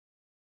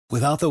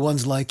Without the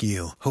ones like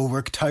you, who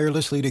work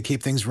tirelessly to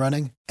keep things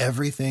running,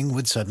 everything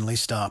would suddenly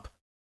stop.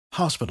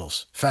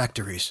 Hospitals,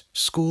 factories,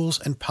 schools,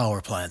 and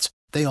power plants,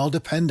 they all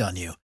depend on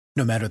you.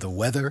 No matter the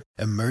weather,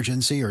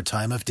 emergency, or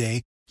time of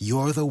day,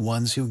 you're the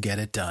ones who get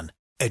it done.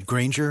 At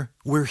Grainger,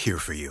 we're here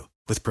for you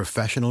with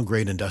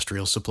professional-grade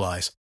industrial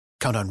supplies.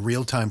 Count on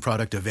real-time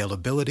product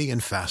availability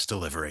and fast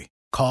delivery.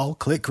 Call,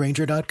 click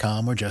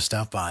Grainger.com, or just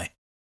stop by.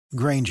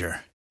 Grainger,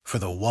 for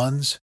the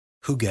ones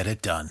who get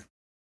it done.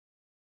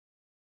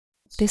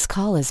 This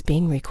call is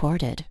being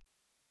recorded.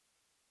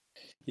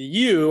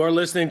 You are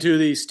listening to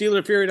the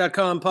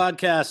SteelerFury.com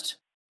podcast.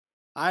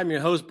 I'm your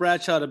host,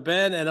 Bradshaw to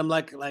Ben, and I'm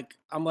like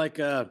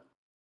a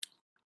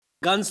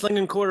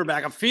gunslinging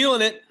quarterback. I'm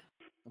feeling it.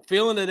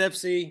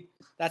 FC.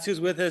 That's who's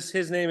with us.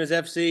 His name is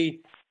FC.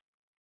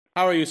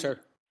 How are you, sir?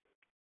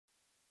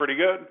 Pretty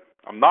good.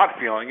 I'm not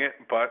feeling it,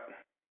 but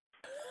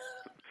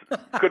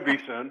could be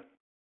soon.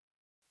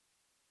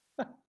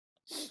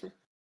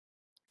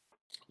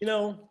 You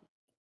know,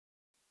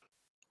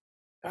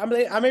 I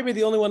may be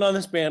the only one on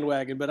this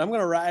bandwagon, but I'm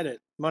going to ride it.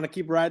 I'm going to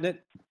keep riding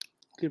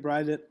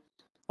it.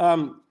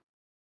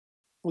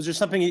 Was there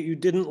something that you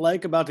didn't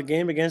like about the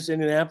game against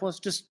Indianapolis?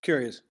 Just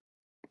curious.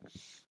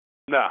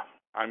 No,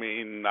 I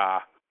mean,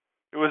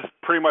 it was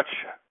pretty much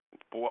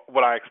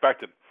what I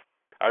expected.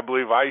 I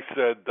believe I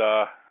said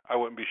I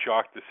wouldn't be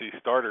shocked to see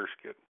starters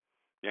get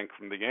yanked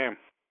from the game.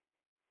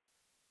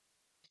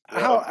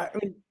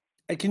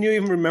 Can you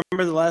even remember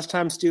the last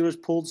time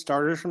Steelers pulled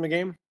starters from the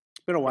game?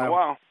 It's been a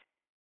while.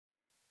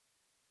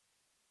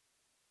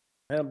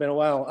 It's been a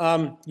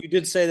while. You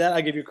did say that.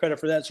 I give you credit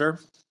for that, sir.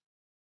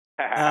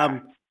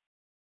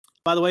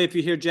 By the way, if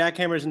you hear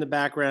jackhammers in the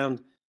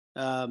background,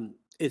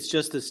 it's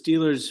just the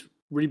Steelers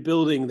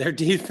rebuilding their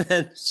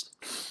defense.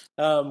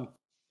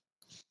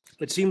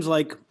 It seems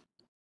like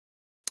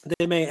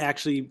they may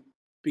actually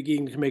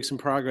begin to make some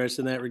progress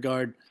in that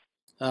regard.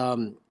 I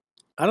don't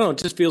know. It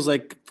just feels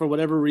like for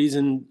whatever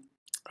reason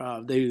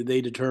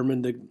they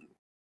determined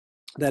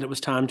that it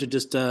was time to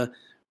just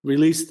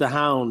release the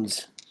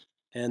hounds.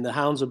 And the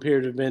hounds appear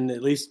to have been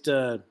at least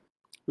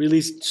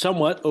released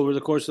somewhat over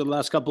the course of the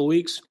last couple of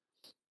weeks.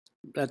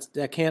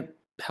 That can't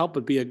help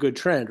but be a good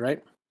trend,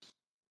 right?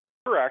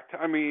 Correct.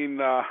 I mean,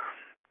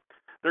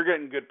 they're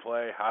getting good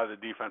play out of the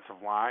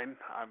defensive line.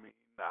 I mean,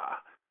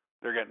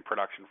 they're getting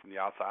production from the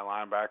outside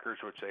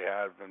linebackers, which they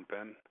haven't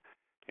been.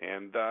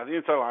 And the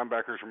inside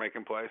linebackers are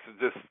making plays. So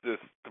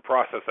the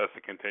process has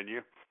to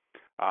continue.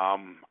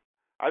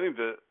 I think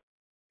that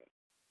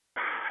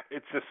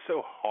it's just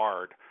so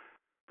hard.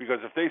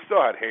 Because if they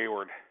still had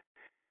Hayward,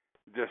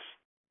 just,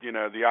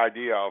 the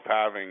idea of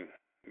having,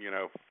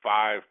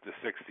 5 to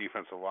 6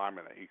 defensive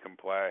linemen that you can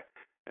play,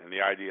 and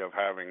the idea of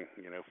having,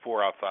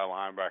 4 outside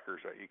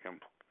linebackers that you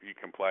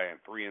can play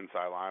and 3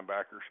 inside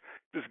linebackers,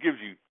 just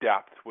gives you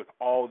depth with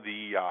all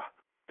the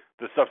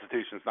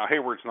substitutions. Now,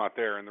 Hayward's not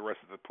there, and the rest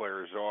of the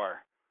players are.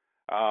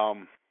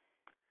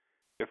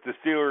 If the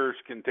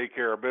Steelers can take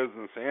care of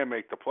business and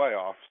make the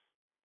playoffs,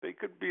 they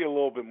could be a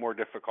little bit more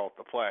difficult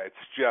to play.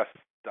 It's just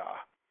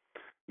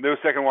no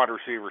second wide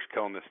receivers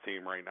killing this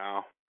team right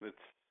now.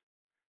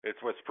 It's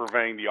what's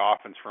preventing the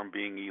offense from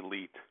being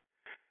elite.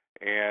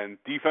 And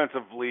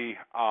defensively,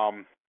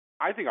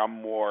 I think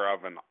I'm more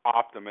of an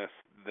optimist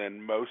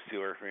than most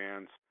Steelers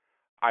fans.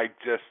 I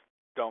just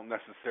don't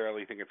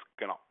necessarily think it's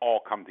going to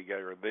all come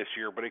together this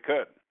year, but it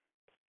could.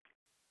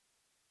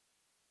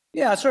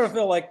 Yeah, I sort of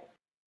feel like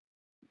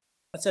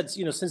I said,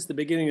 since the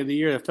beginning of the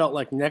year, it felt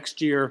like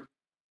next year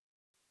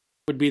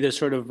would be the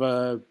sort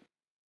of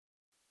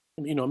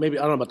maybe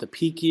I don't know about the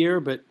peak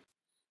year, but it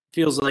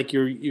feels like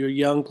your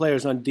young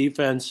players on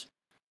defense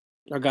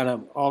are gonna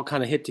all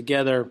kind of hit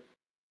together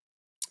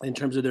in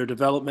terms of their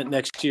development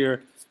next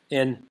year.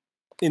 And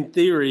in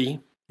theory,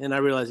 and I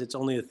realize it's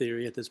only a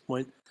theory at this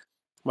point,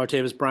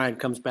 Martavis Bryant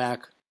comes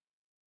back,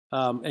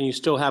 and you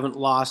still haven't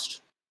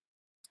lost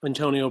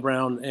Antonio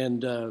Brown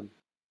and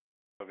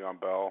Le'Veon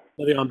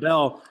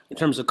Bell in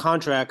terms of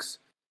contracts.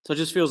 So it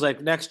just feels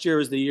like next year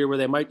is the year where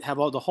they might have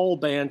all the whole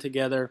band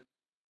together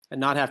and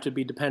not have to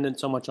be dependent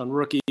so much on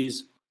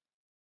rookies,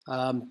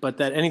 but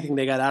that anything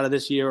they got out of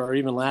this year or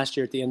even last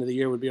year at the end of the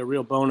year would be a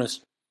real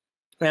bonus.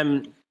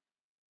 And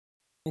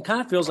it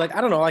kind of feels like, I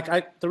don't know,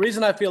 the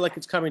reason I feel like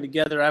it's coming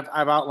together, I've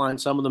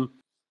outlined some of them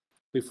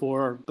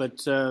before,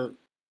 but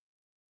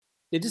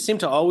they just seem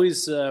to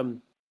always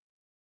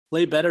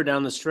play better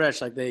down the stretch.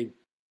 Like they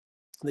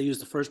use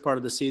the first part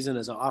of the season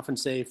as an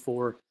offense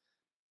for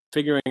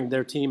figuring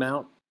their team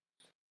out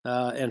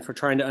and for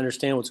trying to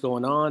understand what's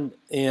going on.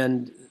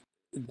 And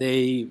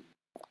they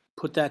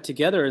put that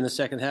together in the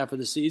second half of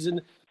the season.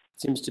 It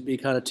seems to be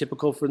kind of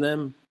typical for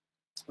them.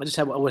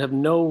 I would have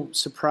no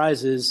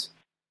surprises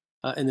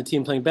in the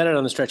team playing better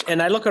on the stretch.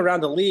 And I look around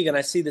the league and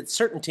I see that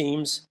certain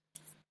teams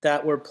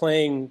that were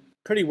playing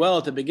pretty well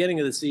at the beginning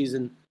of the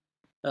season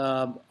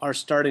are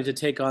starting to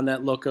take on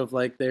that look of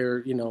like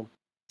they're,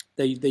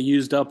 they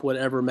used up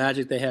whatever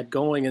magic they had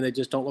going and they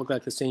just don't look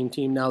like the same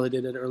team now they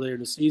did it earlier in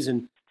the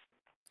season.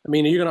 I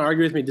mean, are you going to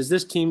argue with me? Does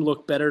this team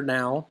look better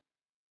now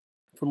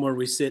from where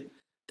we sit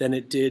than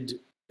it did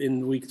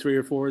in week 3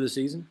 or 4 of the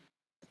season?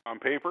 On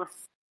paper,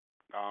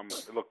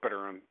 it looked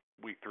better in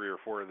week 3 or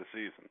 4 of the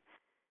season.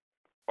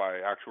 By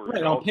actual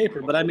Right, results, on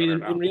paper, but I mean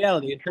in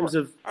reality, in terms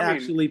of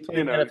actually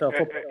playing NFL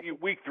football.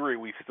 Week 3,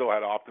 we still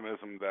had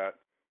optimism that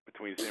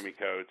between Sammy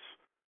Coates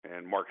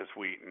and Marcus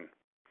Wheaton,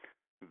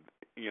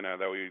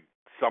 that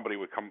somebody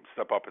would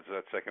step up as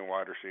that second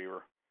wide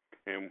receiver,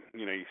 and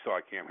you saw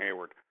Cam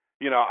Hayward.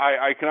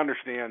 I can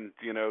understand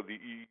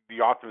the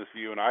optimist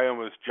view, and I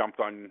almost jumped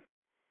on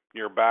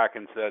your back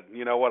and said,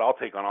 you know what, I'll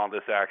take on all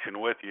this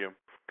action with you.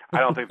 I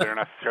don't think they're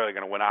necessarily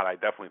going to win out. I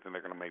definitely think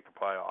they're going to make the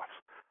playoffs.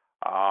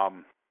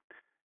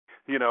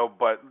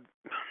 But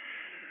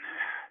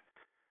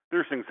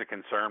there's things that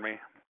concern me.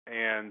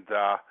 And,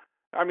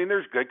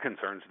 there's good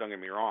concerns, don't get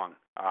me wrong.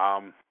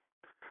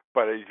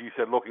 But as you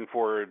said, looking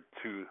forward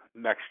to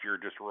next year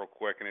just real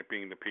quick and it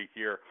being the peak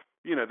year,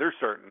 there's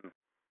certain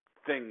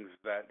things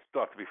that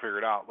still have to be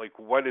figured out. Like,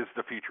 what is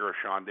the future of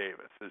Sean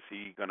Davis? Is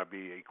he going to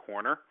be a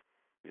corner?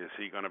 Is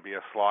he going to be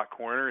a slot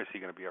corner? Is he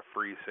going to be a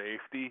free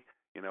safety?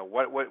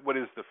 What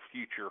is the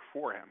future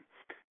for him?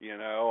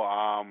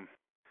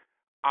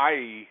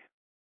 I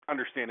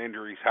understand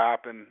injuries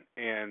happen,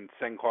 and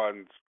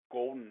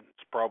Golson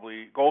is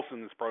probably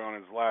on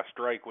his last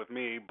strike with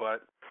me,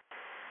 but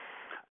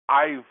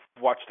I've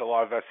watched a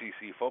lot of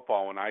SEC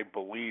football, and I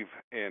believe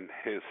in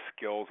his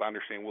skills. I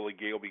understand Willie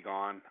Gay will be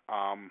gone.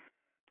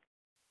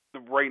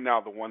 Right now,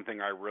 the one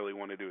thing I really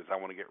want to do is I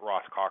want to get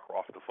Ross Cockrell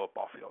off the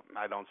football field, and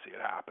I don't see it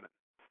happening.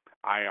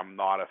 I am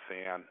not a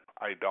fan.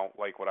 I don't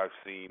like what I've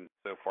seen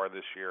so far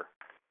this year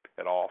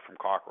at all from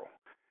Cockrell.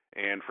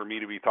 And for me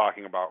to be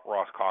talking about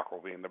Ross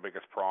Cockrell being the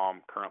biggest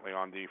problem currently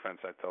on defense,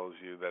 that tells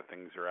you that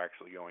things are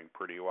actually going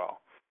pretty well.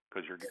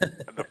 Because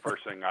the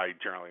first thing I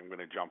generally am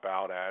going to jump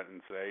out at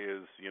and say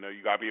is, you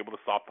got to be able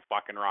to stop the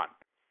fucking run.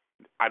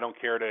 I don't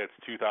care that it's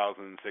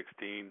 2016.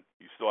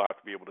 You still have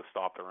to be able to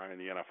stop the run in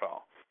the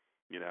NFL.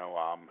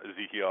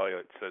 Ezekiel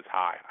Elliott says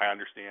hi. I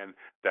understand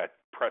that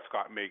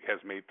Prescott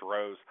has made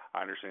throws.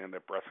 I understand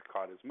that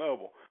Prescott is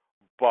mobile.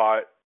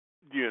 But,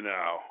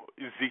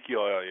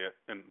 Ezekiel Elliott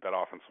and that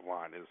offensive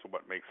line is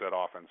what makes that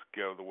offense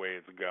go the way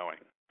it's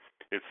going.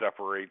 It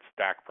separates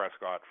Dak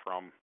Prescott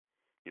from,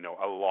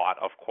 a lot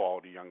of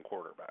quality young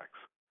quarterbacks.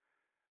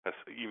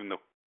 Even the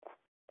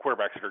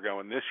quarterbacks that are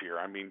going this year.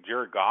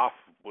 Jared Goff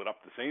lit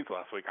up the Saints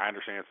last week. I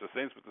understand it's the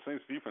Saints, but the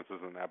Saints defense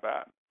isn't that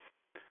bad.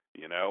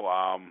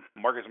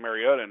 Marcus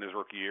Mariota in his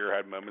rookie year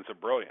had moments of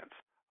brilliance.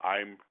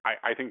 I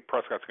think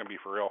Prescott's going to be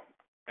for real,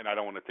 and I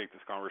don't want to take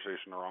this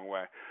conversation the wrong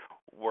way.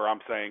 Where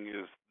I'm saying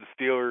is the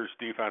Steelers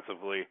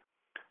defensively,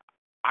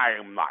 I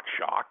am not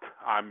shocked.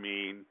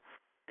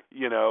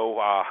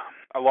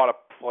 A lot of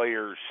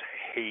players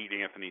hate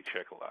Anthony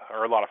Chickala,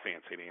 or a lot of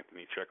fans hate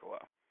Anthony Chickala.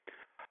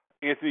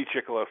 Anthony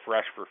Chickala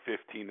fresh for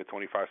 15 to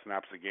 25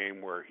 snaps a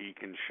game where he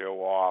can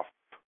show off,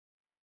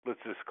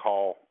 let's just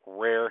call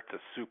rare to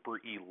super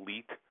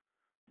elite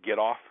get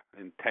off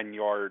in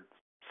 10-yard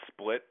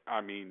split.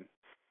 I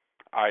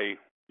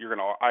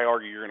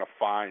argue you're going to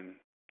find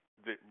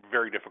it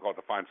very difficult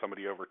to find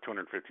somebody over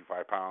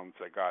 255 pounds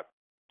that got,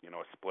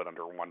 a split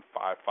under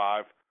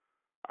 155,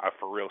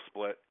 for real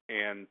split.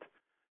 And,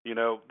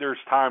 there's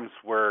times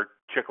where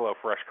Chickala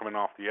fresh coming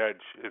off the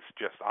edge, it's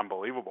just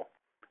unbelievable.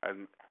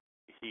 And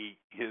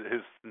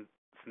his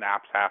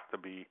snaps have to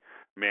be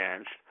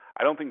managed.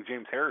 I don't think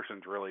James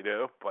Harrison's really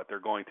do, but they're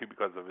going to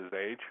because of his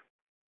age.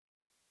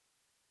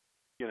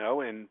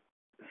 And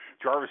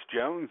Jarvis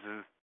Jones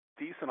is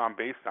decent on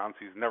base downs.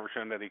 He's never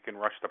shown that he can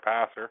rush the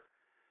passer.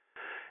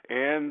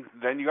 And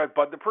then you got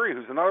Bud Dupree,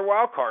 who's another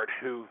wild card,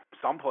 who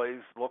some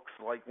plays looks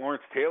like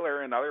Lawrence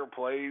Taylor and other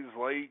plays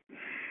like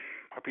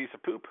a piece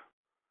of poop.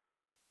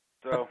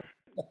 So,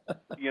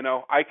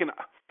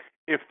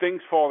 if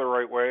things fall the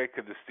right way,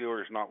 could the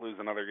Steelers not lose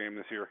another game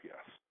this year? Yes.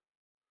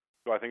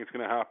 Do I think it's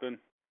going to happen?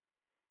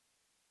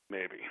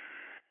 Maybe.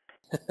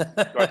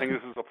 Do I think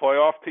this is a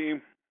playoff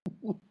team?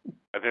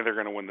 I think they're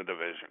going to win the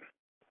division.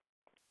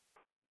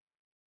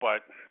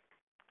 But,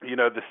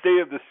 the state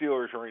of the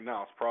Steelers right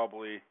now is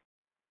probably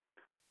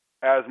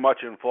as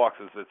much in flux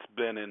as it's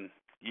been in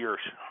years,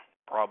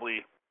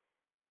 probably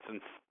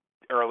since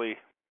early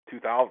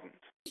 2000s.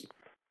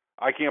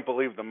 I can't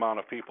believe the amount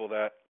of people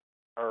that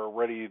are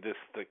ready to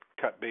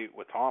cut bait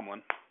with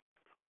Tomlin,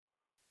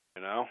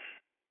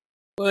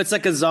 Well, it's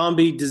like a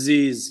zombie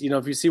disease.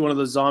 If you see one of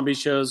those zombie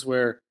shows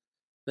where,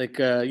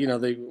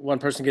 one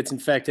person gets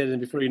infected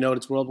and before you know it,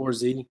 it's World War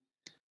Z.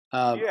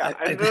 No.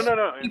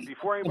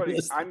 Before anybody,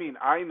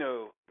 I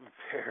know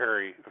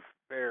very,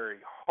 very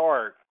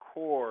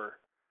hardcore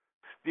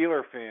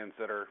Steeler fans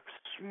that are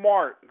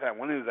smart that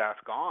want his ass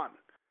gone.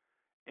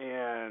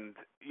 And,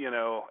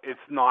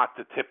 it's not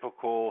the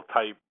typical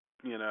type,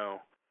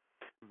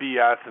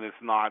 BS, and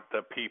it's not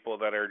the people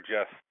that are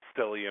just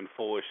silly and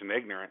foolish and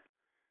ignorant.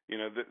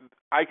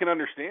 I can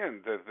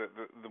understand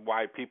the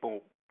why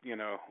people,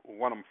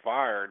 want him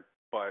fired,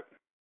 but,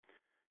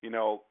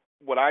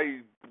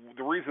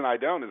 the reason I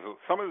don't is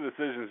some of the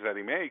decisions that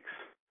he makes,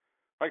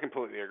 I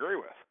completely agree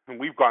with. And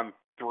we've gone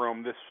through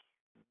them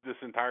this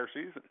entire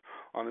season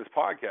on this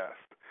podcast.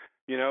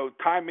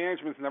 time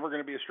management's never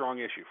going to be a strong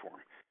issue for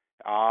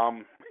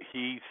him.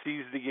 He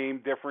sees the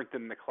game different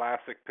than the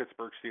classic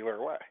Pittsburgh Steeler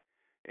way,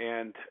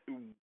 and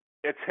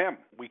it's him.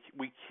 We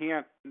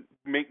can't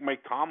make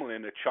Mike Tomlin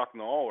into Chuck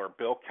Noll or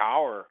Bill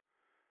Cowher,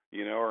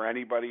 or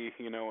anybody,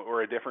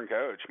 or a different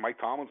coach. Mike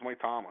Tomlin's Mike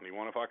Tomlin. He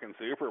won a fucking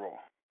Super Bowl.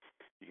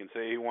 You can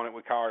say he won it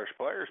with Cowher's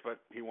players, but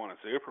he won a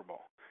Super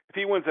Bowl. If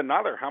he wins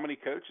another, how many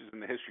coaches in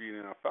the history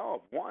of the NFL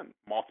have won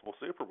multiple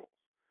Super Bowls?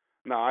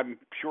 Now, I'm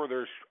sure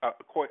there's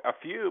quite a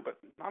few, but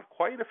not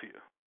quite a few.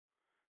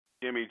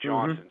 Jimmy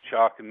Johnson,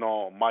 Chuck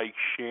Noll, Mike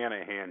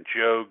Shanahan,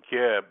 Joe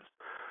Gibbs,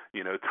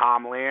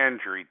 Tom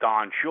Landry,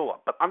 Don Shula.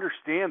 But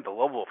understand the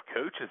level of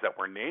coaches that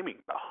we're naming,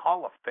 the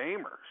Hall of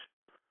Famers.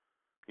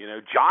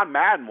 John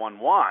Madden won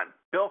one.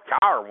 Bill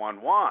Cowher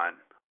won one.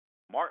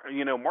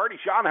 Marty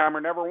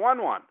Schottenheimer never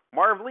won one.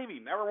 Marv Levy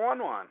never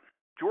won one.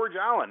 George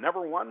Allen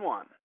never won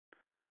one.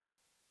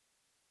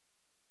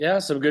 Yeah,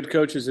 some good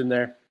coaches in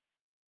there.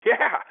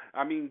 Yeah,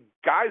 I mean,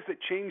 guys that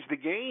changed the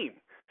game.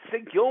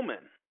 Sid Gilman.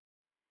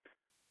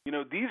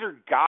 These are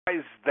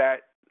guys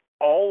that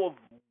all of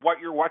what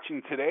you're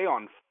watching today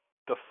on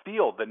the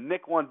field, the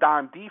nickel and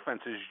dime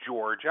defense, is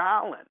George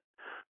Allen.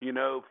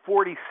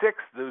 46,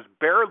 those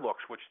bear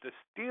looks, which the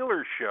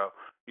Steelers show,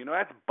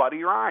 that's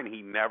Buddy Ryan.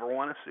 He never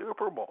won a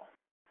Super Bowl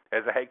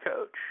as a head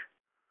coach.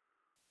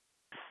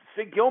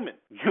 Sid Gilman,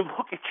 you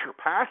look at your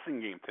passing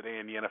game today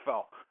in the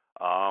NFL.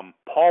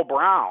 Paul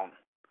Brown,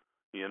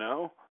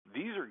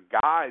 these are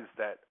guys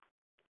that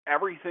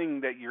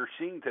everything that you're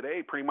seeing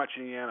today pretty much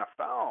in the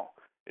NFL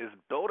is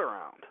built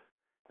around.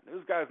 And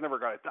those guys never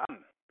got it done.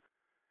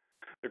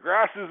 The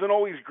grass isn't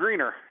always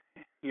greener,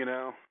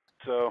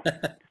 so.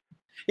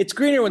 It's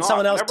greener when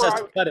someone else has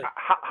to cut it.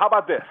 How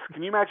about this?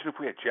 Can you imagine if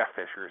we had Jeff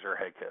Fisher as our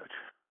head coach?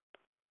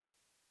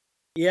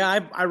 Yeah,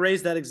 I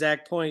raised that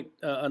exact point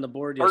on the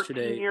board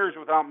yesterday. 13 years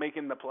without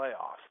making the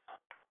playoffs.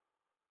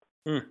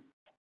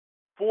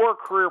 4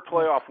 career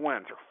playoff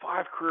wins, or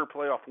 5 career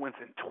playoff wins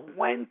in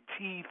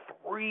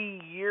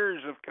 23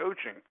 years of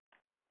coaching.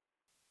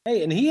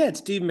 Hey, and he had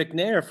Steve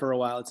McNair for a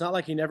while. It's not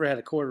like he never had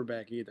a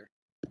quarterback either.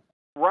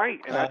 Right,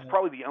 and that's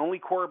probably the only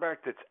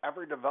quarterback that's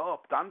ever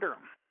developed under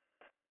him.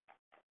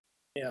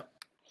 Yeah.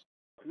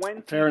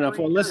 Fair enough.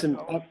 Well, listen,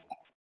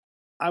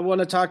 I want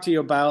to talk to you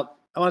about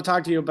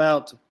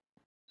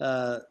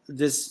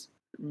this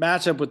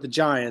matchup with the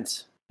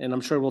Giants, and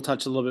I'm sure we'll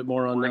touch a little bit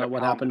more on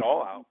what happened.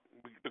 All out.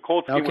 The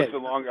Colts game was so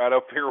long I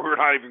don't figure we're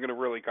not even going to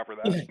really cover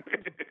that.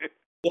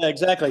 Yeah,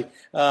 exactly.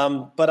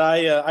 But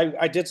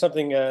I did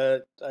something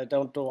I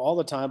don't do all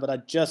the time, but I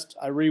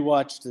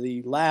rewatched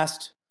the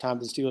last time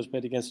the Steelers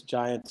played against the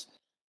Giants,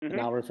 and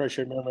I'll refresh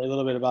your memory a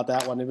little bit about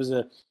that one. It was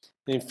an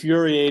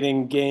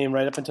infuriating game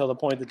right up until the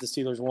point that the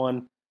Steelers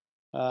won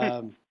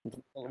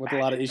with a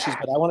lot of issues.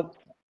 But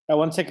I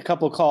want to take a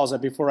couple of calls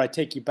before I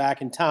take you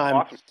back in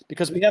time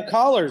because we have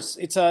callers.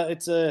 It's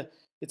a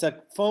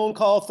phone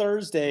call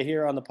Thursday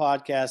here on the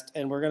podcast,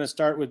 and we're going to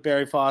start with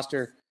Barry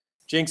Foster.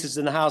 Jinx is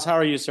in the house. How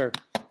are you, sir?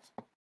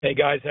 Hey,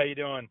 guys. How you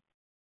doing?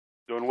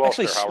 Doing well,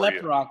 actually, sir. How are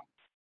you?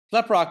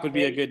 Sleprock would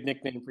be a good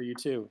nickname for you,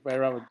 too, right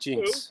around with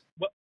Jinx.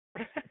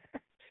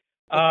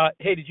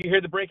 Hey, did you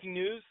hear the breaking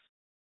news?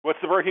 What's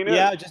the breaking news?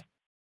 Yeah,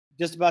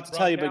 just about to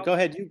tell you, but go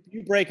ahead.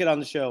 You break it on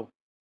the show.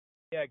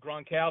 Yeah,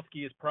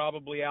 Gronkowski is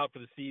probably out for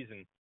the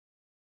season.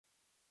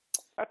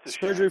 That's a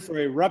surgery for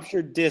a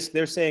ruptured disc.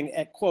 They're saying,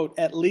 quote,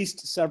 at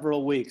least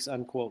several weeks,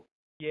 unquote.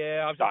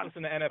 Yeah, I was just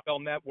listening to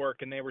NFL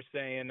Network, and they were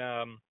saying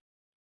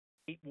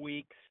 8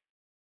 weeks.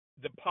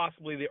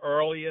 Possibly the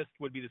earliest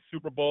would be the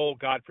Super Bowl.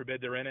 God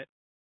forbid they're in it,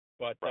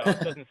 but it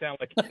doesn't sound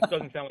like he's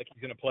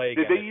going to play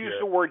again. Did they use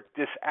the word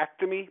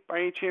discectomy by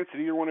any chance?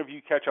 Did either one of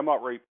you catch? I'm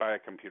not right by a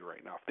computer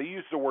right now. If they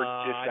use the word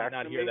discectomy, I did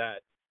not hear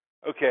that.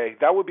 Okay,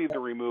 that would be the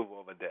removal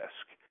of a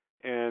disc,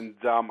 and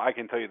I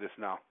can tell you this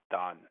now: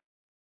 done.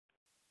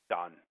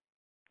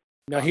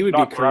 No, he would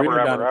not be forever,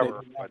 career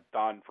ever, but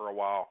done for a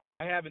while.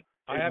 I haven't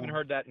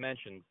heard that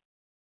mentioned.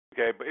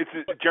 Okay, but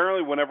it's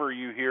generally whenever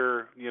you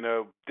hear,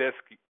 disc,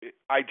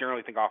 I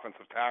generally think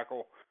offensive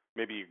tackle,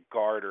 maybe a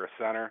guard or a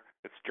center.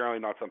 It's generally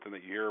not something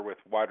that you hear with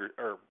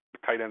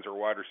tight ends or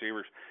wide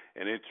receivers,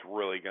 and it's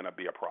really going to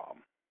be a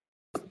problem.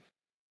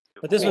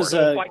 But this was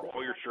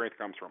all your strength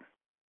comes from.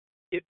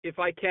 If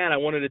I can, I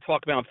wanted to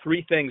talk about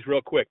 3 things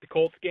real quick: the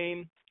Colts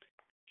game,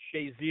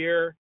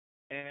 Shazier,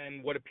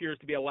 and what appears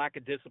to be a lack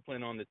of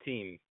discipline on the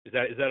team. Is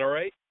that all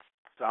right?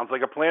 Sounds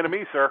like a plan to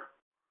me, sir.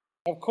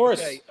 Of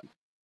course. Okay.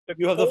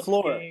 You have the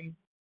floor. Game,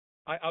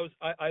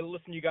 I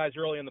listened to you guys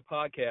early in the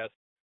podcast.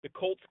 The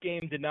Colts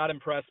game did not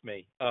impress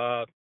me.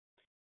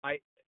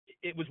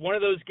 It was one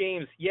of those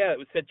games. Yeah,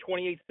 it said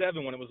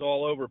 28-7 when it was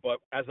all over. But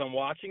as I'm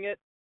watching it,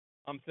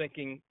 I'm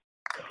thinking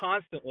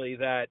constantly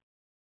that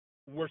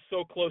we're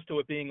so close to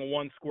it being a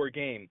 1-score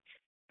game.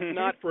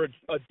 Not for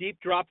a deep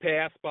drop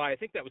pass by, I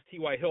think that was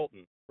T.Y.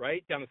 Hilton,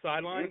 right down the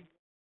sideline.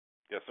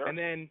 Yes, sir. And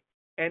then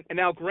and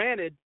now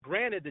granted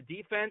the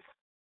defense,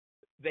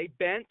 they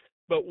bent.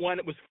 But when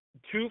it was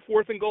 2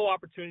 4th and goal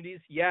opportunities,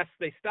 yes,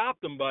 they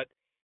stopped them. But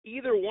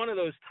either one of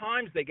those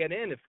times they get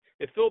in, if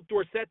if Philip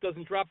Dorsett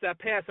doesn't drop that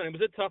pass, and it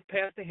was a tough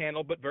pass to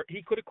handle, but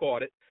he could have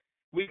caught it.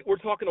 We're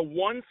talking a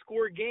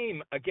one-score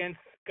game against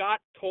Scott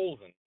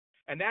Tolzien,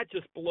 and that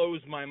just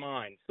blows my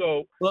mind.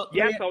 So, well,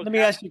 yes, let me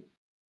ask you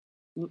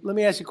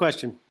a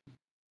question.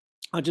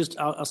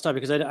 I'll stop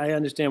you because I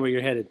understand where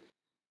you're headed.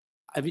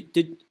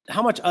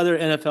 How much other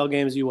NFL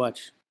games do you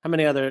watch? How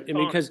many other? I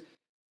mean, because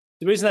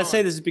the reason I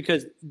say this is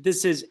because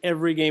this is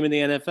every game in the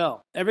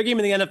NFL. Every game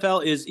in the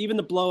NFL is, even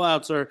the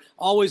blowouts are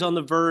always on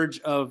the verge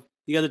of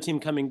the other team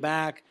coming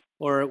back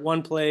or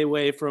one play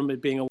away from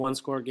it being a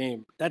one-score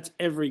game. That's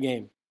every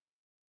game.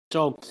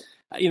 So,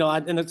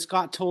 and the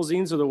Scott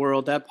Tolziens of the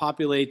world, that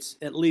populates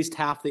at least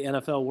half the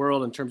NFL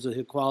world in terms of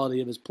the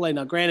quality of his play.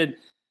 Now, granted,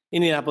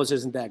 Indianapolis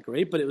isn't that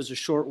great, but it was a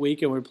short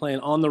week and we were playing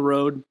on the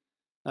road.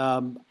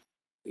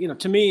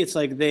 To me, it's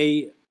like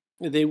they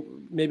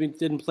maybe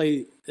didn't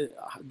play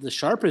the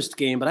sharpest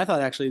game, but I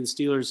thought actually the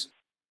Steelers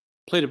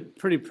played a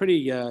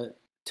pretty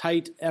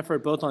tight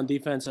effort both on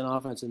defense and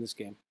offense in this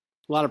game.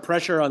 A lot of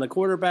pressure on the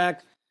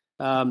quarterback,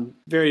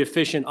 very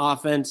efficient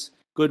offense,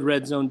 good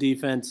red zone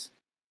defense.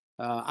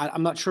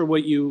 I'm not sure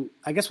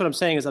I guess what I'm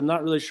saying is I'm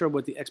not really sure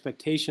what the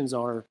expectations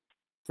are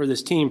for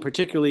this team,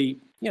 particularly,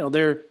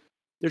 they're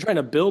trying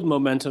to build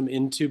momentum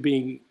into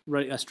being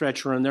a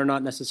stretch run. They're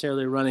not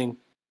necessarily running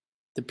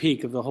the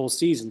peak of the whole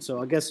season. So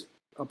I guess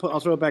I'll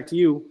throw it back to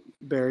you,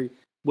 Barry.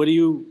 What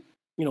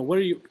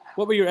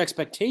were your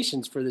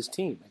expectations for this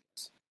team? I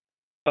guess?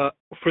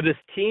 For this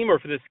team or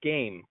for this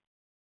game?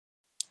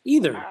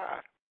 Either.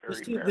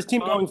 This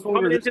team going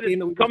forward.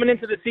 Coming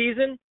into the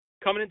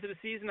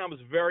season, I was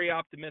very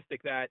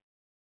optimistic that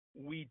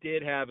we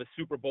did have a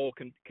Super Bowl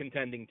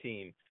contending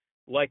team.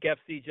 Like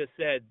FC just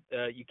said,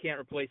 you can't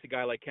replace a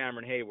guy like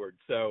Cameron Hayward.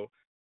 So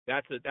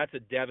that's a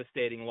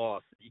devastating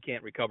loss that you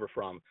can't recover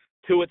from.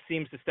 Tua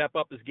seems to step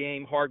up his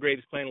game.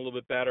 Hargrave's playing a little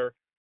bit better.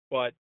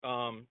 But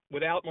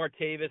without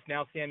Martavis,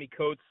 now Sammy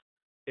Coates,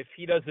 if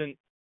he doesn't,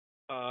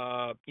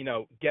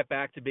 get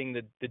back to being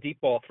the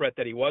deep ball threat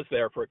that he was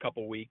there for a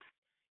couple weeks.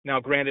 Now,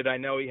 granted, I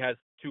know he has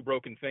 2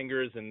 broken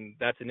fingers, and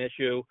that's an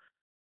issue,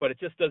 but it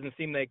just doesn't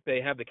seem like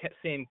they have the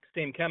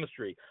same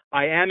chemistry.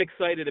 I am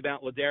excited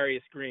about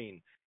Ladarius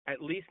Green.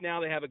 At least now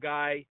they have a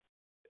guy,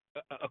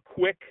 a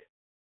quick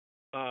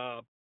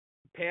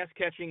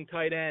pass-catching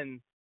tight end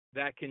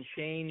that can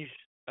change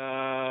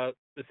the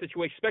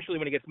situation, especially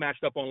when he gets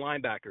matched up on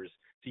linebackers.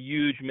 It's a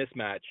huge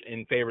mismatch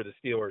in favor of the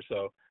Steelers,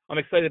 so I'm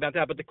excited about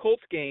that. But the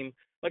Colts game,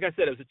 like I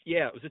said, it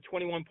was a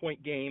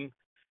 21-point game.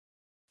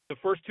 The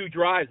first 2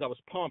 drives, I was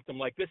pumped. I'm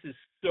like, this is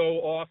so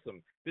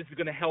awesome. This is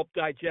going to help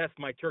digest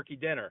my turkey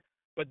dinner.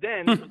 But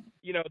then,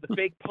 the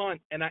fake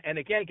punt, and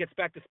again, it gets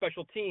back to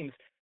special teams.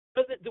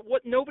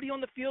 Nobody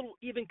on the field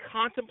even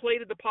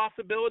contemplated the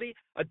possibility,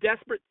 a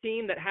desperate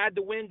team that had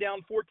to win down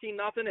 14-0,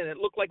 and it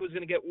looked like it was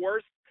going to get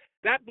worse.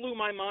 That blew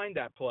my mind,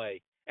 that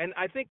play. And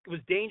I think it was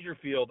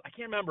Dangerfield. I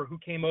can't remember who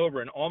came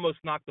over and almost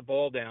knocked the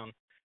ball down.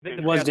 I think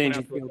it was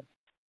Dangerfield.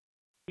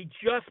 He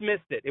just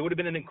missed it. It would have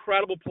been an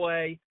incredible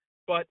play,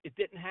 but it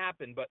didn't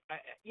happen. But,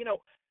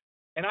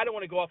 and I don't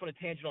want to go off on a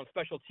tangent on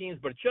special teams,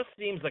 but it just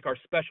seems like our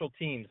special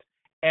teams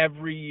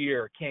every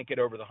year can't get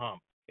over the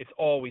hump. It's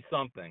always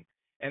something.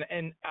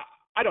 And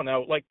I don't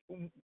know, like,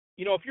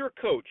 if you're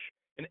a coach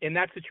in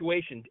that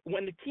situation,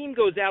 when the team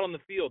goes out on the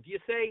field, do you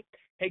say,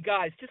 hey,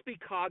 guys, just be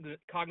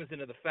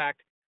cognizant of the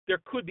fact there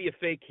could be a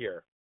fake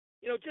here?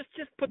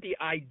 Just put the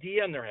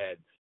idea in their heads,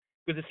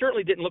 because it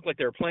certainly didn't look like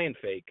they were playing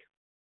fake.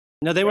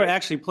 No, they were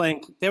actually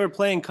playing. They were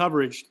playing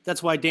coverage.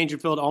 That's why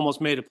Dangerfield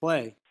almost made a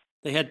play.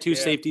 They had 2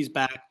 safeties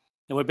back,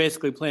 and were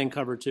basically playing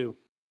cover 2.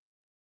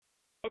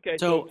 Okay.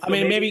 So I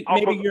mean, maybe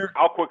you're.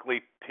 I'll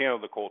quickly handle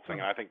the Colts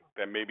thing. I think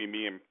that maybe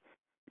me and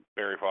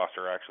Barry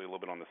Foster are actually a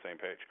little bit on the same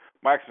page.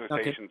 My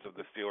expectations of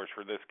the Steelers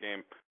for this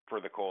game, for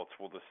the Colts,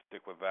 we'll just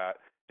stick with that,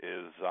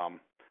 is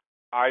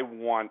I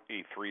want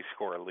a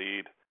 3-score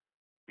lead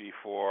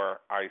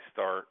before I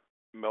start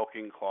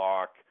milking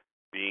clock,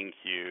 being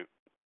cute.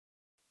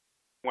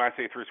 When I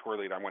say 3-score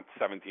lead, I want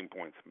 17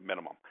 points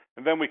minimum.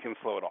 And then we can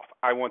slow it off.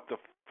 I want the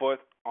foot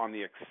on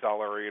the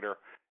accelerator.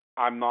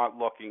 I'm not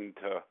looking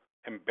to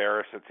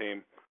embarrass a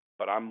team,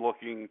 but I'm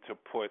looking to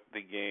put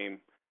the game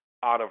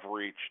out of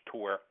reach to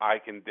where I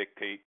can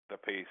dictate the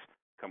pace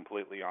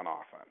completely on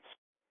offense.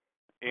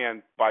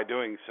 And by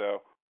doing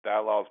so, that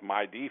allows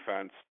my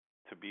defense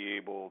to be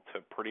able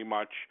to pretty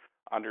much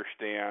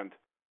understand,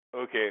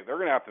 okay, they're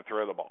going to have to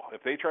throw the ball.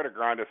 If they try to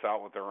grind us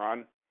out with the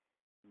run,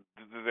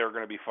 they're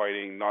going to be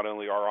fighting not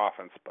only our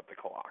offense, but the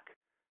clock.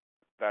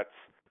 That's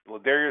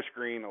Ladarius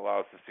Green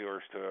allows the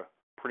Steelers to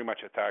pretty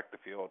much attack the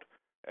field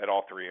at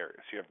all 3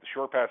 areas. You have the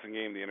short passing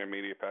game, the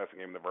intermediate passing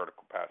game, and the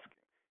vertical passing game.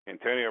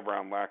 Antonio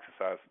Brown lacks the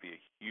size to be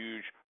a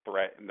huge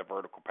threat in the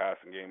vertical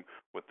passing game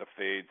with the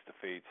fade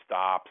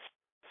stops,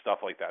 stuff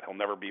like that. He'll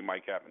never be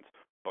Mike Evans,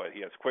 but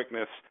he has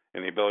quickness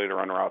and the ability to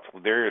run routes.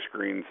 Ladarius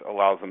Green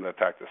allows him to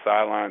attack the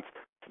sidelines,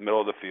 the middle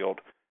of the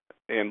field,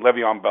 and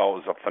Le'Veon Bell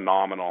is a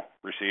phenomenal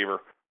receiver,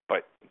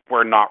 but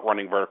we're not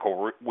running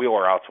vertical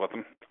wheeler routes with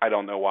him. I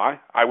don't know why.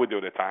 I would do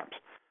it at times.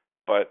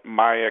 But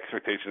my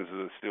expectations of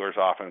the Steelers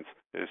offense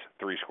is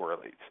 3-score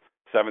leads.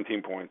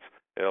 17 points.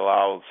 It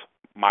allows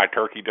my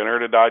turkey dinner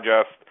to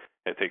digest.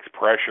 It takes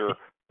pressure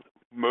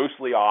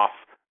mostly off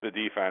the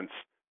defense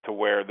to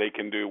where they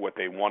can do what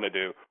they want to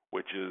do,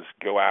 which is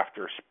go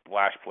after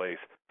splash plays,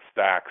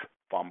 sacks,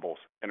 fumbles,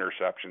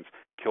 interceptions,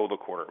 kill the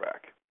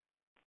quarterback.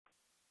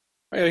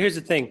 Right, here's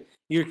the thing.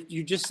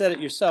 You just said it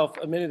yourself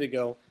a minute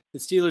ago. The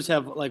Steelers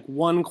have like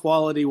one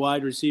quality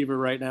wide receiver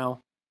right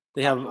now.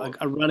 They have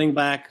a running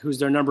back who's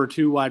their number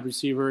 2 wide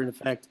receiver, in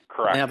effect.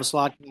 Correct. They have a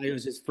slot guy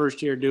who's his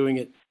first year doing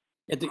it.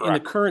 In the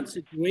current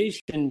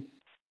situation,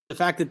 the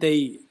fact that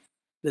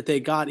they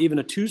got even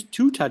a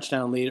two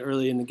touchdown lead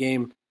early in the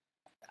game,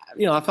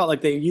 I felt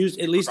like they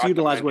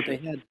utilized what they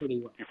had pretty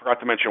well. You forgot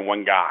to mention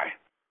one guy,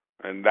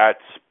 and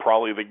that's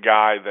probably the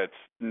guy that's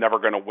never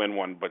going to win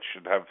one, but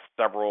should have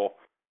several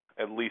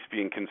at least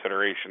be in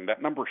consideration.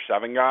 That number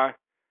 7 guy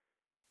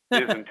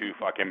isn't too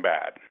fucking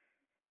bad.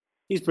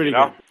 He's pretty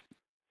good.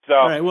 So,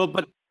 all right, well,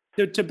 but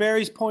to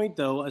Barry's point,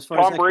 though, as far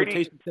Tom as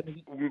Brady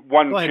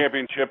won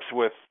championships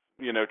with,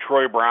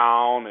 Troy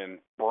Brown and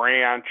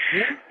Branch,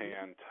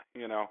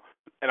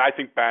 and I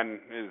think Ben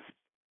is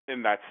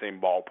in that same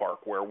ballpark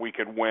where we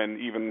could win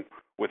even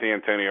with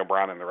Antonio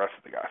Brown and the rest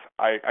of the guys.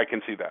 I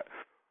can see that.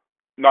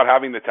 Not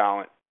having the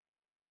talent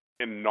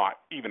and not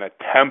even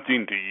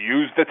attempting to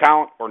use the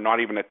talent or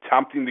not even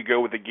attempting to go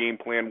with a game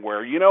plan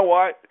where, you know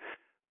what,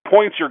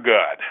 points are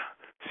good.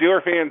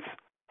 Steeler fans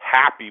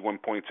happy when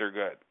points are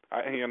good,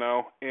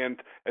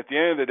 and at the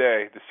end of the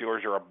day, the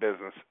Steelers are a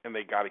business and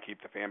they got to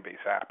keep the fan base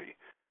happy.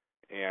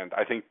 And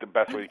I think the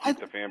best way to keep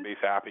the fan base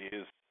happy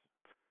is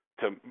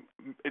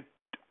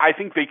I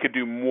think they could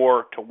do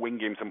more to win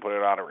games and put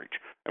it out of reach.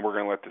 And we're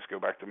going to let this go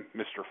back to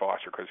Mr.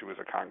 Foster because he was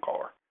a con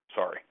caller.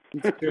 Sorry.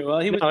 It's true. Well,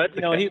 he was.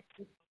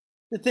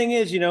 The thing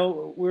is,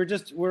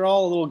 we're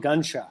all a little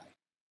gun shy.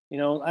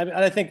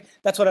 I think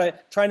that's what I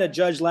trying to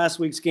judge last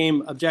week's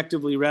game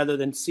objectively rather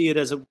than see it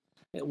as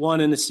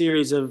one in a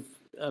series of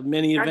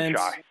many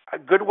events. Shy. A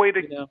good way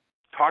to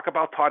talk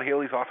about Todd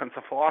Haley's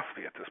offensive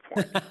philosophy at this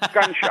point.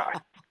 Gun shy.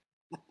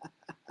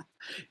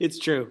 It's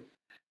true.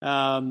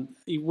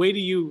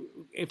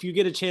 If you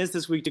get a chance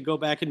this week to go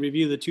back and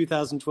review the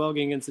 2012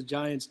 game against the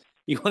Giants,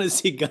 you want to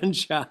see gun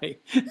shy.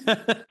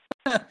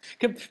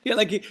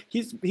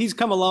 He's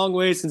come a long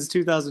way since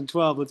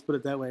 2012. Let's put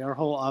it that way. Our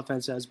whole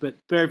offense has. But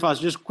Barry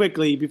Foster, just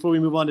quickly before we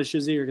move on to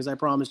Shazier, because I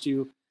promised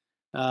you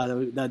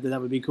that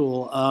would be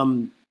cool.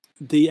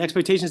 The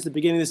expectations at the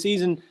beginning of the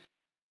season.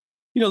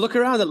 Look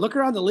around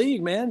the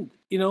league, man.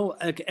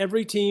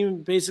 Every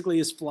team basically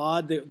is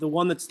flawed. The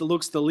one that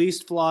looks the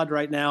least flawed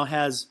right now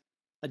has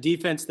a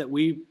defense that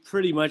we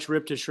pretty much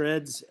ripped to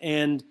shreds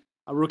and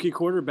a rookie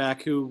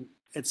quarterback who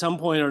at some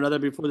point or another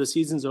before the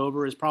season's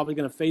over is probably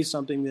going to face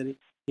something that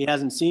he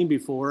hasn't seen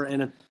before.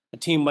 And a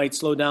team might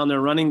slow down their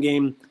running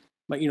game,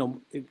 but,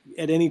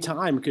 at any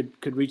time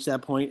could reach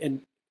that point.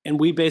 And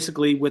we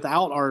basically,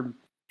 without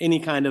any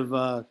kind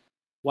of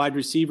wide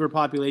receiver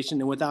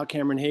population and without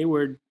Cameron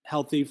Hayward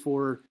healthy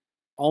for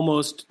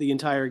almost the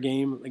entire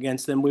game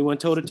against them, we went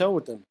toe-to-toe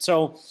with them.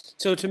 So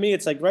to me,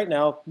 it's like right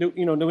now, New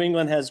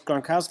England has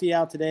Gronkowski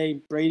out today.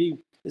 Brady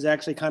is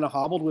actually kind of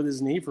hobbled with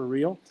his knee for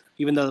real,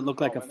 even though it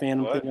looked like a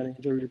phantom thing on the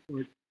injury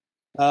report.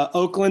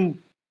 Oakland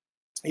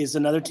is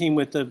another team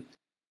with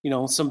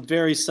some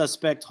very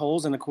suspect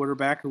holes in the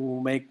quarterback who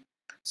will make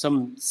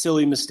some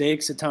silly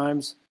mistakes at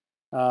times.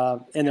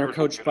 And they're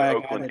coached by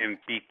Oakland and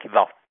beat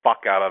the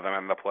fuck out of them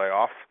in the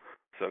playoffs.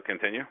 So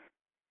continue.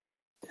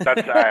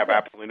 I have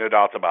absolutely no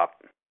doubts about.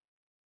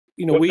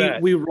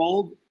 We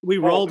rolled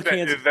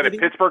Kansas City. That if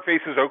Pittsburgh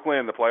faces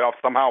Oakland in the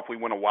playoffs, somehow if we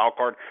win a wild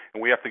card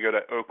and we have to go to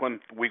Oakland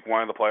week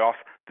 1 of the playoffs,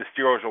 the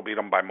Steelers will beat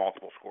them by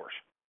multiple scores.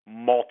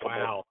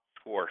 Multiple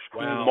scores.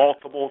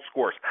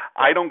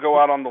 I don't go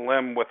out on the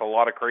limb with a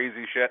lot of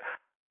crazy shit.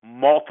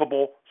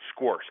 Multiple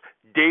scores.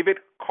 David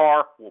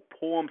Carr will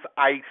pull him.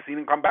 I seen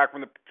him come back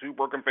from the 2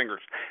 broken fingers.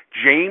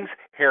 James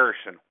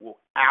Harrison will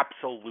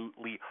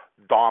absolutely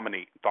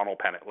dominate Donald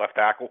Pennant, left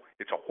tackle.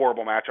 It's a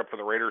horrible matchup for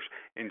the Raiders,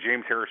 and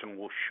James Harrison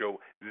will show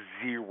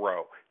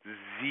zero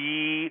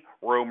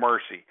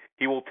mercy.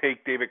 He will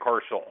take David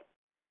Carr's soul.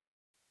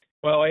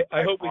 Well,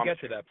 I hope we get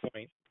to that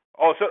point.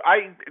 Oh, so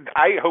I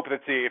hope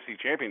that's the AFC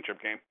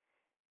Championship game,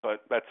 but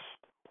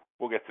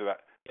we'll get to that.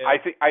 Yeah. I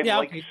think I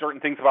like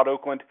certain things about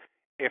Oakland.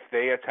 If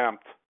they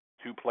attempt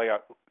to play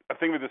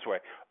think of it this way,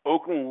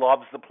 Oakland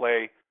loves to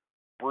play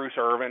Bruce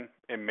Irvin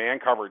in man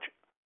coverage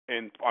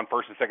on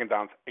first and second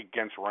downs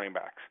against running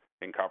backs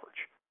in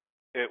coverage.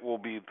 It will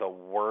be the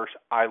worst.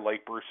 I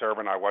like Bruce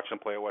Irvin. I watched him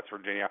play at West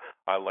Virginia.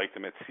 I liked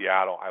him at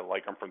Seattle. I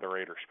like him from the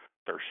Raiders.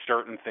 There's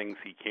certain things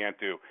he can't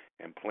do,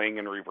 and playing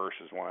in reverse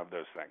is one of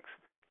those things.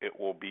 It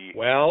will be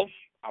a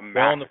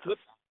mess.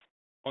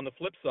 On the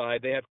flip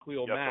side, they have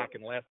Khalil Mack,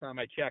 and last time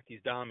I checked, he's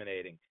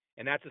dominating.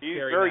 And that's he's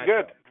scary very matchup.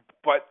 Good.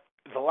 But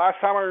the last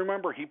time I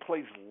remember, he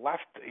plays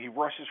left. He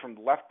rushes from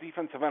left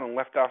defensive end and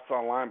left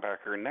outside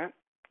linebacker. And that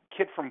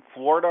kid from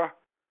Florida,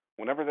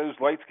 whenever those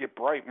lights get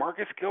bright,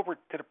 Marcus Gilbert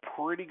did a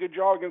pretty good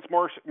job against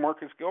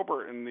Marcus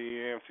Gilbert in the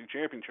AFC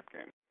Championship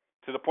game,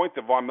 to the point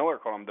that Von Miller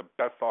called him the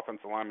best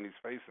offensive lineman he's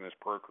faced in his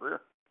pro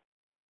career.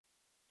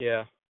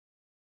 Yeah.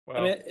 Well,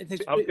 I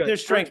mean, their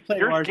strengths play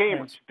there's large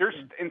gamers.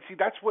 strengths. And see,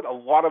 that's what a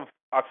lot of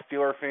us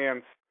Steeler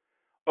fans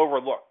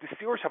overlook. The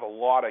Steelers have a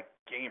lot of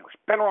gamers.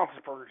 Ben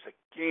Roethlisberger is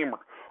a gamer.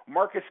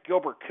 Marcus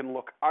Gilbert can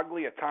look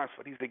ugly at times,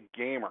 but he's a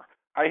gamer.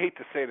 I hate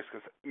to say this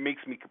because it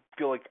makes me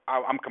feel like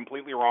I'm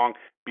completely wrong.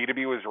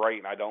 B2B was right,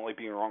 and I don't like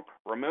being wrong.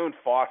 Ramon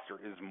Foster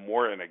is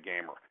more than a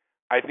gamer.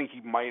 I think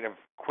he might have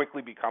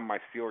quickly become my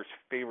Steelers'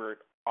 favorite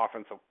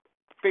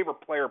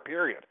player,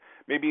 period.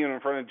 Maybe even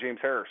in front of James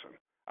Harrison.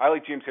 I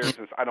like James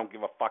Harrison's I don't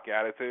give a fuck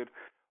attitude.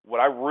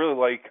 What I really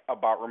like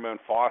about Ramon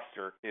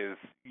Foster is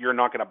you're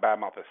not going to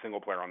badmouth a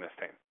single player on this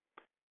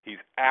team.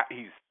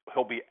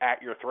 He'll be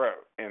at your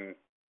throat, and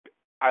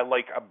I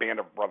like a band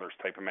of brothers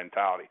type of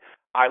mentality.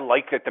 I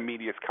like that the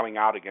media is coming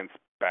out against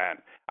Ben.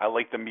 I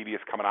like the media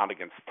is coming out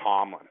against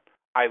Tomlin.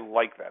 I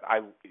like that.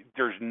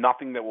 There's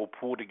nothing that will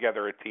pull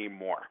together a team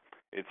more.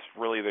 It's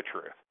really the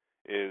truth,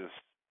 is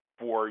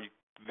for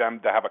them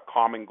to have a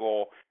common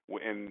goal,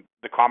 and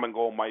the common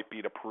goal might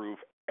be to prove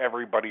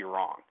everybody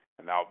wrong,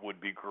 and that would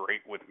be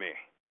great with me.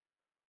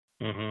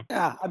 Mm-hmm.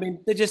 Yeah, I mean,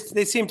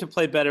 they seem to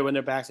play better when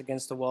their back's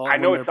against the wall. I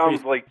know it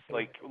sounds like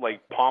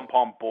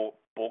pom-pom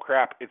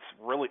bullcrap. It's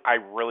really, I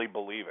really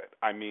believe it.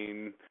 I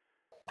mean,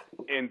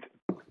 and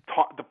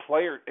the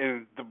player,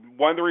 and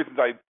one of the reasons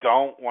I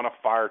don't want to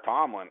fire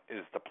Tomlin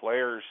is the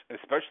players,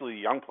 especially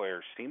young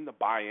players, seem to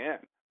buy in.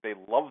 They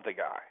love the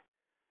guy,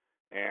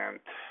 and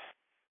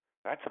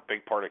that's a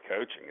big part of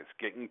coaching.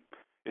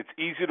 It's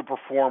easy to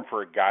perform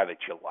for a guy that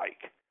you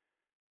like.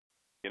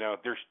 You know,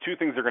 there's two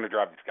things that are going to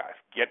drive these guys: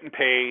 getting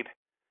paid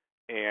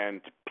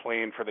and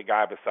playing for the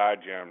guy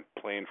beside you and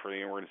playing for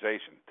the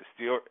organization.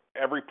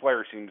 Every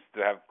player seems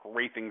to have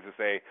great things to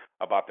say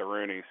about the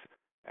Rooneys,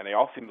 and they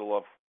all seem to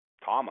love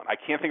Tomlin. I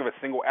can't think of a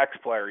single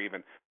ex-player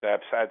even that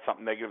has had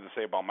something negative to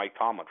say about Mike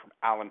Tomlin, from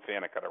Alan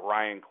Faneca to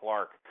Ryan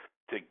Clark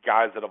to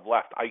guys that have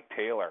left, Ike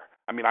Taylor.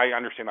 I mean, I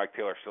understand Ike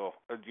Taylor still,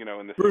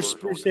 in this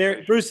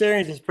Bruce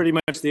Arians is pretty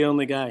much the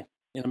only guy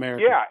in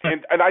America. Yeah,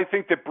 and I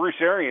think that Bruce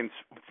Arians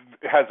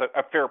has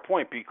a fair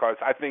point, because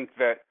I think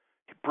that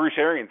Bruce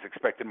Arians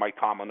expected Mike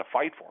Tomlin to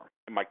fight for him,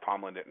 and Mike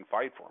Tomlin didn't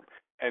fight for him.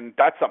 And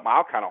that's something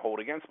I'll kind of hold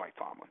against Mike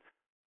Tomlin.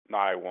 No,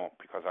 I won't,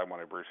 because I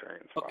wanted Bruce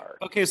Arians fired.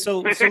 Okay, so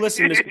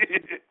listen,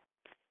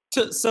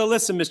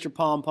 Mr.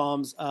 Pom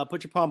Poms,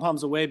 put your pom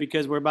poms away,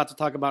 because we're about to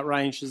talk about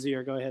Ryan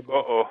Shazier. Go ahead.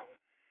 Uh-oh.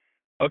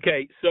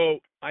 Okay, so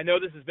I know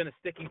this has been a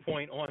sticking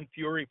point on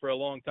Fury for a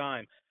long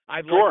time.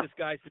 I've liked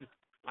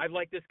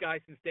this guy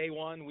since day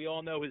one. We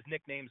all know his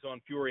nicknames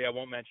on Fury. I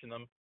won't mention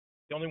them.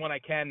 The only one I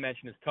can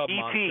mention is Tub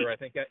Monster. I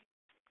think.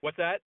 What's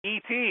that?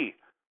 E.T.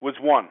 was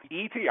one.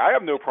 E.T., I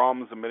have no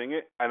problems admitting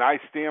it, and I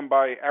stand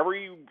by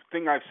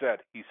everything I've said.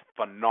 He's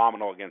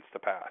phenomenal against the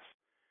pass.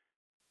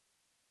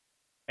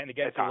 And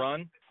against the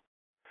run?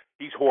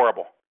 He's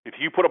horrible. If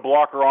you put a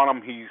blocker on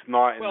him, he's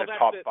not in the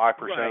top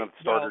 5% of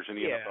starters in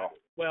the NFL.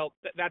 Well,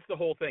 that's the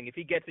whole thing. If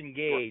he gets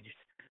engaged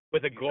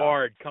with a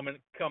guard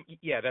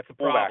that's a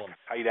problem.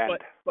 Tight end.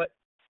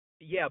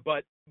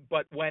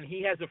 But when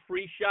he has a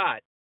free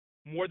shot,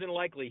 more than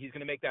likely he's going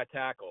to make that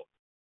tackle.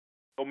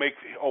 He'll make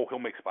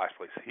splash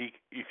plays.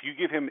 If you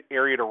give him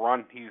area to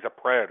run, he's a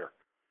predator.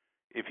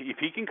 If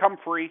he can come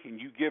free and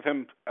you give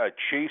him a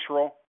chase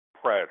roll,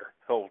 predator.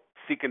 He'll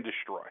seek and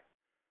destroy.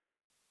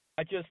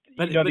 The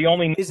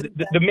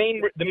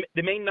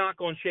main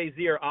knock on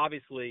Shazier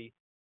obviously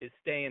is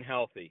staying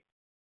healthy.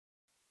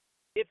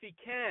 If he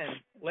can,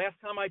 last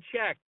time I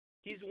checked,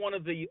 he's one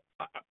of the.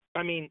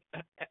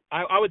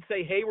 I would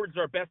say Hayward's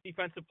our best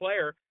defensive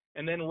player,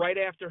 and then right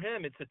after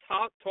him, it's a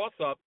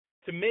toss-up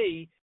to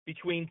me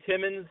between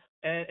Timmons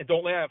and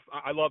don't laugh,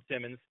 I love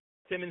Timmons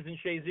and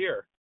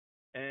Shazier,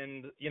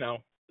 and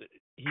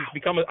he's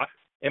become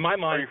in my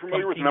mind. Are you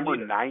familiar with number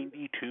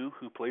 92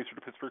 who plays for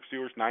the Pittsburgh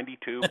Steelers?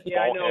 92. Yeah,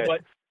 I know, but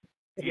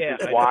he's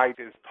as wide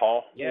as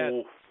tall.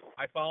 Yeah,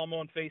 I follow him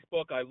on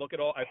Facebook. I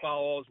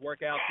follow all his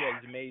workouts. Yeah,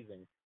 he's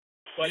amazing.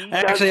 But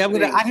actually,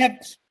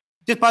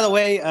 just by the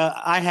way,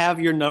 I have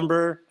your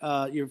number,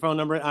 your phone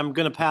number. I'm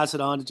going to pass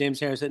it on to James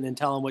Harrison and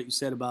tell him what you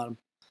said about him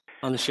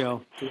on the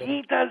show.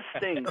 He does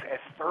things at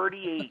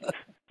 38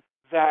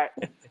 that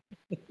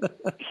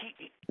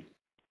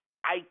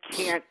I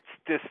can't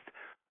just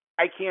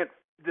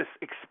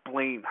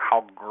explain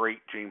how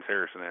great James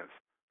Harrison is.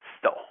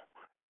 Still,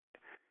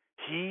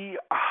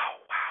 wow.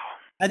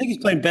 I think he's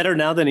playing better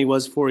now than he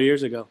was 4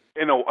 years ago.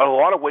 In a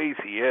lot of ways,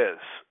 he is.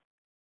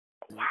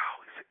 Wow.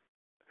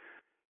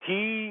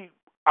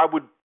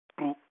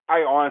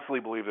 I honestly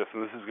believe this,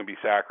 and this is going to be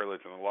sacrilege,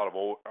 and a lot of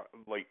old,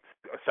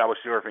 established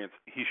Steelers fans,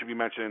 he should be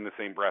mentioned in the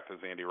same breath as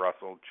Andy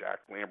Russell, Jack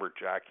Lambert,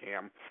 Jack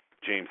Ham,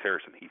 James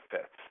Harrison. He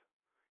fits.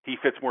 He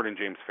fits more than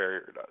James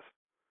Ferrier does.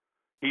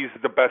 He's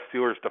the best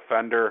Steelers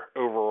defender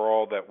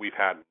overall that we've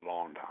had in a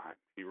long time.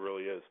 He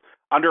really is.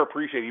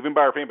 Underappreciated, even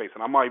by our fan base.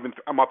 And I'm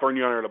not throwing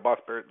you under the bus,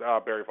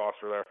 Barry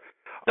Foster there.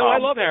 No, I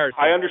love Harrison.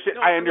 I understand.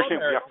 I understand.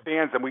 We have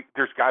fans, and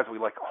there's guys we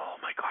like. Oh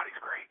my God, he's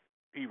great.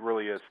 He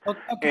really is. Okay,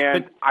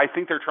 and I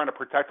think they're trying to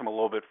protect him a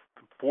little bit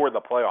for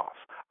the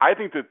playoffs. I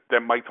think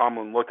that Mike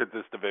Tomlin looked at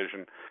this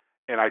division,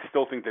 and I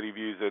still think that he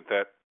views it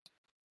that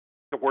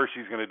the worst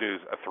he's going to do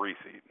is a 3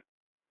 seed.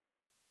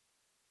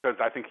 Because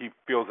I think he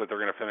feels that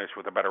they're going to finish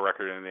with a better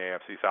record in the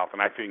AFC South,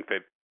 and I think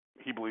that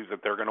he believes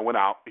that they're going to win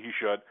out. He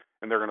should,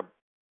 and they're going to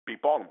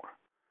beat Baltimore.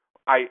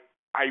 I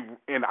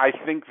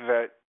think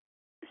that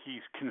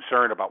he's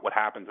concerned about what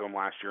happened to him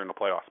last year in the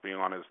playoffs, being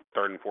on his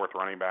third and fourth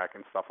running back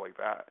and stuff like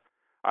that.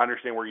 I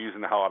understand we're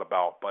using the hell out of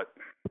Bell, but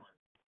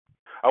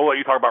I will let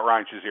you talk about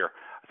Ryan Shazier.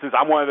 Since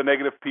I'm one of the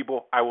negative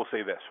people, I will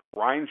say this.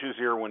 Ryan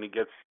Shazier, when he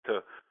gets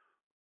to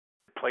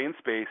play in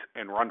space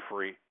and run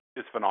free,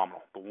 is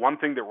phenomenal. The one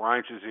thing that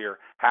Ryan Shazier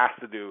has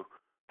to do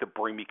to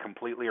bring me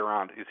completely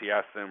around is he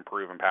has to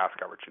improve in pass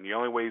coverage. And the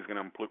only way he's going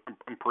to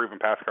improve in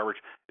pass coverage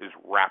is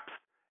reps.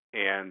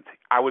 And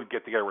I would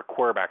get together with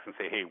quarterbacks and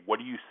say, hey, what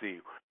do you see?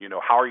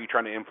 How are you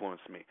trying to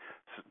influence me?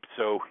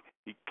 So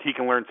he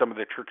can learn some of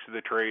the tricks of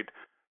the trade.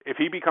 If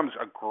he becomes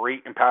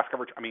great in pass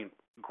coverage,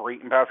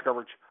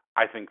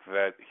 I think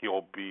that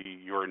he'll be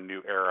your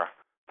new era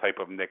type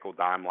of nickel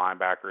dime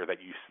linebacker that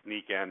you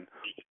sneak in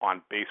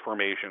on base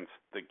formations.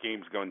 The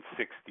game's going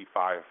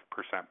 65%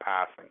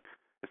 passing.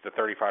 It's the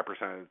 35%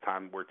 of the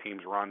time where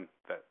teams run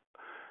that.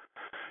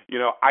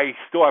 I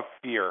still have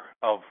fear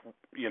of,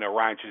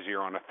 Ryan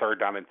Shazier on a 3rd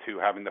down and 2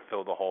 having to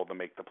fill the hole to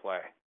make the play.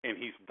 And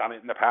he's done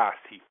it in the past.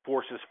 He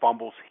forces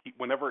fumbles.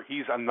 Whenever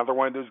he's another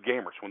one of those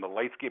gamers, when the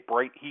lights get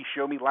bright, he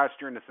showed me last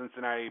year in the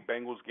Cincinnati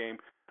Bengals game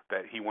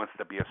that he wants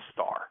to be a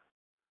star.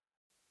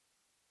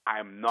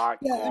 I'm not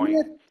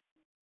going.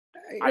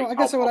 I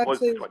guess what I'd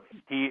say,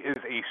 he is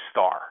a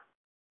star,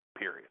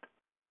 period.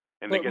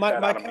 And to get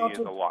that out of me is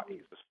a lot. He's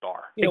a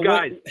star. Hey,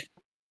 guys.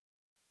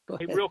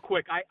 Hey, real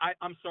quick,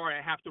 I'm sorry,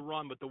 I have to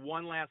run, but the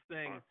one last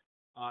thing,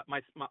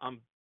 I'm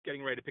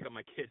getting ready to pick up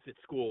my kids at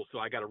school, so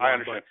I got to run. I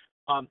understand.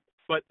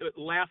 But the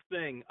last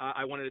thing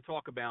I wanted to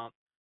talk about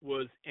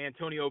was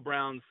Antonio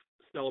Brown's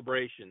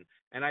celebration,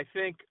 and I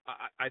think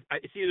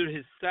it's either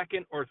his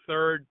second or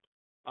third.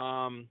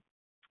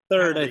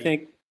 Third, I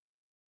think.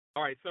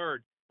 All right,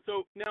 third.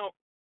 So now,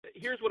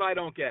 here's what I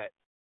don't get.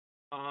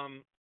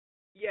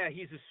 Yeah,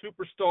 he's a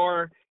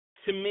superstar.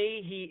 To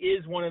me, he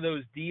is one of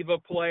those diva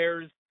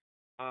players.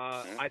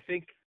 I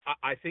think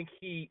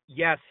he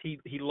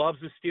loves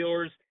the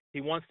Steelers.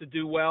 He wants to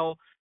do well,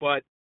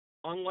 but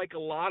unlike a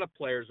lot of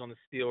players on the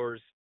Steelers,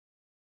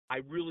 I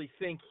really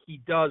think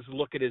he does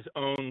look at his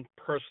own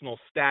personal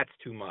stats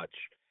too much.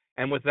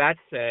 And with that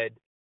said,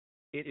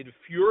 it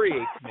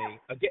infuriates me.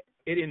 Again,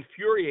 it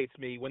infuriates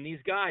me when these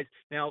guys.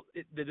 Now,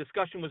 the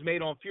discussion was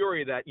made on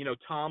Fury that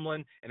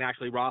Tomlin and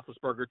actually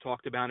Roethlisberger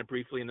talked about it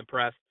briefly in the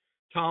press.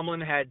 Tomlin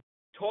had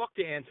talked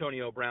to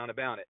Antonio Brown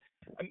about it.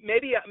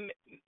 Maybe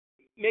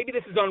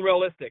this is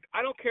unrealistic.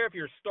 I don't care if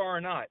you're a star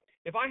or not.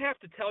 If I have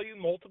to tell you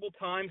multiple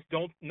times,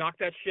 don't knock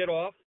that shit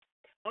off,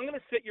 I'm going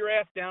to sit your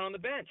ass down on the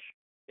bench.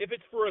 If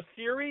it's for a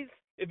series,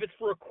 if it's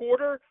for a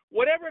quarter,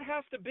 whatever it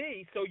has to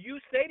be, so you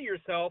say to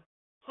yourself,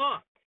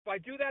 if I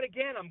do that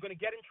again, I'm going to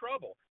get in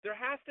trouble. There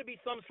has to be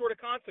some sort of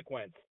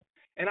consequence.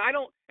 And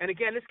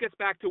again, this gets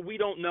back to we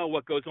don't know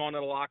what goes on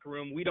in the locker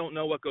room. We don't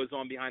know what goes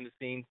on behind the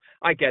scenes.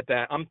 I get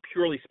that. I'm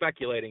purely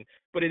speculating.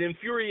 But it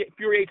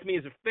infuriates me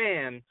as a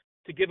fan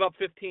to give up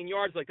 15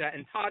 yards like that.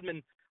 And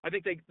Todman, I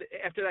think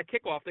after that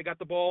kickoff, they got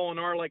the ball on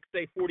our,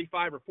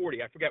 45 or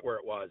 40. I forget where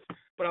it was.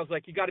 But I was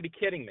like, you got to be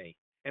kidding me.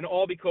 And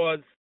all because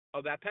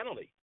of that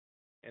penalty.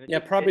 And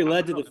probably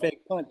led to the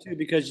fake punt, too,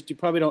 because you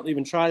probably don't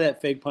even try that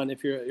fake punt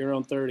if you're at your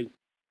own 30.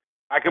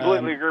 I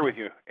completely agree with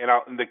you.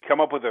 And to come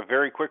up with a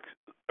very quick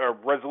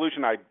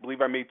resolution, I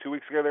believe I made 2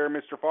 weeks ago there,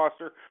 Mr.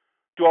 Foster.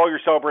 Do all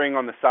your celebrating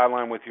on the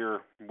sideline with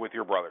your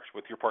brothers,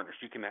 with your partners.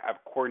 You can have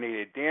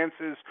coordinated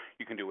dances.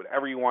 You can do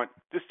whatever you want.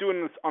 Just do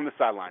it on the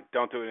sideline.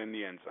 Don't do it in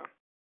the end zone.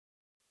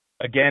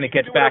 Again, it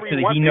gets back to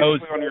he knows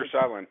on your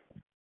sideline.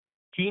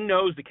 He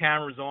knows the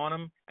camera's on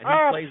him, and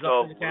he plays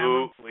up to the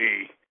camera.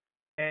 Absolutely.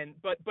 And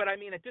but I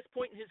mean, at this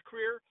point in his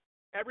career,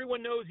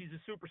 everyone knows he's a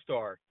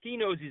superstar. He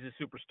knows he's a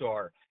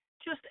superstar.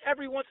 Just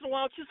every once in a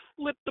while, just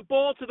flip the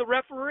ball to the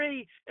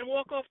referee and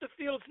walk off the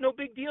field. It's no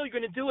big deal. You're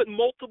going to do it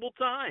multiple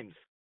times.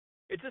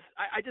 It's just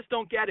I just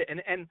don't get it.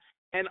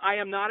 And I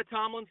am not a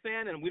Tomlin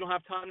fan, and we don't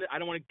have time. I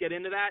don't want to get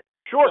into that.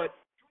 Sure. But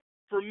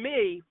for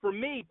me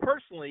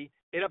personally,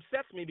 it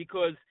upsets me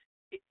because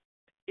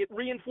it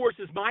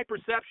reinforces my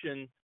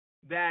perception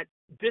that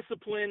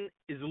discipline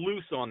is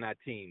loose on that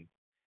team.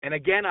 And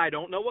again, I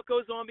don't know what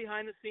goes on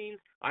behind the scenes.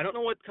 I don't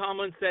know what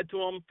Tomlin said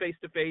to him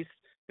face-to-face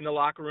in the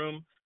locker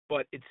room.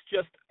 But it's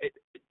just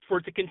for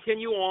it to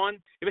continue on.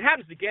 If it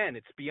happens again,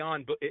 it's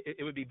beyond.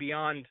 It would be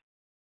beyond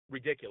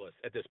ridiculous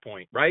at this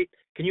point, right?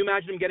 Can you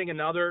imagine him getting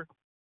another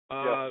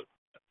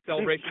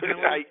celebration?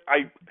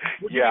 I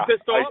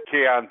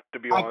can, to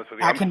be honest with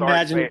you. I can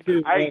imagine it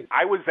too.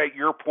 I was at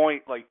your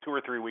point 2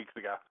 or 3 weeks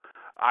ago.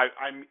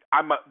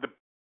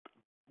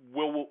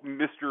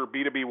 Mr.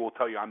 B2B will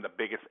tell you I'm the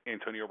biggest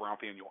Antonio Brown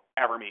fan you'll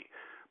ever meet.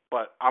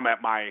 But I'm at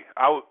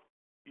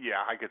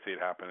yeah, I could see it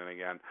happening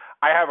again.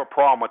 I have a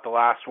problem with the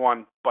last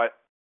one, but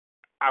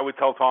I would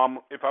tell Tom,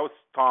 if I was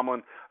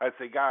Tomlin, I'd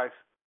say, guys,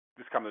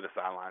 just come to the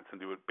sidelines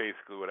and do it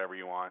basically whatever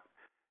you want.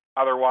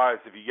 Otherwise,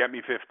 if you get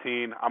me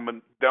 15,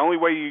 the only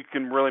way you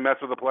can really mess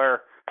with a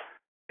player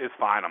is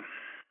fine them.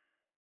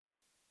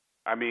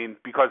 I mean,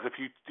 because if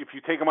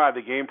you take them out of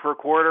the game for a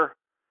quarter,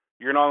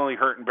 you're not only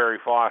hurting Barry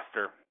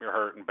Foster, you're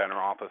hurting Ben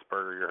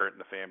Roethlisberger, you're hurting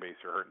the fan base,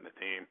 you're hurting the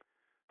team.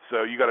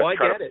 So you got to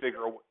try to figure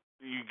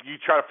you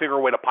try to figure a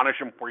way to punish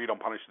them where you don't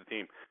punish the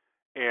team.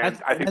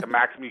 And I think the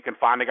maximum you can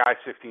find a guy is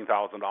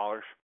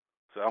 $15,000.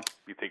 So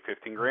you take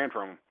 $15,000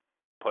 from him,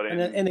 put it.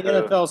 And the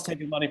NFL's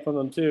taking money from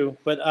them too.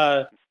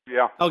 But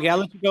yeah. Okay, I'll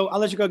let you go. I'll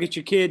let you go get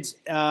your kids.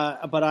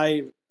 But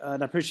I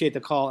appreciate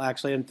the call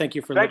actually, and thank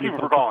you for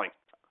calling.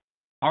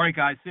 All right,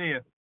 guys. See you.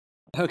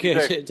 Okay.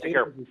 Take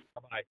care.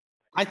 Bye-bye.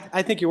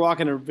 I think you're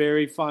walking a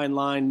very fine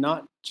line,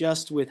 not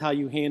just with how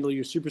you handle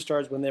your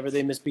superstars whenever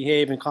they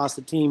misbehave and cost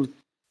the team,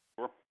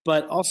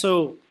 but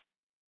also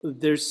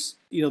there's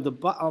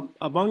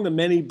among the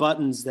many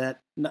buttons that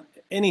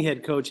any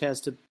head coach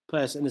has to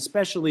press, and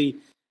especially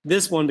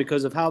this one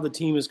because of how the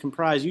team is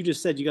comprised. You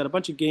just said you got a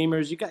bunch of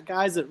gamers. You got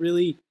guys that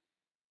really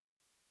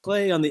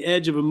play on the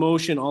edge of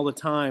emotion all the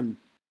time,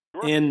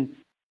 and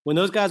when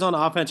those guys on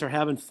offense are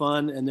having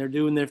fun and they're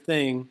doing their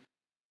thing,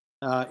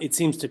 it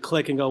seems to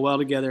click and go well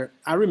together.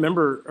 I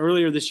remember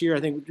earlier this year,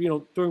 I think,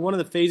 during one of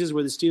the phases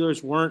where the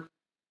Steelers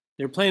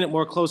they were playing it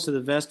more close to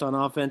the vest on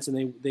offense,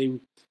 and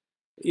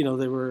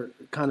they were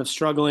kind of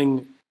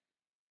struggling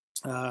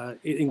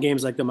in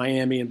games like the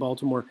Miami and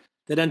Baltimore,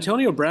 that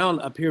Antonio Brown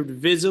appeared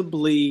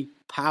visibly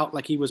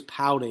like he was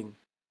pouting.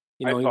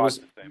 I thought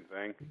the same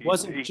thing.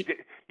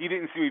 He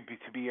didn't seem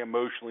to be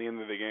emotionally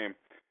into the game.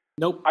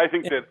 Nope. I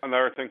think that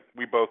another thing,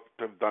 we both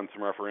have done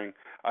some refereeing.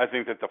 I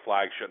think that the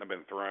flag shouldn't have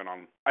been thrown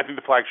on. I think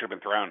the flag should have been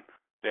thrown.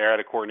 They had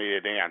a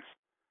coordinated dance.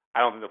 I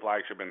don't think the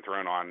flag should have been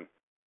thrown on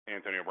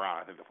Antonio Brown.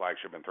 I think the flag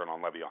should have been thrown on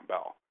Le'Veon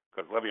Bell,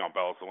 because Le'Veon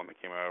Bell is the one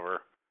that came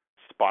over,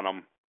 spun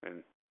him,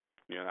 and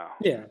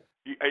Yeah.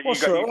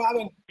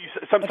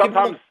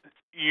 Sometimes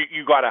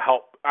you got to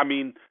help. I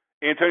mean,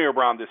 Antonio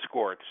Brown just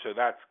scored, so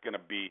that's going to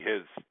be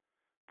his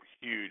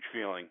huge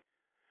feeling.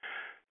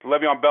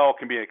 Le'Veon Bell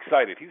can be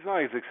excited. He's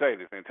not as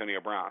excited as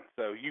Antonio Brown.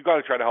 So you got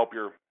to try to help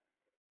your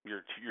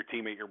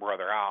teammate, your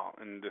brother out,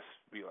 and just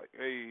be like,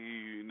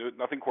 hey,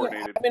 nothing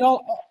coordinated. Yeah, I mean,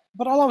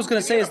 all I was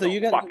going to say is though,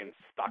 you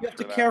have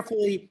to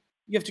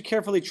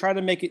carefully try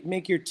to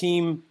make your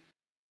team.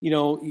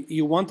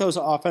 You want those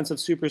offensive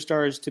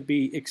superstars to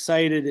be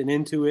excited and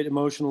into it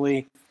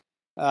emotionally.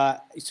 So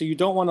you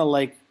don't want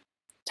to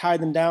tie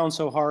them down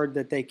so hard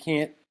that they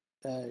can't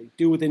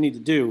do what they need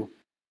to do.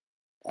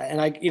 And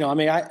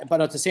but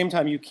at the same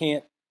time, you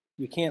can't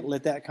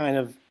let that kind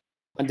of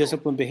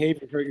undisciplined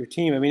behavior hurt your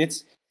team. I mean,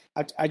 it's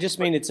a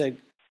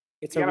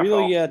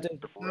really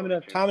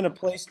time and a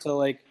place to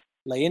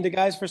lay into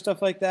guys for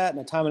stuff like that,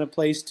 and a time and a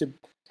place to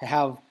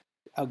have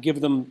give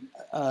them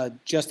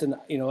just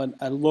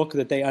a look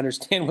that they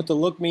understand what the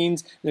look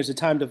means. There's a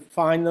time to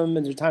find them,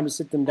 and there's a time to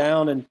sit them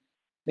down, and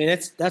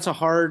that's a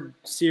hard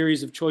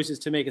series of choices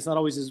to make. It's not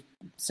always as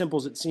simple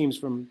as it seems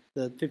from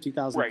the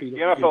 50,000 feet. The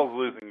NFL is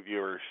losing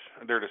viewers.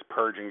 They're just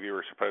purging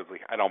viewers, supposedly.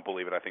 I don't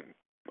believe it. I think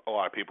a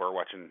lot of people are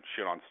watching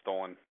shit on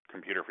stolen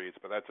computer feeds,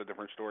 but that's a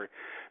different story.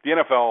 The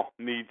NFL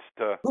needs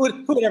to... Who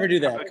would ever do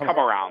that? Come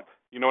around.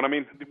 You know what I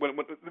mean?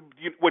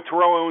 What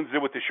Terrell Owens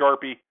did with the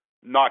Sharpie,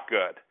 not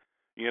good.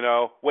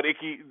 What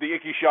the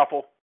Icky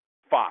Shuffle,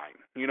 fine.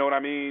 You know what I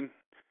mean?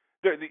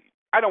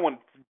 I don't want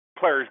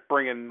players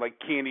bringing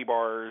candy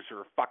bars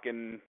or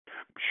fucking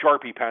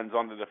Sharpie pens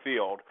onto the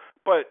field.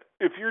 But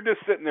if you're just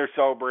sitting there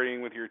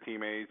celebrating with your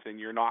teammates and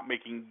you're not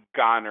making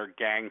gun or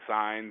gang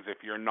signs,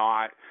 if you're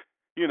not,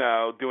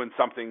 doing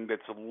something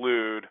that's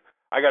lewd,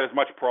 I got as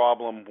much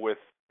problem with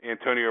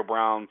Antonio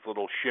Brown's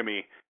little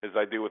shimmy as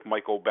I do with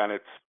Michael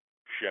Bennett's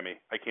shimmy.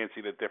 I can't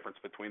see the difference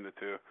between the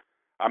two.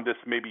 I'm just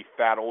maybe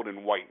fat, old,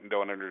 and white and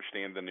don't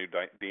understand the new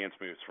dance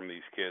moves from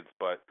these kids.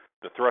 But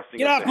the thrusting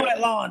Get off my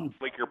lawn!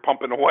 Like you're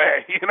pumping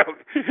away,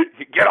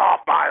 Get off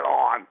my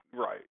lawn!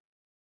 Right.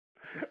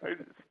 I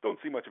just don't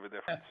see much of a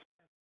difference.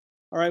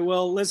 All right,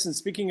 well, listen,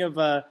 speaking of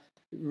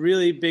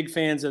really big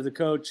fans of the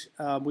coach,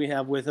 we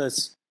have with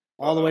us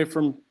all the way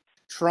from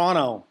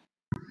Toronto,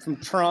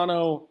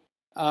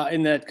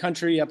 in that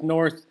country up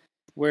north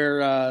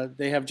where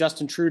they have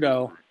Justin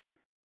Trudeau,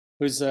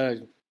 who's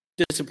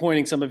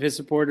disappointing some of his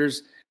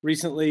supporters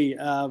recently,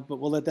 but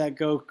we'll let that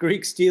go.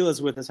 Greek Steele is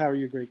with us. How are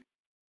you, Greek?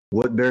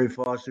 What Barry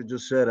Foster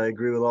just said, I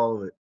agree with all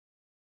of it.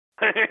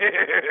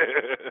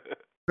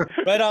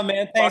 Right on,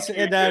 man. Thanks.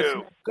 And,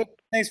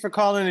 thanks for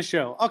calling the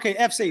show. Okay,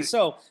 FC.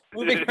 So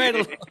moving right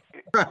along.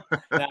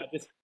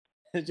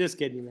 Just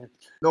kidding, man.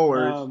 No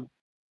worries.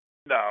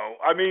 No,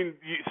 I mean,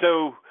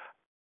 so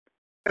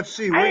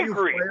FC. I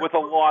agree with a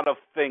lot of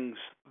things.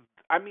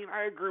 I mean,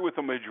 I agree with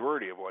the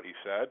majority of what he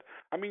said.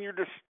 I mean, you're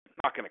just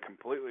not going to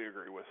completely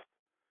agree with.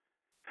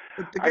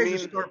 Who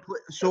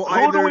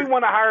do we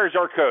want to hire as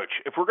our coach?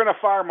 If we're going to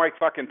fire Mike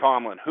fucking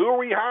Tomlin, who are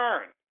we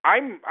hiring?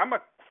 I'm a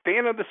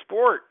fan of the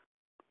sport.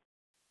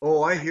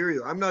 Oh, I hear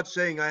you. I'm not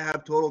saying I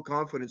have total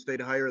confidence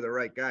they'd hire the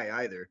right guy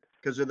either,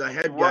 because of the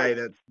head guy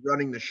that's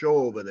running the show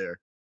over there.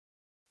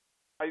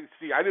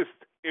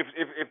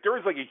 if there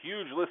was like a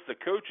huge list of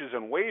coaches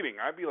in waiting,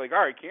 I'd be like, all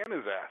right, can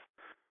his ass.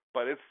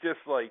 But it's just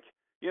like,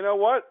 you know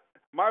what?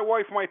 My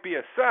wife might be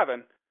a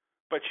 7,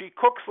 but she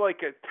cooks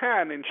like a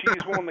 10, and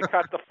she's willing to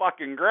cut the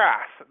fucking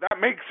grass. That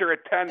makes her a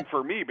 10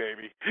 for me,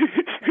 baby.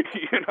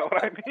 You know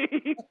what I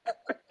mean?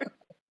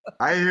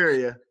 I hear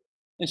you.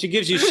 And she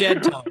gives you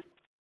shed time.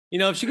 You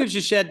know, if she gives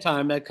you shed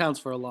time, that counts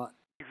for a lot.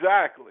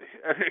 Exactly.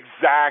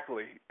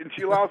 And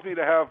she allows me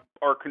to have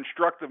our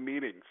constructive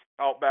meetings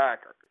out back.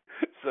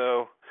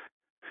 So.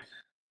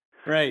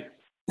 Right.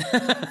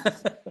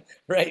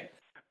 Right.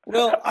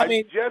 Well, I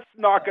mean, I'm just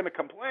not going to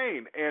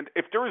complain. And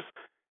if there's,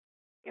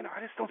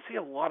 I just don't see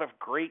a lot of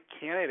great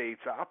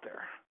candidates out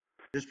there.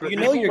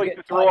 You're like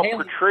to throw up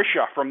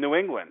Patricia from New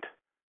England.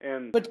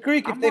 But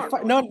Greek, if they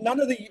none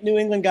of the New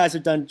England guys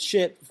have done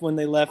shit when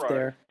they left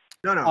there.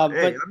 No.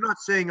 Hey, I'm not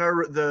saying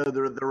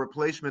the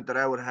replacement that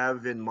I would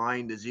have in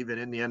mind is even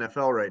in the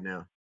NFL right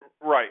now.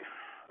 Right.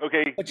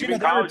 Okay. But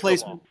their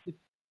replacement.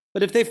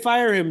 But if they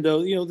fire him,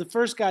 though, the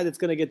first guy that's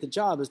going to get the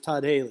job is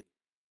Todd Haley.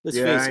 Let's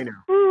face it. I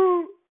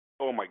know.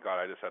 Oh my God!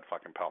 I just had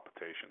fucking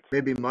palpitations.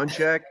 Maybe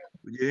Munchak.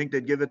 Do you think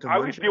they'd give it to Munchak? I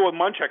would deal with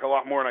Munchak a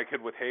lot more than I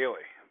could with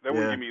Haley. That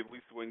wouldn't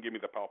give me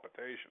the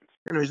palpitations.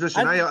 Anyways,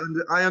 listen,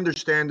 I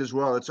understand as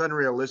well. It's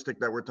unrealistic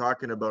that we're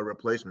talking about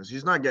replacements.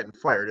 He's not getting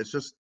fired. It's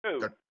just.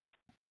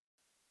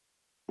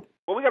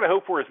 What we got to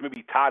hope for is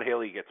maybe Todd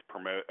Haley gets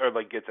promoted or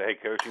gets a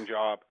head coaching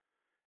job,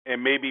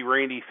 and maybe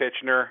Randy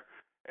Fitchner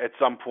at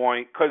some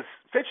point, because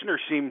Fitchner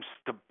seems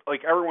to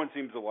everyone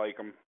seems to like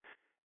him,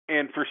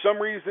 and for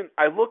some reason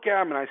I look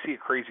at him and I see a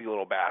crazy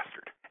little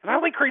bastard, and I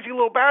like crazy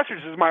little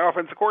bastards as my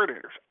offensive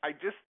coordinators.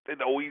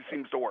 It always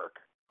seems to work.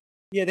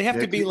 Yeah, they have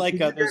to be like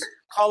those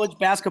college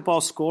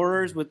basketball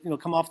scorers with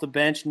come off the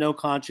bench, no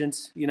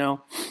conscience.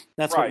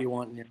 That's what you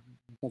want.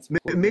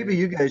 Maybe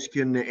you guys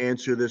can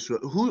answer this.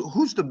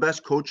 Who's the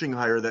best coaching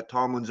hire that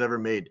Tomlin's ever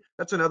made?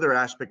 That's another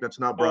aspect that's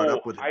not brought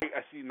up with him.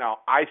 I see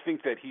now. I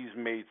think that he's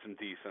made some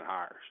decent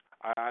hires.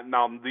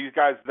 Now, these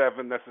guys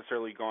haven't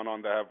necessarily gone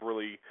on to have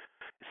really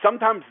 –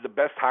 sometimes the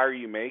best hire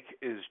you make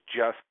is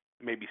just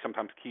maybe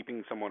sometimes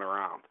keeping someone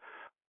around.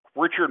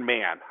 Richard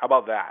Mann, how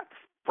about that?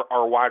 For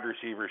our wide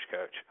receivers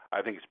coach,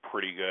 I think it's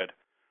pretty good.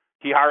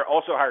 He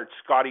also hired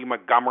Scotty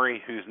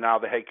Montgomery, who's now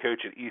the head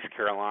coach at East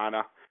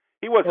Carolina.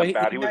 He wasn't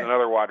bad. He was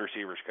another wide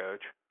receivers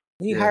coach.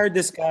 He hired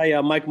this guy,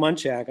 Mike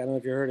Munchak. I don't know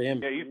if you heard of him.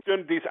 Yeah, he's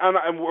doing decent.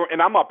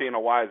 And I'm not being a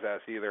wise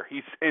ass either.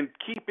 He's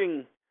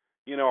keeping,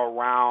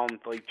 around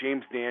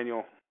James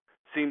Daniel.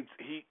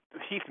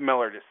 Heath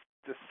Miller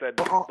just said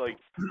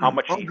how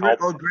much he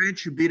helped. I'll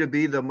grant you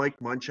B2B the Mike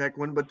Munchak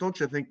one, but don't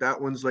you think that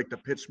one's like the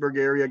Pittsburgh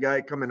area guy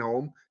coming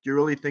home? Do you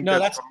really think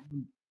that's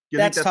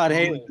Todd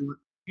Haley?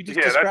 You just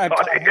described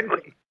Todd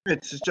Haley.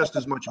 It's just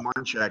as much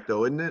Munchak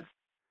though, isn't it?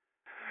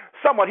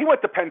 Somewhat. He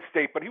went to Penn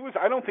State, but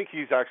I don't think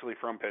he's actually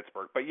from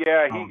Pittsburgh. But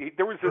yeah,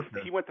 there was this.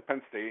 He went to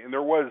Penn State, and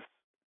it was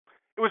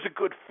a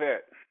good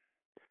fit.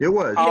 It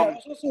was. It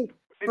was also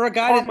for a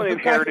guy that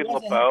inherited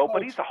LeBeau,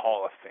 but he's a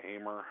Hall of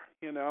Famer.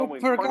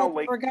 For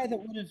a guy that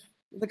would have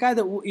the guy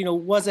that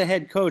was a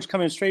head coach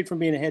coming straight from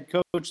being a head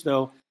coach,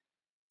 though,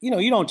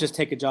 you don't just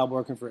take a job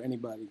working for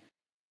anybody.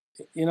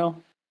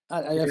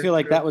 I feel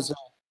like that was.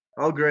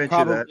 I'll grant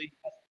you that.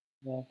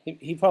 Yeah,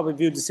 he probably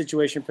viewed the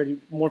situation pretty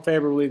more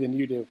favorably than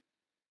you do.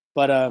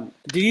 But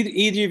did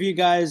either of you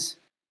guys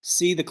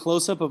see the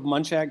close-up of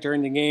Munchak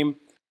during the game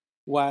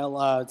while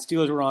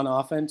Steelers were on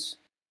offense?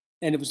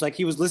 And it was like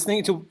he was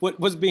listening to what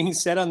was being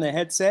said on the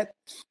headset,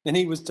 and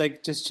he was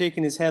just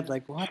shaking his head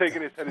like, what?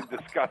 Shaking his head in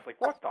disgust, like,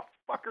 what the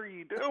fuck are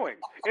you doing?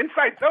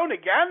 Inside zone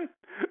again?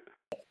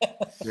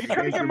 You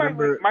trying to get you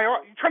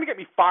trying to get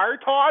me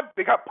fired, Todd?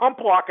 They got pump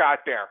block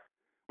out there.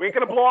 We ain't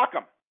gonna block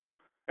them.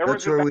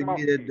 That's where we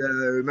needed.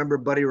 Remember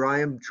Buddy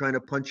Ryan trying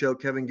to punch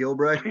out Kevin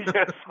Gilbride?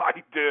 Yes,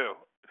 I do.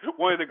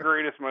 One of the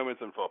greatest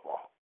moments in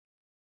football.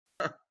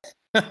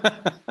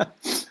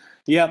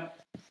 Yep.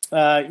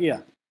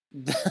 Yeah.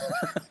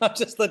 I'll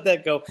just let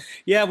that go.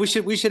 Yeah, we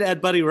should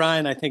add Buddy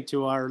Ryan, I think,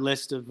 to our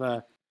list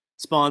of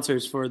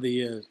sponsors for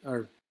the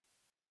our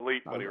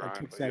elite Buddy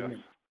Ryan segment.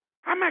 Yes.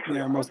 I'm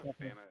actually a fan of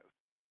it.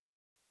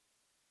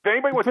 If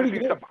anybody wants to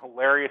see something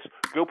hilarious,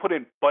 go put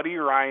in Buddy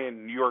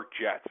Ryan New York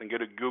Jets and go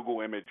to Google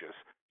Images.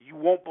 You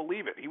won't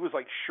believe it. He was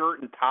like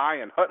shirt and tie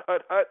and hut.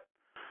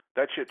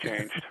 That shit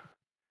changed.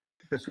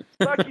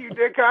 Fuck you,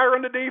 Dick. I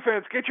run the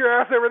defense. Get your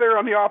ass over there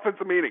on the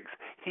offensive meetings.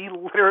 He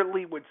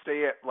literally would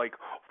say it like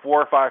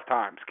 4 or 5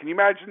 times. Can you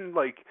imagine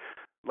like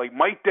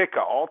Mike Ditka,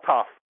 all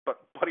tough,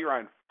 but Buddy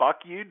Ryan,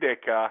 fuck you,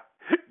 Ditka.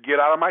 Get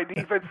out of my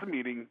defensive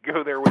meeting.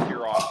 Go there with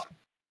your off.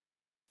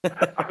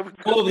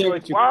 Go there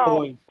with your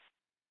coin.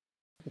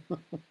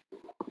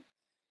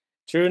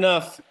 True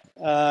enough.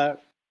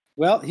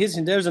 Well,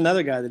 there's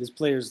another guy that his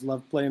players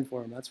love playing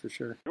for him. That's for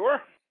sure.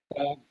 Sure.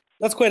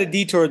 That's quite a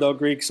detour, though,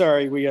 Greek.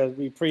 Sorry,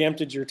 we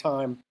preempted your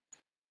time.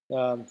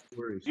 You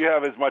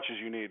have as much as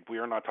you need. We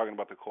are not talking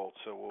about the Colts,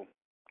 so we'll.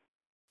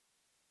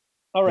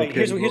 All right.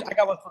 Okay. Here's I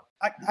got one.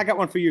 I got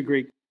one for you,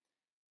 Greek.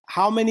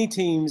 How many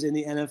teams in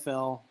the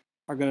NFL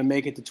are going to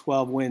make it to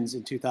 12 wins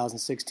in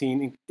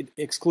 2016,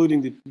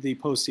 excluding the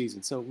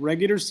postseason. So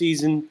regular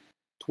season,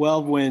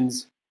 12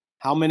 wins.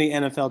 How many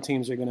NFL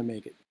teams are going to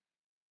make it?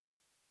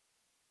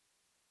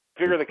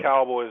 Figure the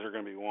Cowboys are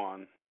going to be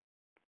one.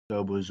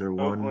 Cowboys are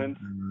Oakland.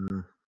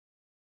 one.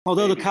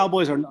 Although Maybe. the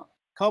Cowboys are not.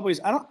 Cowboys,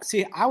 I don't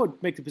see. I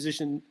would make the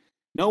position.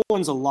 No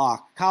one's a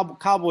lock.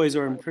 Cowboys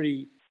are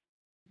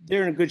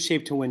they're in a good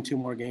shape to win 2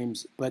 more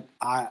games. But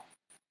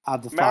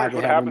of the 5, Matters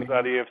what happens out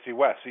of the AFC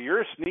West. So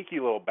you're a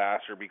sneaky little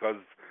bastard because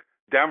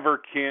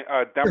Denver,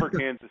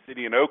 Kansas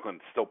City, and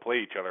Oakland still play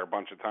each other a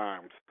bunch of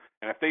times.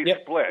 And if they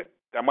split,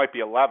 that might be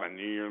 11.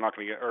 You're not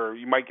going to get, or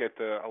you might get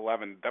to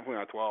 11. Definitely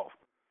not 12.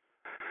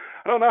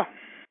 I don't know.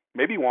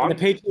 Maybe 1. And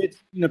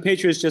the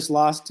Patriots just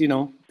lost,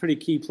 pretty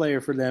key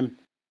player for them.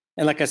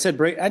 And like I said,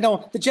 I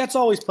know the Jets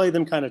always play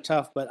them kind of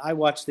tough, but I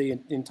watched the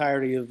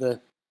entirety of the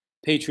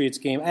Patriots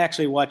game. I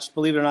actually watched,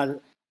 believe it or not,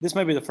 this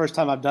might be the first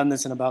time I've done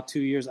this in about 2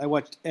 years. I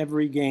watched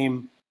every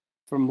game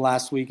from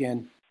last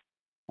weekend.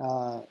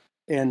 And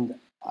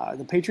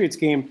the Patriots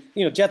game,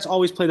 Jets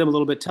always play them a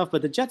little bit tough,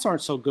 but the Jets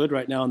aren't so good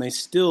right now, and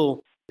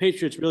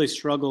Patriots really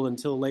struggled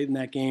until late in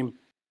that game.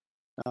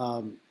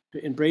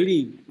 And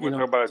Brady, we're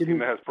talking about a team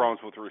that has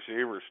problems with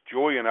receivers.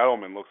 Julian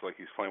Edelman looks like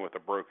he's playing with a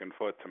broken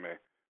foot to me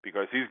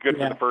because he's good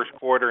for the first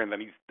quarter and then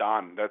he's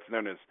done. That's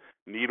known as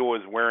needle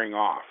is wearing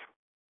off.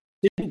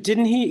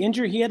 Didn't he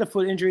injure? He had a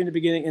foot injury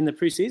in the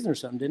preseason or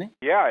something, didn't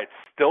he? Yeah, it's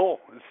still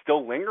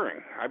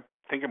lingering. I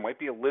think it might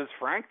be a Liz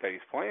Frank that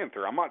he's playing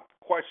through. I'm not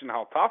questioning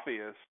how tough he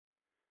is,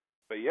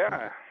 but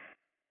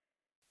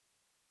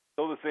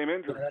still the same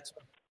injury. Yeah,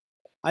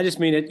 I just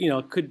mean it.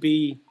 It could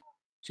be.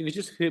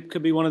 It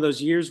could be one of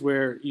those years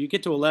where you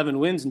get to 11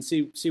 wins and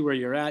see where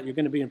you're at. You're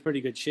going to be in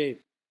pretty good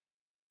shape.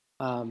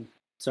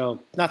 So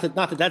not that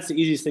that's the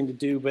easiest thing to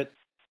do, but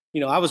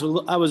I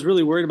was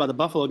really worried about the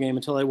Buffalo game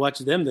until I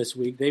watched them this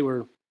week. They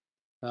seem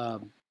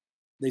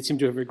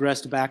to have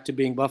regressed back to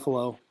being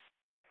Buffalo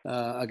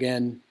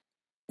again.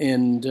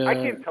 And I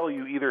can't tell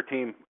you either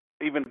team,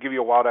 even give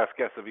you a wild ass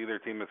guess of either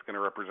team that's going to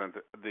represent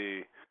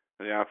the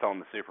NFL in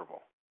the Super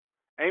Bowl.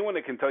 Anyone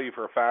that can tell you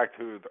for a fact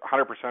who's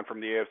 100% from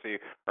the AFC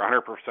or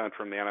 100%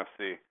 from the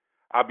NFC,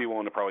 I'd be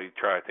willing to probably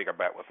try to take a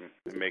bet with them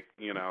and make,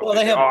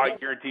 I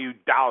guarantee you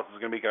Dallas is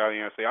going to make it out of the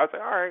NFC. I'd say,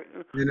 all right. I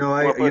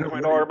put a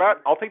 $20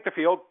 bet. I'll take the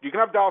field. You can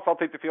have Dallas. I'll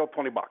take the field.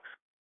 $20.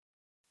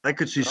 I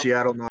could see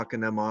Seattle knocking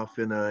them off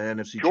in an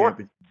NFC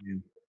championship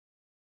game.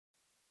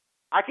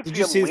 I could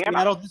see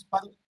Atlanta.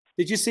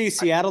 Did you see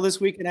Seattle this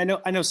week? And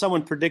I know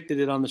someone predicted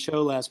it on the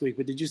show last week,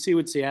 but did you see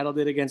what Seattle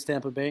did against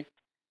Tampa Bay?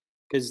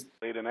 Because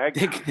they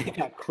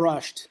got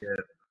crushed. Yeah,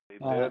 they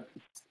did.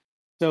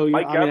 So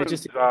Mike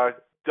Evans,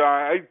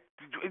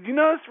 you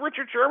notice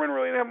Richard Sherman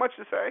really didn't have much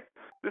to say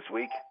this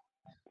week?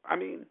 I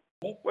mean,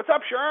 what's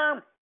up,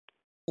 Sherm?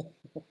 5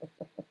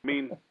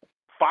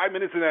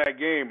 minutes in that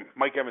game,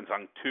 Mike Evans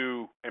hung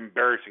 2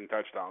 embarrassing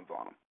touchdowns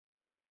on him.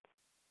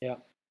 Yeah.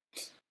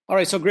 All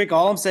right, so Greg,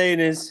 all I'm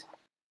saying is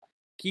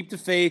keep the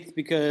faith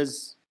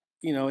because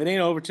it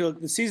ain't over till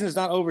the season is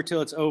not over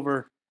till it's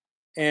over.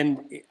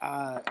 And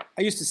I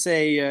used to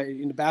say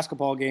in the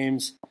basketball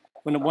games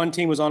when one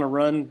team was on a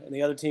run and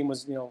the other team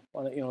was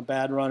on a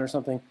bad run or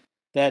something,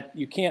 that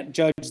you can't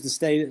judge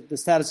the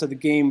status of the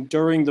game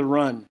during the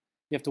run.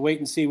 You have to wait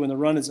and see when the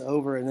run is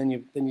over,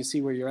 and then you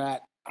see where you're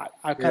at.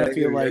 I kind of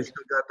feel like I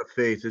still got the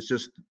faith. It's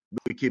just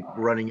we keep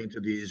running into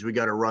these. We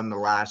got to run the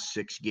last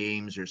 6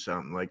 games or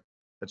something. Like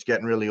that's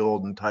getting really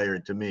old and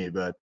tired to me.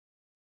 But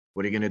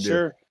what are you going to do?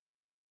 Sure.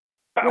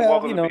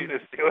 Welcome to being a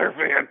Steeler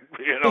fan.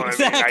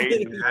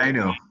 Exactly. I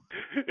know.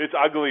 It's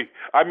ugly.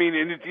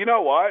 And you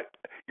know what?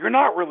 You're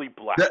not really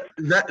blessed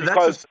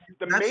because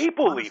the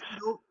Maple Leafs.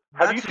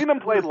 Have you seen them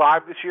play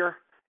live this year?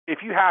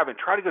 If you haven't,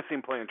 try to go see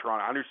them play in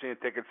Toronto. I understand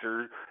tickets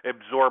are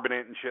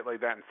exorbitant and shit like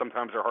that, and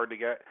sometimes they're hard to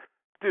get.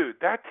 Dude,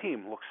 that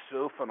team looks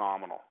so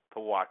phenomenal to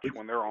watch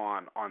when they're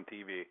on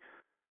TV.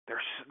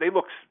 They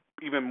look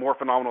even more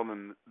phenomenal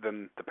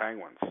than the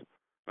Penguins. And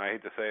I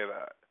hate to say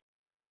that.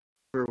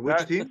 For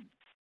which team?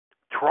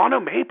 Toronto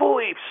Maple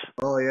Leafs.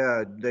 Oh,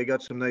 yeah. They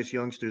got some nice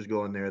youngsters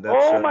going there.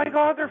 My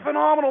God, they're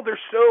phenomenal. They're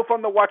so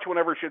fun to watch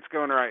whenever shit's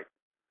going right.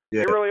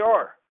 Yeah. They really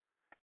are.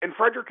 And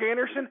Frederick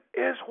Anderson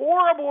is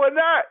horrible in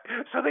that.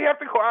 So they have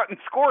to go out and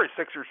score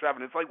 6 or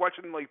 7. It's like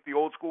watching the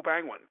old school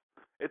Penguins.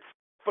 It's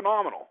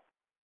phenomenal.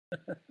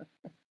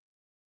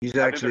 He's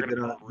actually I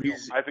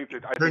think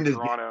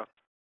Toronto,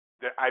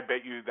 I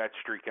bet you that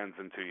streak ends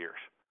in 2 years.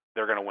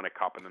 They're going to win a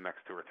cup in the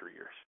next 2 or 3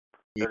 years.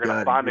 They're going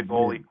to find a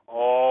goalie.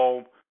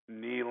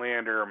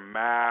 Nylander,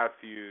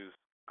 Matthews,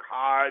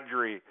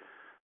 Kadri,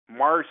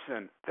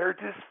 Marson. They're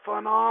just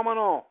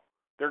phenomenal.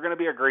 They're going to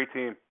be a great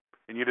team,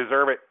 and you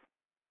deserve it.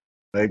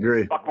 I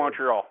agree. Fuck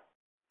Montreal.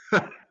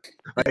 I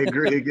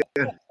agree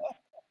again.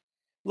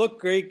 Look,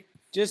 Greg,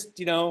 just,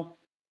 try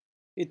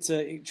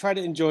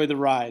to enjoy the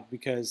ride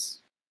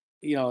because,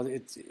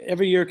 it's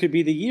every year could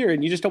be the year,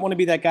 and you just don't want to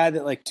be that guy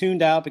that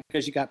tuned out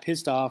because you got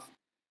pissed off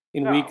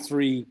in week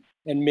 3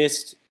 and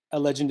missed a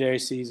legendary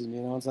season.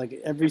 It's like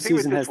every think of it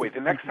season this has. way: the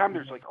next time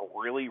there's like a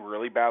really,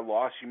 really bad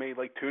loss, you may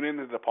like tune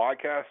into the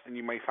podcast and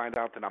you may find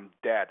out that I'm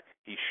dead.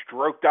 He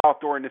stroked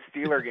out during the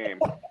Steeler game.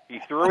 He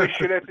threw his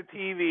shit at the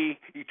TV.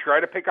 He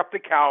tried to pick up the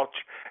couch,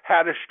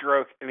 had a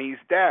stroke, and he's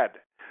dead.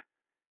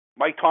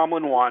 Mike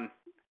Tomlin won.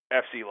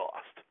 FC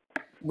lost.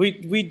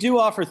 We do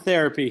offer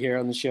therapy here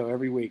on the show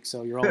every week,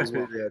 so you're always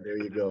welcome. Yeah, there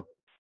you go.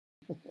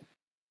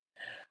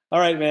 All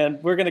right, man.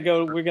 We're gonna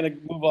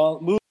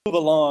move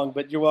along,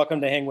 but you're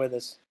welcome to hang with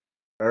us.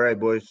 All right,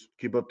 boys.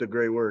 Keep up the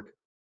great work.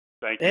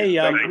 Thank you. Hey,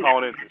 Thanks for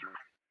calling in.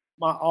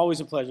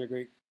 Always a pleasure,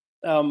 Greg.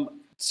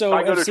 So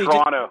I go to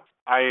Toronto.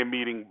 I am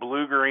meeting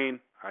Blue Green.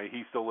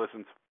 He still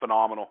listens.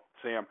 Phenomenal,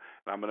 Sam.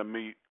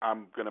 And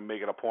I'm gonna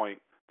make it a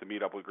point to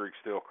meet up with Greek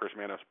Steel, Chris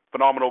Manos.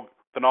 Phenomenal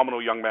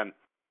young men.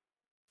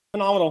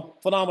 Phenomenal.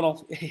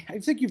 I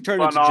think you've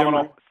turned into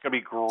phenomenal. Jim. It's gonna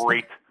be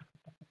great.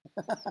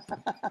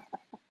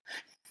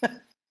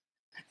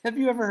 Have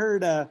you ever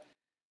heard?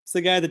 It's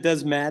the guy that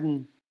does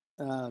Madden.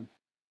 The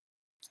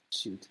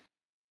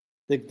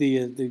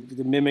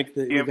mimic.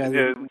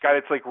 The guy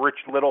that's like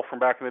Rich Little from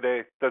back in the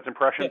day does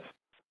impressions.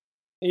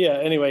 Yeah.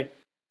 Anyway,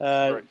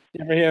 Right.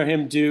 ever hear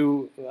him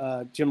do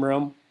Jim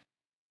Rome?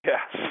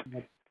 Yes.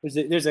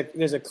 There's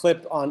a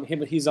clip on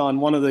him. He's on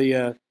one of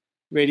the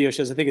radio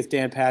shows. I think it's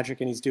Dan Patrick,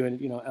 and he's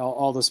doing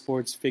all the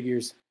sports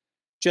figures,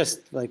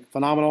 just like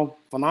phenomenal.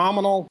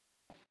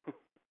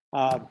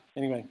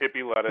 Anyway,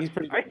 Hippie lettuce.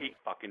 I hate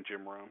fucking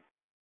Jim Rome.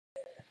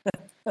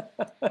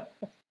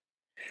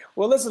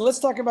 Well, listen. Let's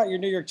talk about your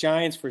New York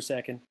Giants for a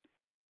second.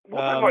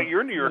 We'll talk about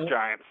your New York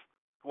Giants.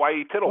 Why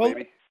you tittle,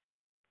 baby?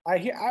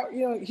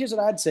 Here's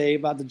what I'd say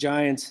about the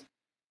Giants.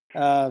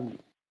 It's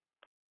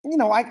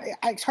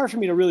hard for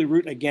me to really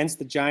root against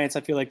the Giants.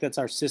 I feel like that's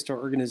our sister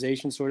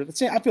organization, sort of.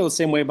 I feel the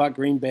same way about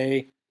Green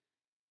Bay.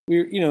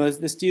 The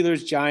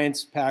Steelers,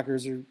 Giants,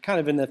 Packers are kind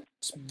of in the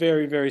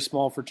very, very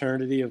small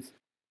fraternity of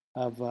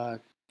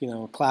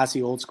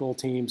classy old school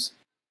teams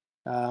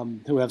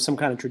who have some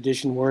kind of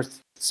tradition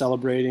worth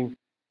celebrating.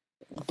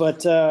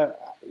 But the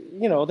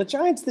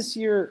Giants this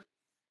year,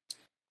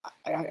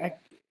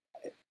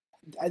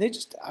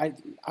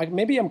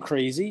 maybe I'm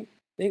crazy.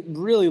 They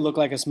really look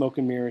like a smoke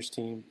and mirrors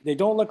team. They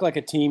don't look like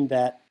a team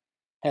that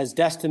has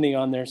destiny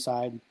on their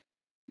side,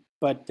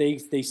 but they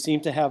seem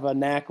to have a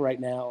knack right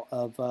now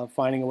of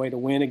finding a way to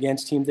win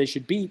against teams they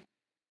should beat.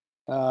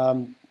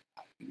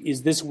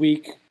 Is this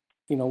week,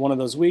 one of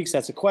those weeks?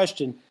 That's a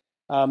question.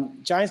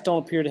 Giants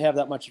don't appear to have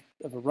that much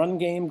of a run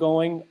game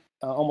going,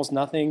 almost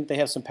nothing. They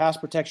have some pass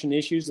protection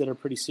issues that are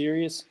pretty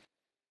serious.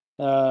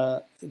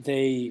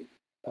 They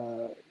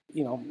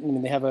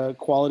have a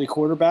quality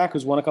quarterback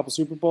who's won a couple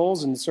Super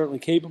Bowls and is certainly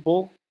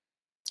capable,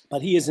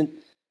 but he isn't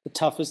the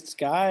toughest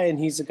guy, and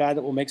he's a guy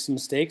that will make some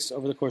mistakes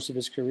over the course of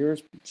his career.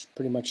 He's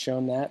pretty much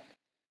shown that.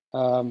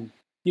 I'll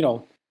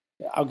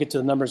get to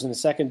the numbers in a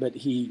second, but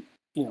he,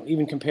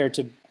 even compared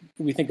to,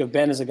 we think of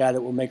Ben as a guy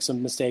that will make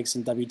some mistakes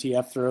in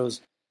WTF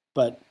throws,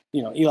 but,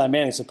 Eli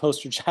Manning's a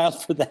poster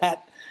child for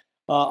that.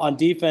 On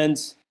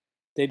defense,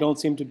 they don't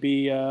seem to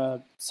be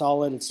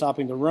solid at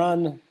stopping the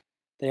run.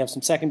 They have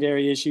some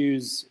secondary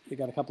issues. They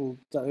got a couple,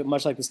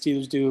 much like the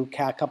Steelers do,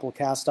 a couple of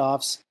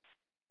cast-offs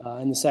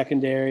in the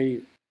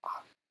secondary.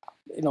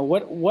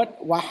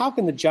 How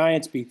can the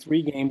Giants be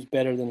 3 games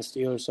better than the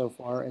Steelers so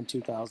far in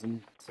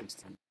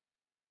 2016?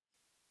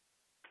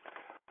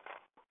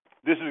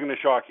 This is going to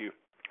shock you.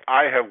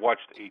 I have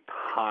watched a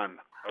ton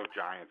of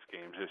Giants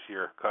games this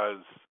year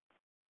because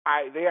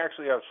they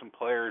actually have some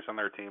players on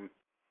their team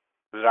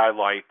that I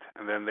liked,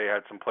 and then they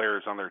had some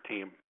players on their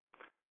team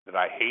that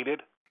I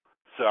hated.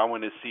 So I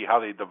wanted to see how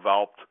they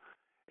developed.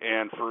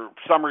 And for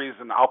some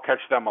reason, I'll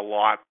catch them a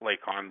lot,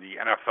 like on the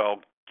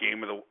NFL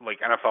game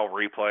NFL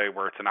replay,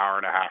 where it's an hour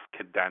and a half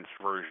condensed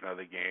version of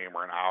the game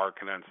or an hour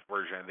condensed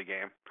version of the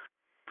game.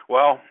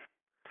 Well,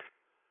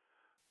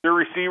 their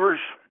receivers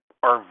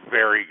are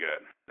very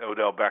good.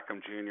 Odell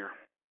Beckham Jr.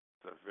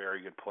 is a very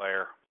good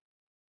player.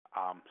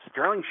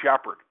 Sterling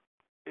Shepard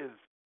is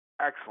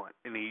excellent,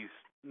 and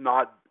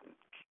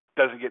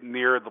doesn't get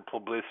near the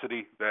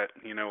publicity that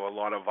a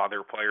lot of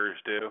other players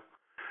do.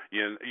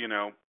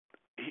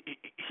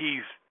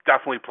 He's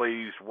definitely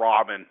plays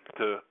Robin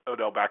to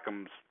Odell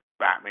Beckham's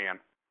Batman.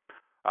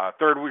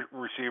 Third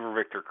receiver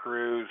Victor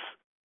Cruz.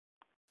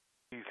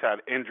 He's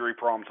had injury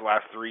problems the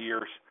last 3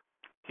 years.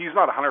 He's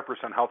not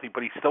 100% healthy,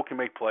 but he still can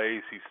make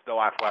plays. He's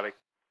still athletic.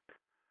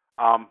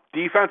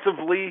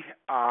 Defensively,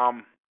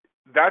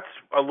 that's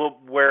a little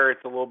where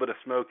it's a little bit of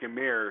smoke and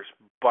mirrors.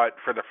 But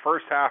for the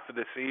first half of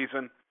the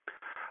season,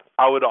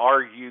 I would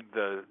argue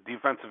the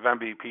defensive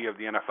MVP of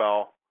the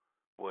NFL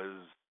was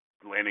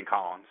Landon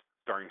Collins,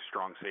 starting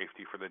strong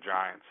safety for the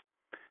Giants.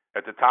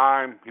 At the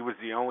time, he was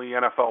the only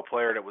NFL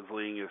player that was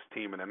leading his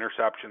team in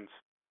interceptions,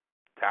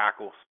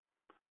 tackles,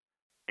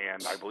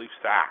 and I believe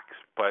sacks.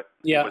 But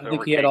yeah, I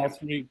think he had all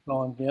 3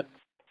 going. Yep.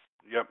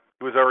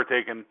 He was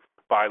overtaken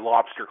by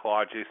Lobster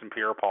Claw Jason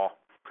Pierre-Paul,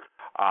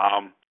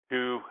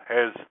 who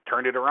has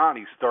turned it around.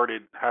 He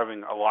started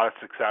having a lot of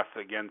success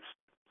against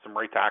some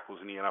right tackles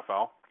in the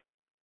NFL.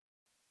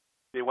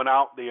 They went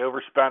out, they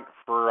overspent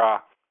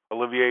for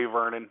Olivier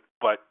Vernon,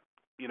 but,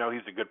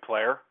 he's a good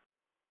player.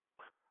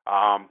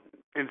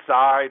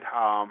 Inside,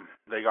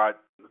 they got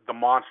the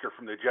monster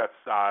from the Jets,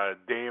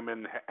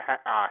 Damon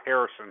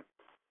Harrison,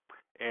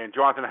 and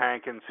Jonathan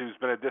Hankins, who's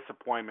been a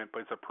disappointment,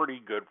 but it's a pretty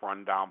good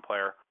rundown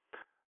player.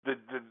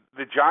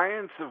 The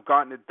Giants have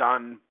gotten it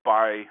done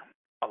by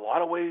a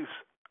lot of ways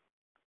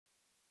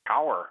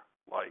power,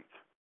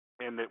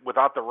 and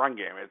without the run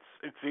game.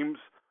 It seems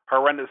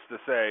horrendous to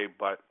say,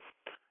 but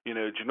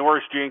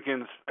Janoris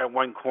Jenkins at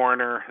one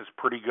corner is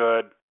pretty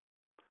good.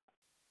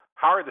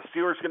 How are the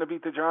Steelers going to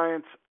beat the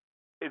Giants?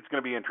 It's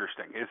going to be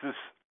interesting.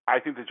 I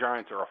think the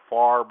Giants are a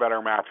far better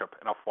matchup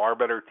and a far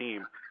better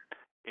team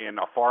and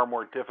a far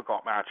more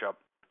difficult matchup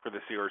for the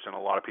Steelers than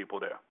a lot of people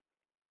do.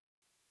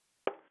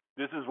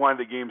 This is one of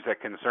the games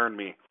that concern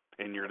me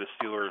in the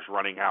Steelers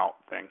running out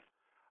thing.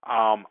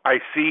 I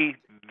see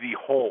the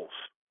holes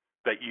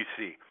that you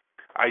see.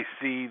 I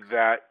see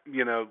that,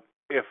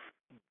 if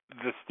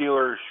the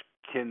Steelers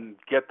can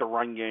get the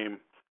run game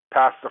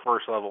past the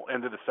first level,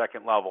 into the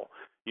second level,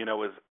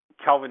 is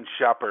Kelvin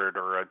Shepard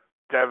or a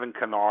Devin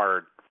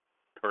Kennard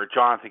or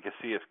Jonathan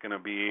Casillas going to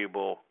be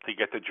able to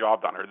get the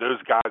job done? Are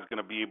those guys going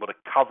to be able to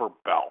cover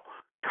Bell,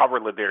 cover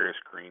Ladarius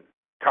Green,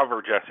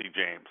 cover Jesse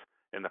James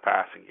in the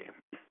passing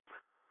game?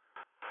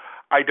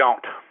 I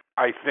don't.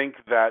 I think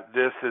that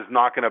this is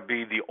not going to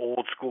be the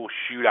old school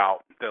shootout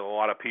that a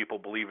lot of people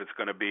believe it's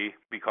going to be,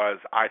 because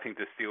I think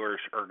the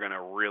Steelers are going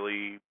to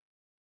really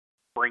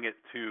bring it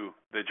to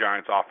the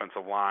Giants'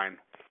 offensive line,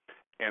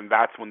 and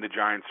that's when the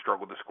Giants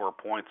struggle to score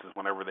points, is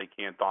whenever they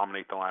can't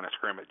dominate the line of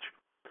scrimmage.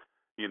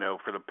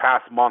 For the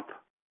past month,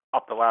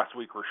 up to last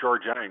week,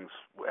 Rashard Jennings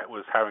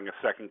was having a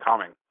second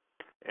coming,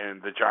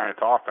 and the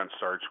Giants' offense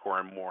started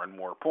scoring more and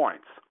more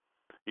points.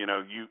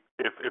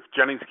 If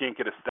Jennings can't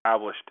get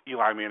established,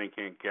 Eli Manning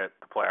can't get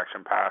the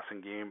play-action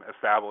passing game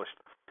established.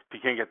 If he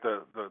can't get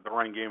the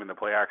running game and the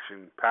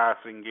play-action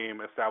passing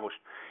game established,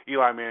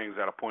 Eli Manning's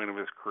at a point of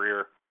his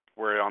career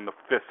where on the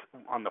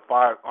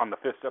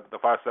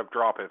five-step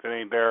drop, if it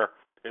ain't there,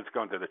 it's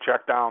going to the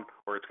check down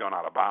or it's going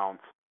out of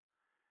bounds.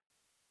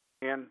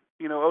 And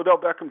Odell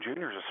Beckham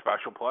Jr. is a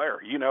special player.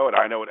 You know it.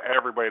 I know it.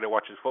 Everybody that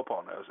watches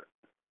football knows it.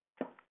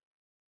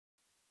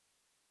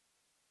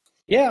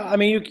 Yeah, I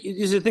mean,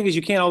 the thing is,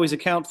 you can't always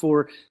account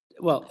for.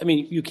 Well, I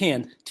mean, you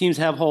can. Teams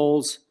have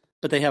holes,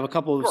 but they have a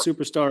couple of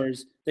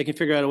superstars. They can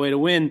figure out a way to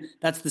win.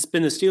 That's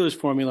been the Steelers'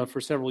 formula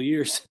for several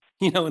years,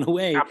 in a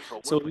way.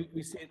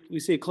 Absolutely. So we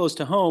see it close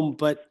to home,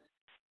 but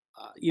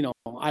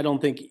I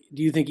don't think.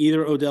 Do you think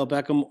either Odell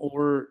Beckham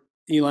or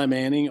Eli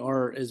Manning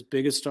are as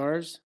big as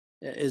stars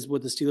as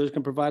what the Steelers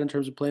can provide in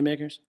terms of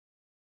playmakers?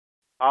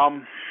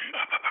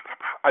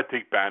 I'd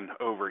take Ben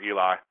over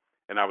Eli,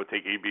 and I would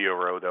take AB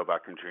over Odell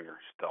Beckham Jr.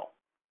 still.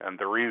 And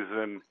the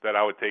reason that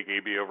I would take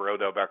AB over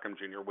Odell Beckham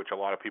Jr., which a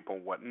lot of people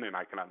wouldn't, and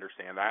I can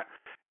understand that,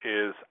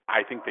 is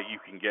I think that you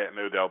can get in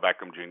Odell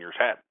Beckham Jr.'s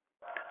head.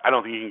 I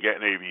don't think you can get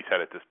in AB's head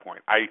at this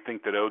point. I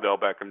think that Odell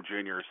Beckham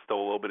Jr. is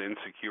still a little bit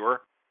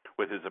insecure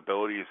with his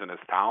abilities and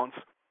his talents.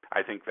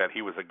 I think that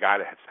he was a guy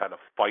that has had to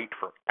fight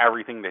for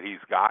everything that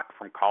he's got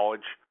from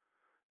college,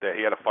 that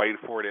he had to fight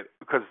for it.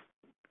 Because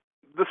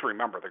just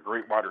remember, the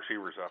great wide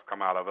receivers that have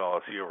come out of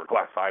LSU over the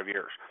last 5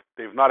 years,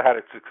 they've not had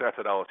success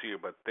at LSU,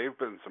 but they've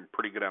been some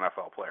pretty good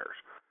NFL players.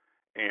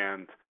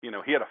 And,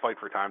 he had to fight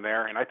for time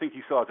there, and I think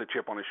he still has a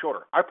chip on his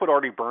shoulder. I put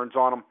Artie Burns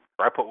on him,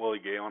 or I put Willie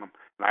Gay on him,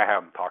 and I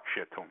have him talk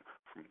shit to him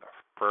from the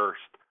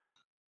first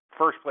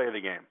play of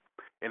the game.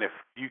 And if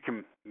you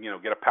can,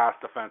 get a pass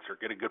defense or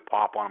get a good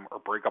pop on him or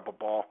break up a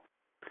ball,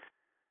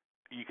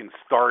 you can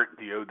start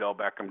the Odell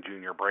Beckham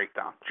Jr.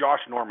 breakdown. Josh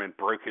Norman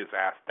broke his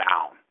ass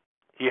down.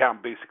 He had him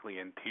basically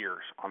in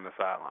tears on the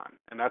sideline,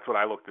 and that's what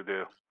I look to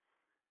do.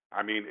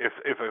 I mean,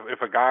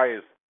 if a guy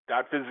is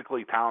that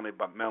physically talented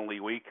but mentally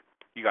weak,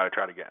 you got to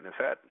try to get in his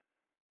head.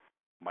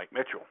 Mike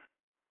Mitchell,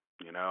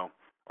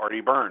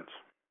 Artie Burns,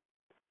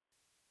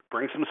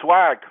 bring some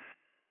swag.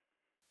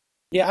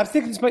 Yeah, I'm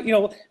thinking,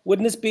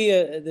 wouldn't this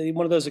be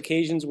one of those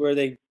occasions where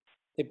they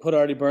put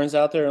Artie Burns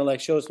out there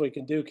and show us what he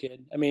can do,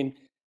 kid? I mean,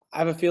 I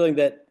have a feeling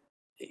that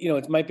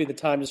it might be the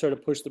time to sort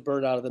of push the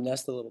bird out of the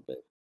nest a little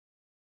bit.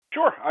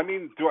 Sure. I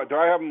mean, do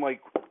I have him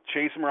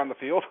chase him around the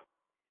field?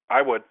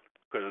 I would,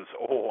 because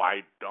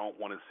I don't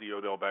want to see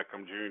Odell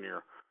Beckham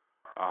Jr.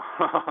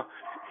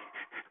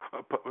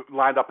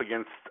 Lined up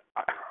against.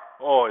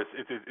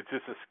 It's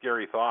just a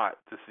scary thought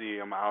to see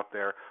him out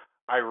there.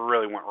 I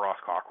really want Ross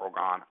Cockrell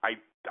gone.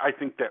 I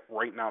think that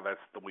right now that's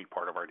the weak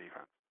part of our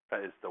defense.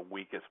 That is the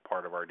weakest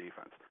part of our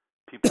defense.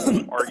 People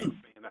argue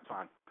with me, and that's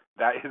fine.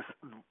 That is,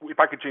 if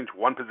I could change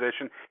one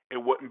position, it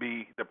wouldn't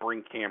be to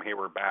bring Cam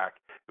Hayward back.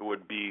 It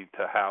would be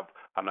to have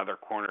another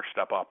corner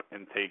step up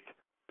and take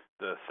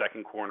the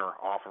second corner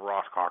off of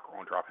Ross Cockrell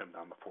and drop him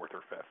down the fourth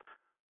or fifth.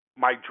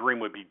 My dream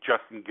would be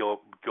Justin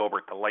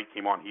Gilbert. The light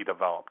came on, he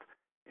developed,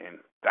 and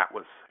that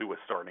was who was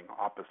starting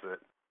opposite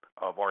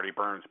of Artie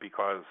Burns,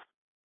 because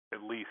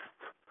at least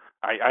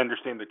I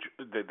understand that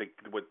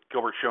what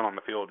Gilbert's shown on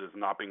the field has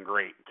not been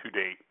great to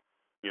date.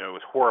 It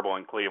was horrible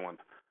in Cleveland.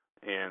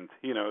 And,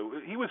 you know,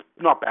 he was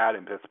not bad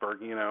in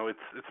Pittsburgh. You know,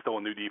 it's still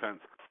a new defense.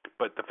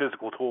 But the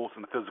physical tools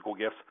and the physical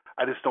gifts,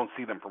 I just don't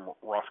see them from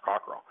Ross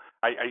Cockrell.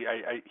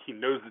 He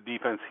knows the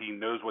defense. He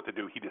knows what to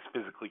do. He just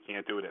physically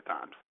can't do it at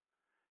times.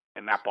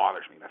 And that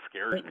bothers me. That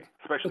scares me,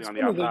 especially on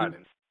the outside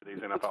in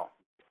today's NFL.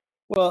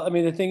 Well, I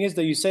mean, the thing is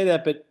that you say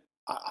that, but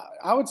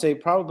I would say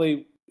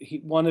probably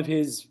one of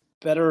his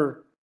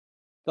better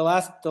the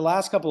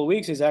last couple of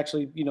weeks has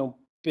actually, you know,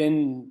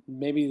 been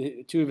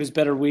maybe two of his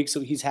better weeks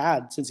that he's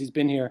had since he's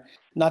been here.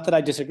 Not that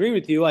I disagree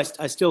with you. I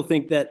still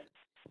think that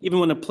even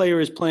when a player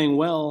is playing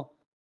well,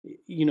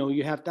 you know,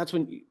 that's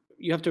when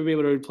you have to be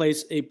able to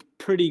replace a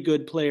pretty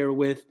good player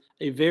with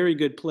a very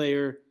good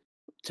player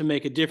to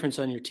make a difference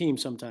on your team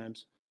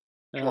sometimes.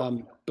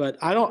 Sure. But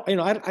I don't, you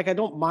know, I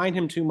don't mind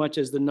him too much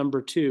as the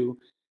number 2.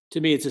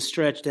 To me, it's a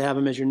stretch to have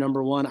him as your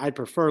number 1. I'd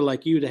prefer,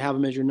 like you, to have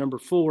him as your number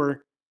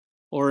 4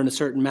 or in a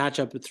certain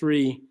matchup at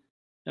 3.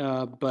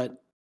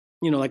 But,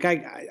 you know, like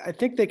I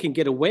think they can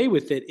get away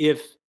with it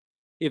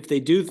if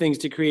they do things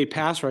to create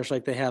pass rush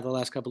like they have the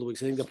last couple of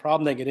weeks. I think the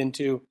problem they get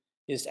into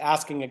is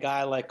asking a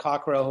guy like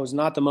Cockrell, who's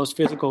not the most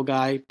physical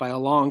guy by a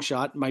long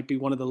shot, might be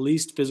one of the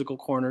least physical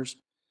corners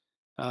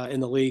in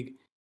the league,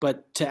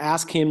 but to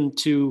ask him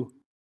to,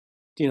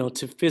 you know,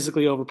 to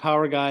physically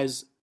overpower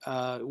guys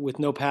with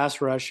no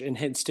pass rush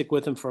and stick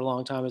with him for a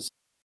long time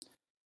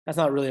that's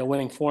not really a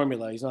winning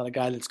formula. He's not a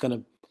guy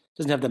doesn't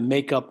have the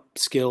makeup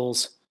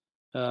skills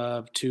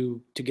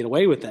to get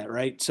away with that,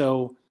 right?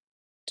 So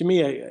to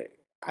me,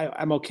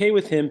 I'm okay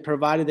with him,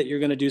 provided that you're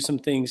going to do some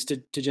things to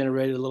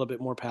generate a little bit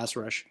more pass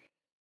rush.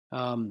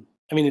 I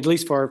mean, at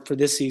least for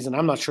this season,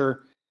 I'm not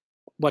sure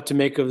what to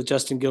make of the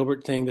Justin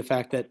Gilbert thing. The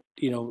fact that,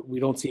 you know, we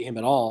don't see him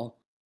at all.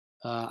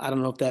 I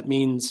don't know if that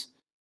means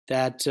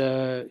that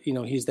you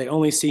know, they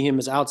only see him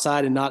as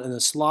outside and not in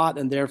the slot,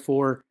 and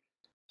therefore,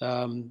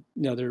 you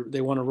know,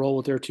 they want to roll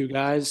with their 2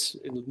 guys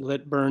and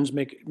let Burns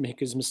make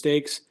his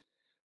mistakes.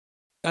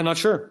 I'm not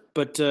sure,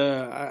 but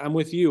I'm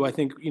with you. I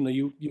think, you know,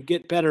 you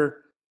get better.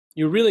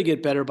 You really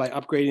get better by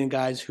upgrading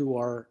guys who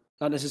are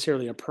not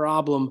necessarily a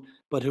problem,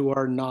 but who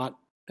are not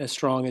as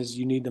strong as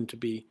you need them to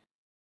be.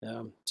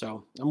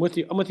 So I'm with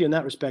you. I'm with you in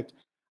that respect.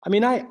 I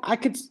mean, I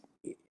could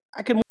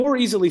more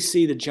easily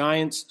see the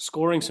Giants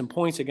scoring some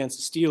points against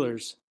the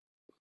Steelers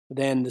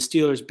than the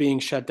Steelers being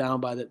shut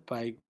down by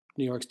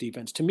New York's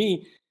defense. To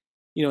me,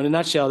 you know, in a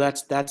nutshell,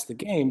 that's the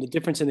game. The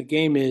difference in the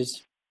game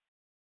is,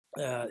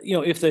 you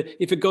know, if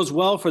it goes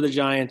well for the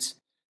Giants,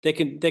 they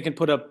can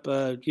put up,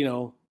 you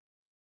know,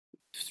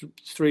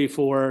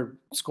 3-4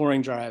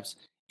 scoring drives.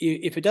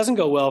 If it doesn't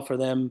go well for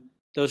them,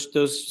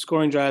 those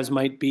scoring drives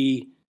might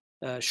be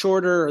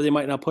shorter, or they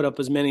might not put up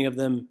as many of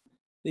them.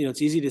 You know,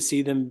 it's easy to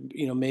see them,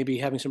 you know, maybe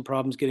having some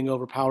problems getting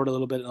overpowered a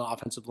little bit in the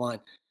offensive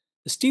line.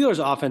 The Steelers'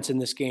 offense in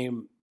this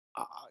game,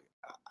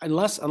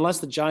 unless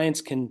the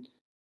Giants can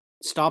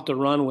stop the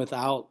run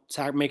without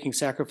making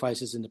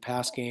sacrifices in the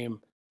pass game,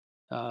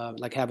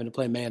 like having to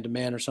play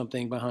man-to-man or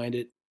something behind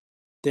it,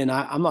 then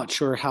I'm not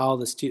sure how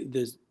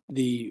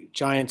the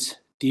Giants'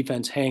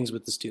 defense hangs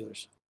with the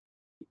Steelers.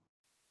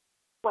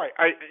 Right.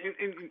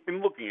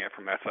 In looking at it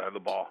from that side of the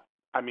ball,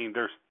 I mean,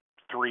 there's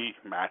 3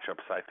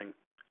 matchups, I think.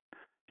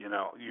 You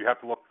know, you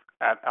have to look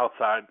at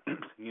outside,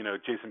 you know,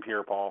 Jason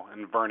Pierre-Paul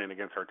and Vernon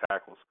against our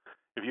tackles.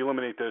 If you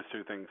eliminate those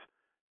 2 things,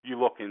 you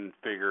look and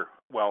figure,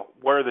 well,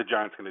 what are the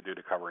Giants going to do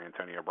to cover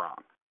Antonio Brown?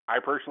 I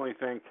personally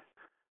think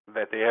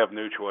that they have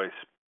no choice,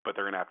 but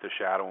they're going to have to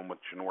shadow him with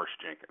Janoris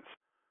Jenkins.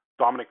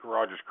 Dominic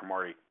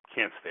Rodgers-Cromartie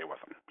can't stay with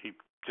him.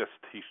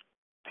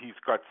 He's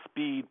got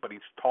speed, but he's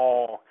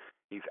tall,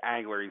 he's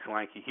angular, he's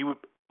lanky. He would,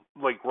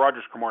 like,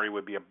 Rodgers-Cromartie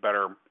would be a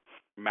better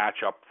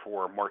matchup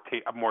for a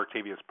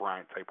Martavius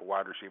Bryant type of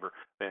wide receiver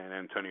than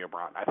Antonio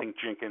Brown. I think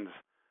Jenkins,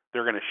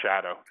 they're going to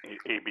shadow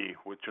AB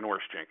with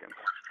Janoris Jenkins.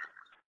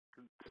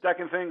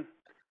 Second thing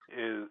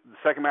is the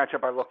second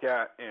matchup I look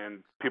at, and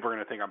people are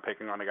going to think I'm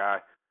picking on a guy,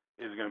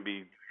 is going to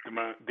be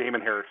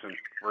Damon Harrison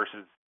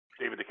versus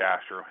David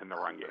DeCastro in the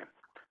run game.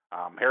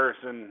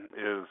 Harrison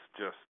is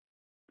just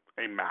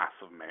a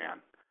massive man.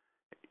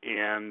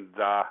 And,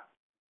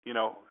 you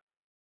know,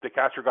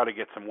 DeCastro got to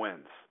get some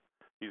wins.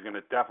 He's going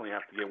to definitely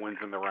have to get wins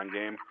in the run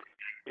game.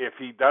 If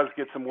he does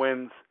get some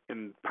wins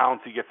and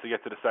Pouncey gets to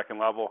get to the second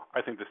level,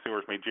 I think the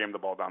Steelers may jam the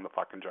ball down the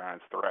fucking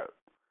Giants' throat,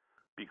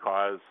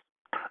 because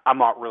I'm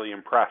not really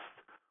impressed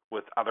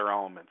with other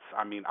elements.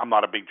 I mean, I'm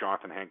not a big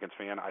Jonathan Hankins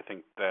fan. I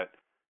think that,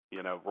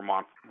 you know,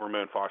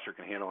 Ramon Foster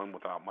can handle him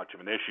without much of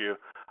an issue.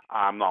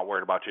 I'm not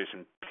worried about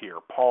Jason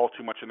Pierre-Paul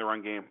too much in the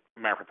run game.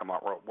 Matter of fact, I'm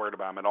not worried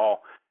about him at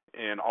all.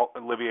 And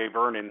Olivier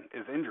Vernon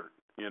is injured,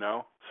 you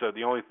know. So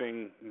the only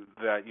thing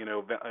that, you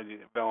know,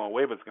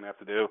 Villanueva is going to have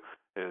to do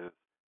is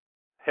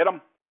hit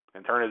him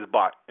and turn his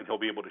butt, and he'll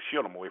be able to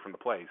shield him away from the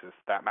plays. It's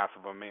that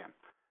massive of a man,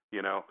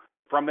 you know.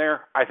 From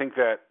there, I think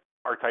that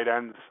our tight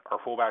ends, our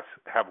fullbacks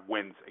have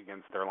wins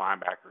against their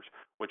linebackers,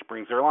 which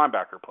brings their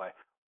linebacker play.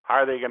 How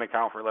are they going to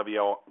account for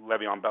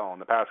Le'Veon Bell in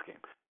the pass game?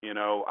 You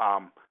know,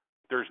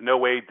 there's no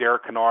way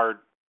Derek Kennard,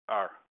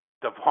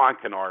 Devon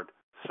Kennard,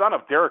 son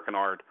of Derek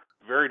Kennard,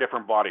 very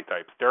different body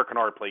types. Derek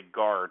Kennard played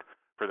guard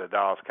for the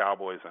Dallas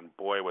Cowboys, and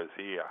boy, was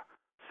he a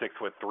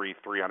 6'3",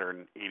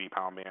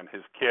 380-pound man.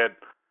 His kid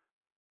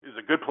is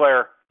a good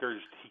player.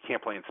 He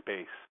can't play in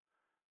space.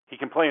 He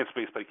can play in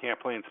space, but he can't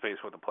play in space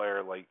with a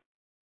player like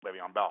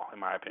Le'Veon Bell, in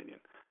my opinion.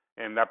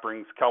 And that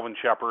brings Kelvin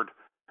Shepard,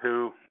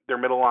 who their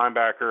middle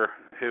linebacker,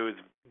 who is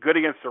good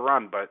against the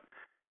run, but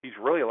he's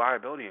really a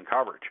liability in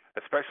coverage,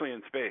 especially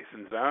in space.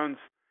 In zones,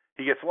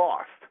 he gets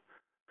lost.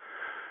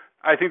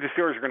 I think the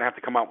Steelers are going to have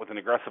to come out with an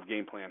aggressive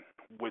game plan,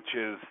 which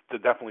is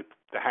definitely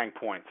to hang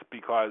points,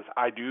 because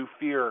I do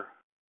fear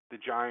the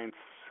Giants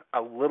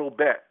a little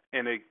bit.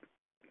 And,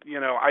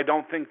 I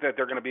don't think that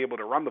they're going to be able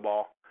to run the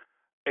ball.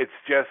 It's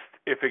just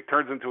if it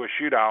turns into a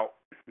shootout,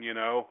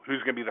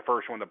 who's going to be the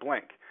first one to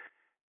blink?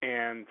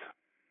 And,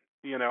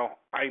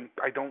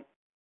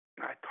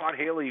 Todd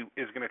Haley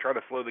is going to try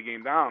to slow the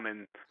game down,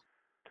 and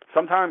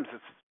sometimes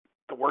it's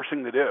the worst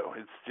thing to do.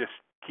 It's just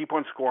keep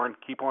on scoring,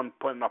 keep on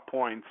putting up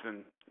points,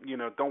 and,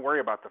 don't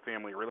worry about the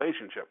family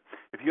relationship.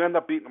 If you end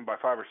up beating them by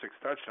 5 or 6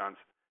 touchdowns,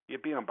 you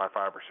beat them by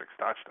 5 or 6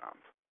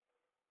 touchdowns.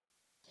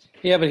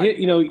 Yeah, but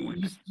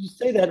you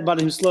say that about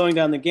him slowing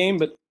down the game,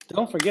 but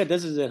don't forget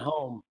this is at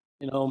home.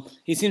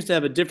 He seems to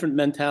have a different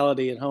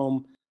mentality at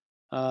home.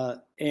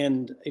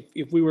 And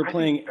if we were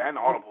playing, Ben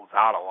Audible's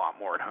out a lot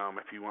more at home,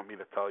 if you want me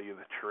to tell you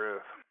the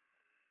truth.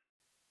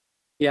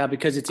 Yeah,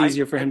 because it's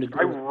easier for him to do.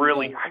 I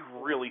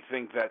really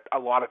think that a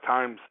lot of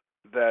times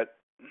that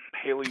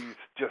Haley's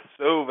just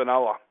so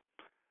vanilla,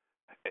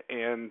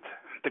 and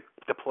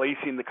the play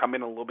seemed to come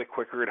in a little bit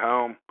quicker at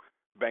home.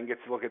 Ben gets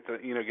to look at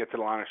get to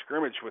the line of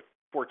scrimmage with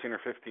 14 or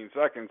 15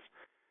 seconds,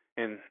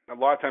 and a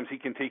lot of times he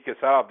can take us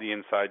out of the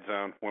inside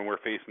zone when we're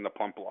facing the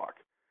pump block.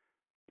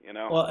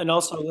 Well, and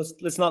also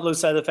let's not lose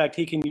sight of the fact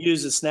he can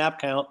use the snap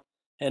count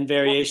and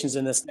variations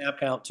in the snap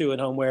count too at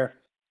home, where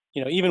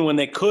even when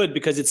they could,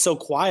 because it's so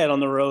quiet on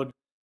the road,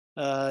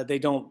 they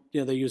don't.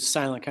 They use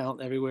silent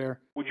count everywhere.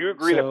 Would you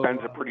agree that Ben's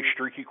a pretty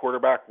streaky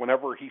quarterback?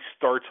 Whenever he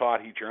starts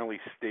hot, he generally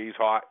stays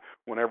hot.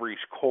 Whenever he's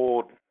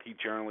cold, he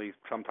generally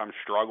sometimes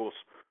struggles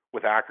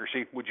with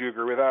accuracy. Would you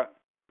agree with that?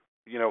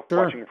 Sure.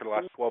 Watching him for the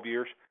last 12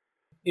 years.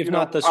 If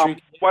not the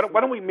streak. Why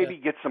don't we maybe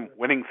get some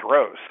winning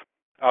throws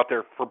out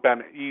there for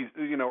Ben?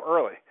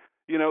 Early.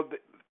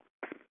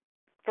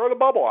 Throw the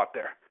bubble out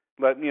there.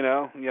 Let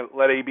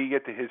AB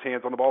get his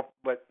hands on the ball.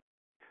 Let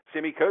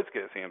Sammy Coates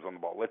get his hands on the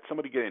ball. Let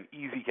somebody get an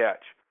easy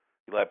catch.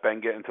 You let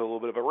Ben get into a little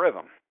bit of a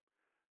rhythm.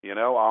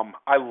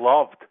 I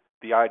loved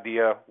the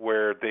idea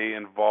where they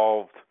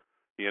involved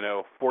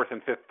 4th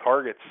and 5th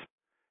targets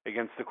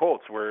against the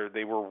Colts, where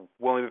they were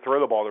willing to throw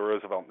the ball to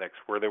Roosevelt Nix,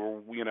 where they were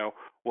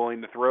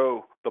willing to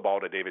throw the ball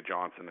to David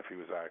Johnson if he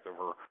was active,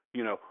 or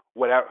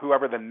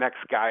whoever the next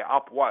guy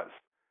up was.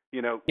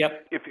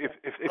 Yep.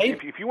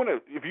 If you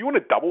want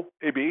to double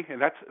AB,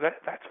 and that's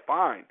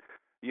fine.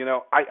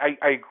 I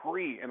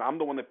agree, and I'm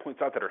the one that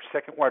points out that our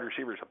second wide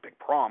receiver is a big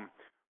problem.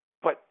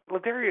 But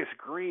Ladarius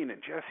Green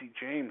and Jesse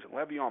James and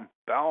Le'Veon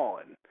Bell,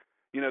 and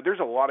there's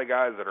a lot of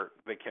guys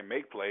that can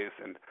make plays,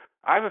 and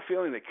I have a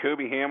feeling that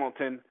Kobe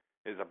Hamilton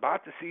is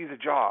about to seize a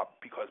job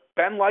because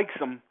Ben likes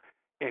him,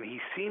 and he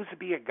seems to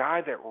be a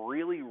guy that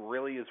really,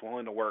 really is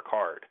willing to work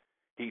hard.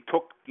 He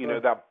took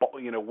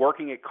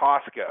working at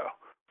Costco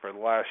for the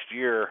last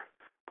year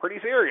pretty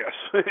serious,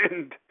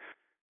 and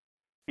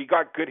he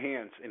got good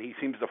hands, and he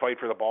seems to fight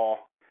for the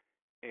ball,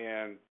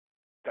 and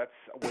that's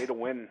a way to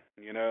win,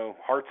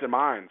 hearts and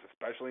minds,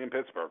 especially in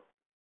Pittsburgh.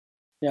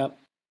 Yeah.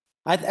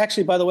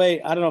 Actually, by the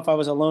way, I don't know if I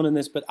was alone in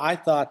this, but I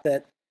thought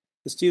that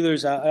the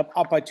Steelers,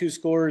 up by 2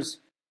 scores,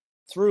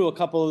 threw a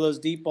couple of those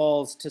deep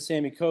balls to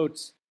Sammy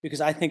Coates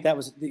because I think that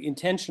was the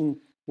intention,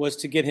 was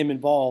to get him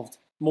involved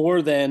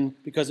more than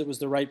because it was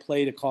the right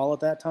play to call at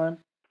that time.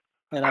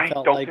 And I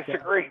felt don't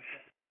disagree.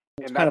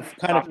 It kind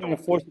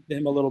of forced it to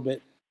him a little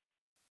bit.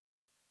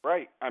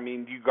 Right. I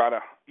mean, you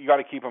gotta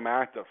keep him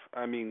active.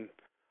 I mean,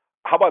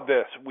 how about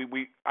this?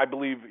 I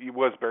believe it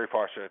was Barry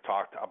Foster that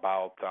talked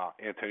about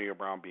Antonio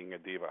Brown being a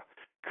diva.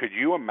 Could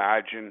you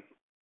imagine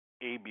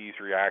AB's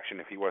reaction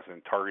if he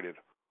wasn't targeted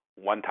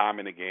one time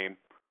in a game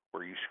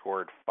where you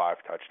scored 5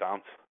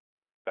 touchdowns?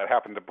 That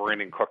happened to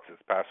Brandon Cooks this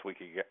past week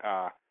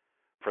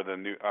for the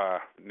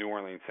New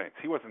Orleans Saints.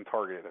 He wasn't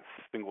targeted a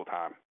single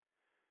time,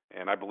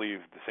 and I believe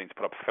the Saints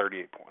put up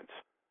 38 points.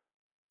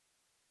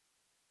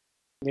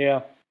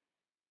 Yeah.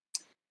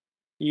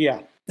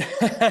 Yeah.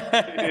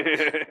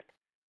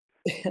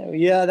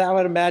 Yeah, I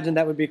would imagine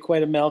that would be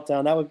quite a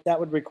meltdown. That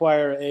would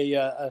require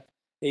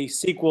a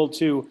sequel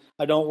to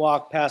 "I Don't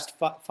Walk Past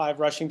 5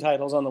 rushing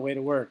titles on the way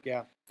to work."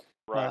 Yeah,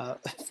 right,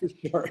 for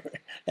sure,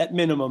 at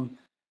minimum.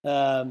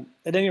 At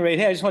any rate,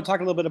 hey, I just want to talk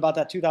a little bit about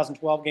that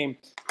 2012 game.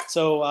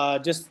 So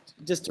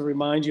just to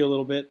remind you a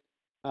little bit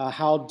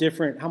how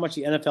much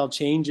the NFL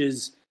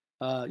changes.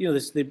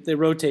 They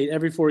rotate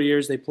every 4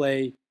 years. They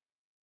play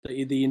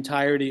the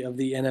entirety of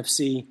the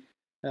NFC,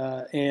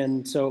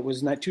 and so it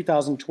was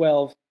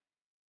 2012.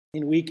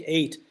 In Week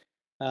 8,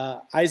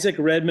 Isaac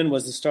Redman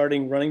was the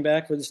starting running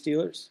back for the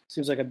Steelers.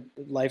 Seems like a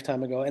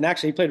lifetime ago. And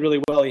actually, he played really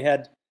well. He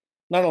had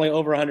not only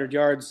over 100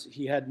 yards,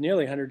 he had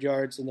nearly 100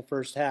 yards in the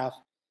first half.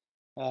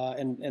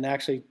 and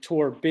actually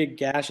tore big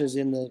gashes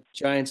in the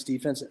Giants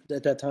defense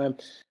at that time.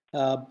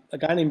 A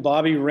guy named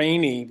Bobby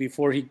Rainey,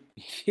 before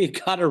he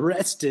got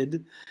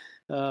arrested,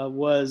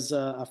 was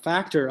a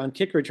factor on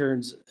kick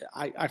returns.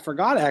 I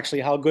forgot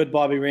actually how good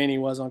Bobby Rainey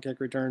was on kick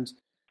returns.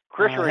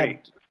 Chris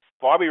Rainey.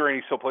 Bobby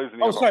Rainey still plays in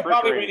the NFL. Sorry, Chris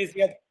Bobby Rainey. Rainey's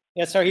the other.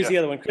 Yeah, sorry, he's the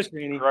other one. Chris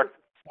Rainey. Correct.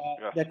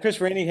 That Chris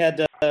Rainey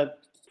had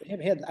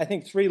I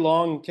think 3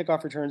 long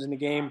kickoff returns in the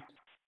game.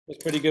 Was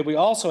pretty good. We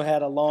also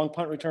had a long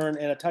punt return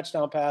and a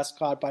touchdown pass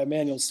caught by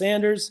Emmanuel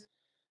Sanders,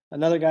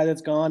 another guy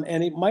that's gone.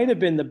 And it might have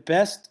been the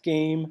best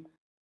game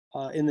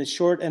in the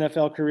short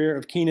NFL career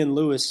of Keenan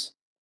Lewis.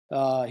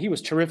 He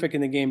was terrific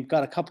in the game,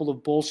 got a couple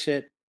of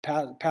bullshit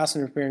pass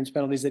interference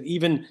penalties that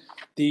even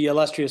the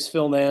illustrious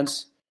Phil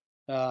Nance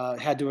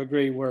had to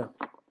agree were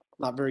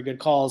not very good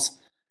calls.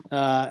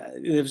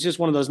 It was just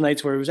one of those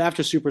nights where it was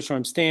after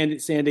Superstorm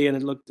Sandy,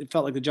 and it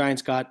felt like the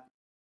Giants got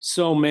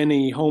so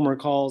many homer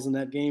calls in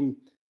that game.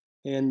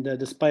 And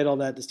despite all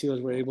that, the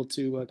Steelers were able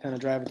to kind of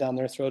drive it down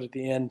their throat at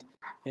the end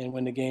and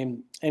win the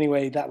game.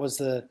 Anyway, that was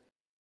the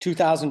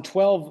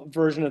 2012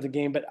 version of the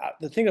game. But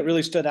the thing that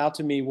really stood out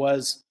to me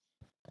was,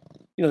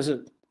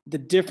 the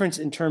difference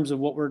in terms of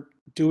what we're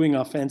doing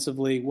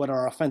offensively, what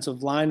our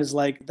offensive line is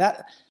like.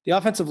 That the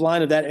offensive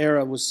line of that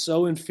era was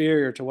so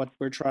inferior to what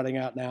we're trotting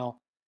out now.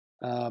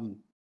 And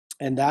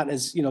that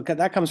is,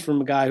 that comes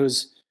from a guy who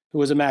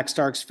was a Max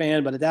Starks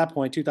fan, but at that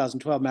point,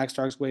 2012, Max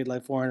Starks weighed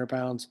like 400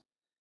 pounds.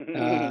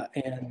 And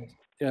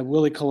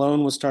Willie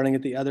Colon was starting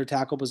at the other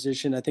tackle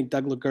position. I think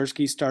Doug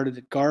Legursky started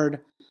at guard.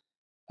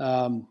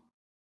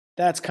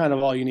 That's kind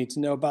of all you need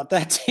to know about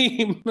that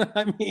team.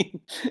 I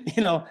mean,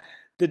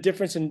 the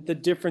difference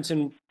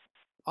in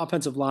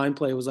offensive line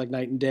play was like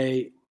night and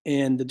day,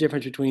 and the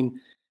difference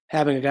between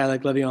having a guy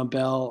like Le'Veon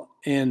Bell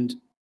and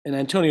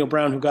Antonio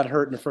Brown, who got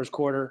hurt in the first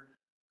quarter.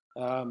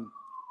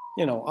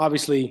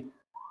 Obviously,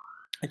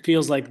 it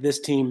feels like this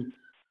team.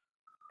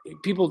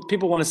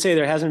 People want to say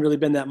there hasn't really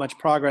been that much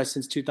progress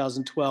since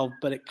 2012,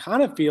 but it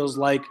kind of feels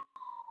like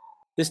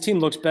this team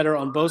looks better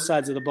on both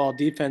sides of the ball,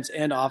 defense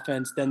and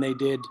offense, than they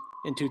did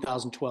in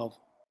 2012.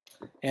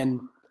 And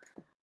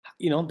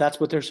that's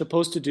what they're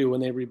supposed to do when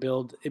they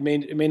rebuild. It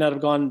may not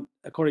have gone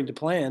according to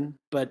plan,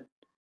 but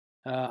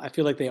I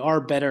feel like they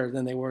are better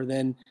than they were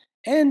then.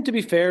 And to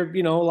be fair,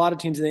 a lot of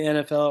teams in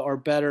the NFL are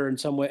better in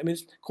some way. I mean,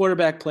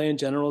 quarterback play in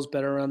general is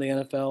better around the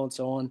NFL and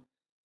so on.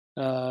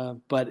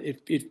 But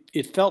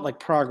it felt like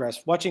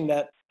progress. Watching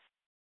that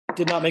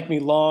did not make me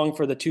long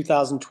for the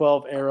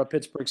 2012 era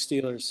Pittsburgh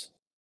Steelers,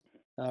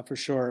 for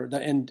sure.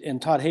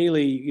 And Todd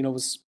Haley,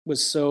 was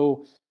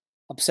so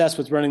obsessed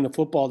with running the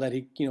football that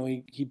he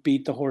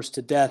beat the horse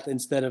to death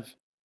instead of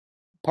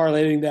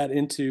parlaying that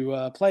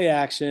into play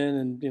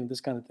action and this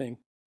kind of thing.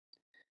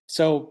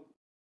 So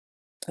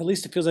at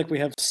least it feels like we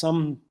have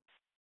some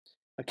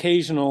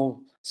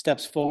occasional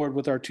steps forward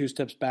with our 2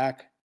 steps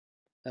back.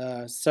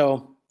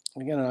 So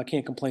again, I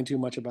can't complain too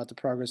much about the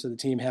progress of the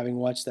team having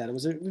watched that. It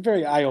was a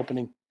very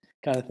eye-opening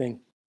kind of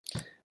thing.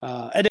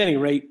 At any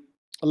rate,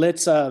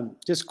 let's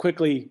just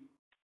quickly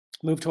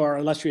move to our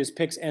illustrious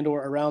picks and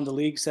or around the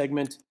league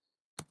segment.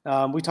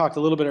 We talked a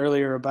little bit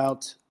earlier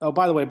about,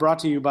 by the way, brought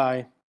to you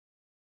by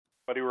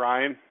Buddy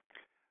Ryan,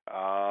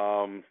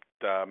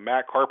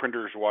 Matt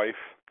Carpenter's wife,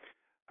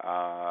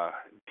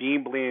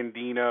 Dean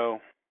Blandino,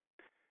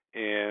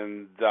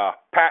 and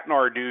Pat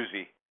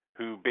Narduzzi,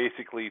 who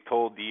basically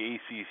told the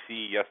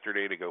ACC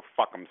yesterday to go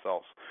fuck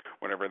themselves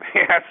whenever they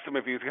asked him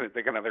if he was going to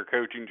take another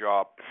coaching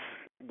job,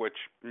 which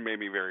made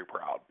me very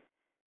proud.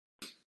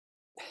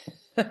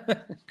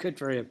 Good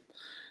for him.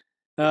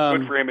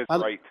 Good for him is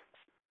right.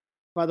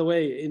 By the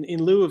way,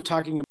 in lieu of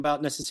talking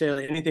about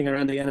necessarily anything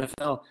around the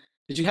NFL,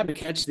 did you happen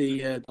to catch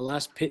the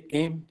last Pitt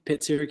game,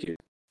 Pitt Syracuse?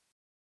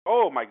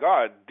 Oh my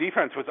God,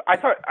 defense was. I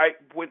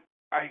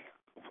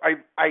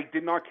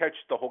did not catch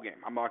the whole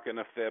game. I'm not going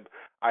to fib.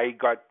 I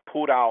got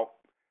pulled out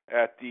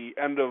at the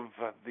end of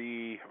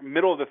the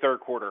middle of the third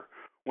quarter.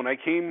 When I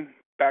came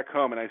back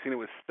home and I seen it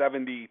was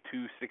 70-65,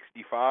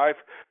 I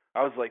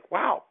was like,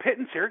 wow, Pitt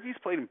and Syracuse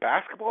played in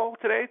basketball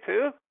today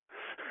too?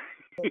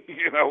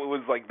 It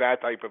was like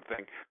that type of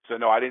thing. So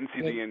no, I didn't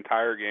see the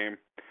entire game.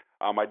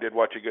 I did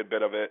watch a good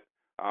bit of it.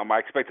 I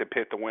expected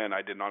Pitt to win.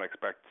 I did not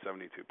expect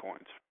 72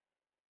 points.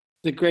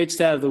 The great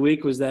stat of the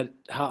week was that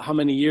how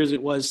many years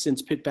it was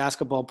since Pitt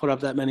basketball put up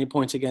that many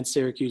points against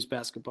Syracuse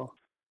basketball.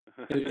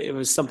 It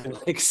was something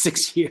like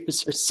 6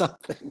 years or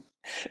something.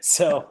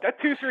 So that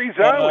 2-3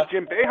 zone with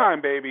Jim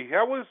Boeheim, baby,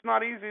 that was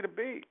not easy to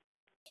beat.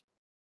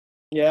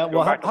 Yeah,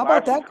 well, how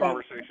about that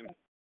conversation?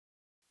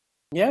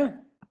 Yeah,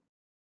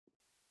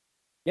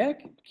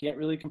 can't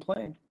really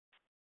complain.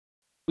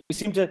 We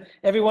seem to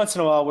every once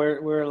in a while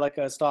we're like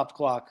a stopped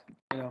clock,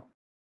 Right.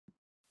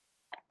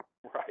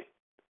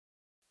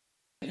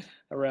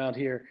 Around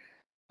here.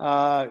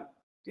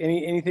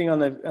 Anything on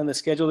the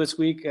schedule this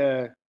week?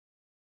 Your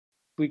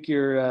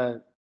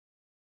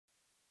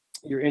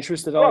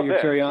interest at all? Your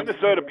curiosity?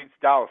 Minnesota beats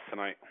Dallas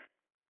tonight,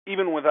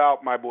 even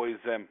without my boys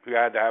who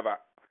had to have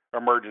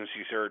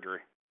emergency surgery.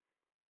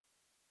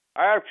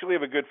 I actually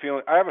have a good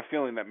feeling. I have a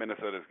feeling that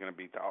Minnesota is going to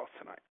beat Dallas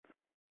tonight.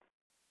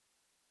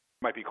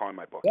 Might be calling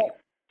my bookie. Yeah,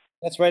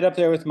 that's right up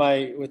there with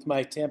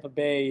my Tampa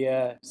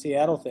Bay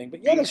Seattle thing.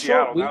 But yeah, Being the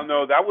short Seattle. week.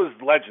 No, that was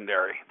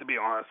legendary. To be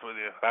honest with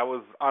you, that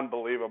was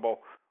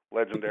unbelievable,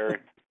 legendary.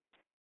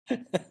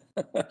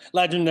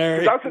 Legendary.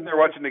 Because I was sitting there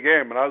watching the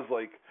game, and I was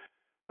like,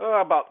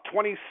 about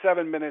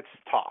 27 minutes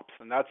tops,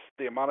 and that's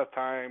the amount of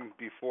time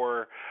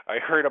before I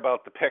heard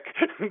about the pick.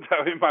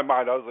 In my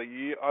mind, I was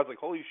like,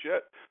 holy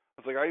shit!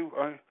 I was like,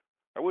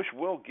 I wish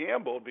Will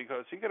gambled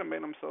because he could have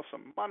made himself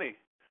some money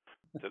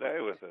today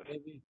with this.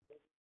 Maybe.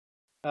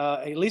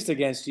 At least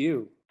against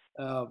you,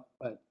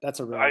 but that's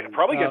a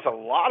probably against a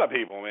lot of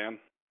people, man.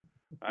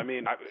 I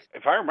mean,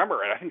 if I remember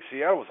right, I think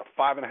Seattle was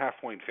a 5.5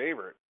 point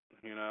favorite.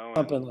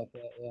 Something like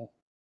that, yeah.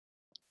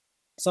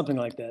 Something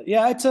like that.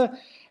 Yeah,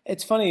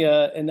 it's funny.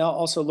 And now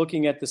also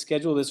looking at the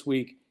schedule this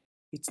week,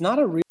 it's not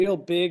a real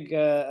big.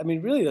 I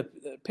mean, really, the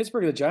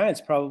Pittsburgh and the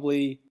Giants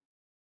probably,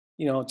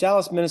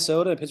 Dallas,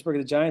 Minnesota, and Pittsburgh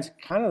and the Giants,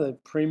 kind of the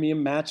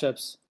premium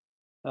matchups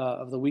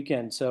of the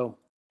weekend. So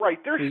right,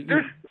 there's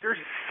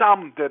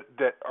some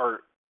that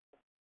are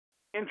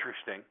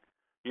interesting.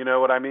 You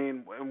know what I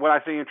mean? When I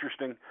say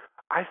interesting,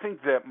 I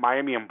think that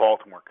Miami and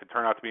Baltimore could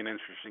turn out to be an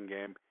interesting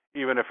game,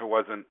 even if it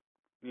wasn't,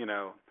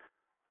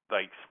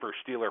 like for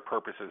Steeler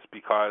purposes,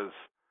 because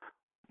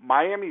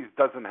Miami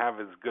doesn't have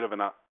as good of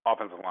an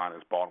offensive line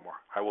as Baltimore.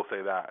 I will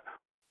say that.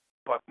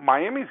 But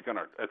Miami's going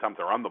to attempt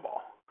to run the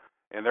ball,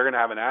 and they're going to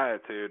have an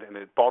attitude, and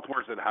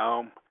Baltimore's at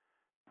home.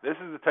 This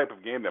is the type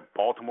of game that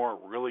Baltimore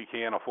really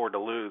can't afford to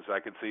lose. I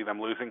could see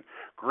them losing.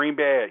 Green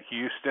Bay at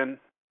Houston,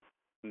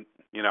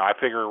 I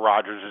figure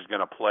Rodgers is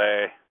going to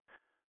play.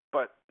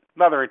 But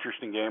another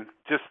interesting game.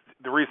 Just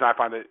the reason I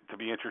find it to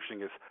be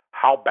interesting is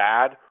how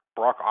bad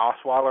Brock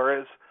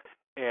Osweiler is.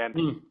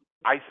 And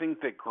I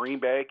think that Green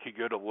Bay could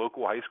go to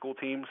local high school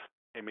teams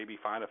and maybe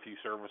find a few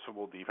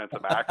serviceable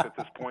defensive backs at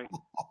this point.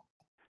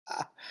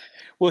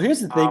 Well, here's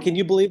the thing: Can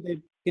you believe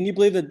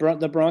that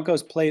the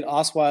Broncos played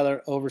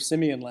Osweiler over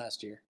Simeon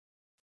last year?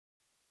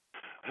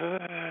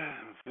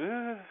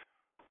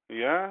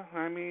 Yeah,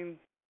 I mean,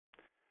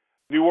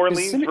 New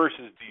Orleans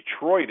versus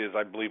Detroit is,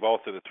 I believe,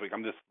 also this week.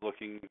 I'm just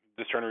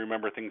trying to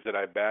remember things that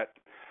I bet.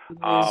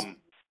 I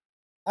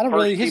don't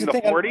really. Here's the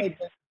thing. 40?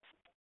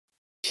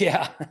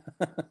 Yeah.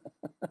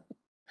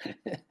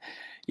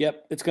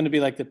 Yep, it's going to be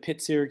like the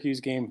Pitt-Syracuse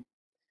game.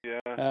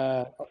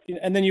 Yeah.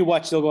 And then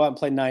they'll go out and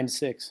play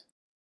 9-6.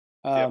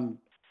 I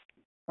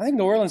think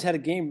New Orleans had a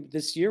game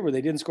this year where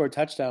they didn't score a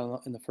touchdown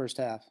in the first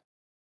half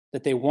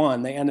that they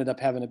won. They ended up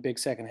having a big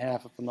second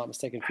half, if I'm not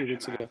mistaken, a few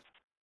weeks ago.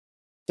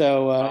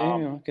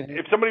 So,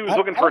 if somebody was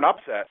looking for an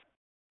upset,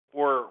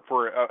 or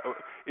for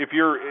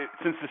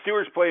since the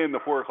Steelers play in the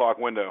 4:00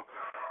 window,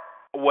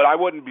 what I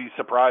wouldn't be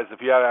surprised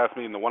if you had asked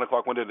me in the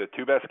 1:00 window, the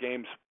two best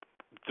games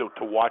to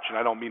watch, and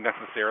I don't mean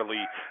necessarily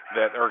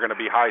that are going to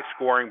be high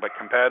scoring, but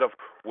competitive,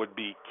 would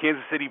be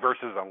Kansas City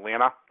versus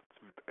Atlanta.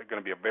 It's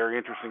going to be a very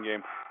interesting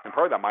game, and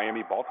probably that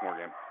Miami-Baltimore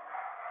game.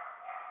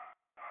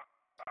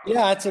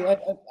 Yeah, I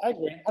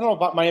agree. I don't know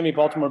about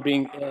Miami-Baltimore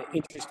being an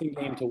interesting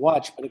game to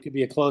watch, but it could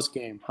be a close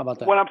game. How about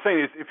that? What I'm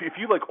saying is, if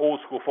you like old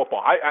school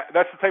football,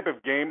 that's the type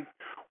of game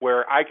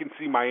where I can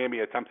see Miami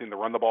attempting to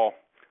run the ball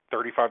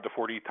 35 to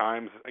 40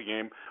 times a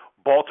game.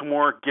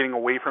 Baltimore getting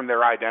away from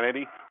their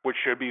identity, which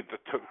should be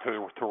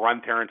to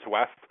run Terrence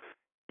West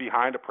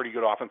behind a pretty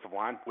good offensive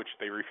line, which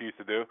they refuse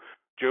to do.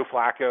 Joe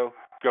Flacco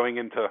going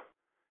into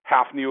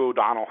half Neil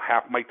O'Donnell,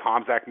 half Mike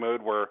Tomczak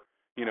mode, where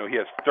he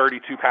has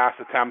 32 pass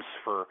attempts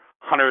for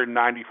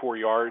 194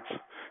 yards.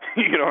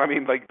 You know what I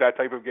mean? Like that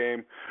type of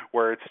game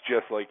where it's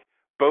just like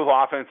both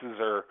offenses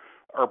are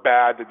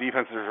bad, the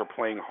defenses are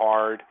playing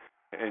hard,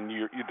 and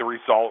the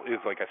result is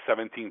like a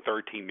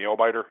 17-13 nail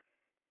biter.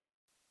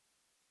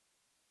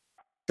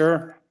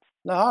 Sure.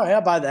 No, I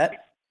buy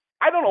that.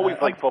 I don't always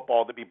like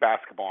football to be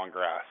basketball on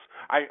grass.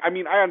 I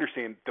mean, I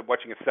understand that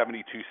watching a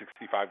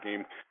 72-65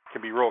 game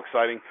can be real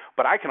exciting,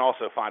 but I can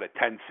also find a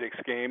 10-6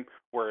 game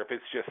where if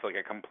it's just like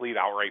a complete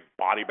outright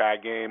body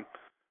bag game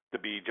to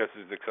be just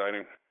as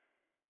exciting.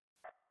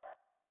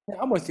 Yeah,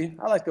 I'm with you.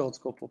 I like the old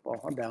school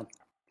football. I'm down.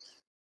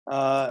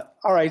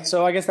 All right,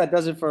 so I guess that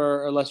does it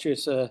for our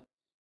illustrious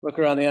look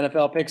around the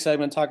NFL pick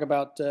segment, talk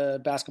about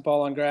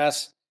basketball on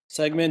grass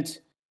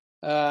segment.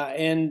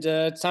 And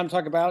it's time to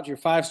talk about your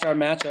 5-star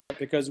matchup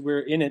because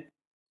we're in it.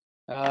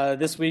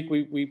 This week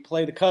we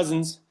play the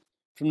Cousins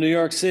from New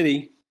York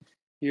City,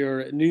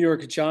 your New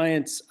York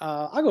Giants.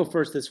 I'll go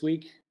first this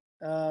week.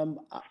 I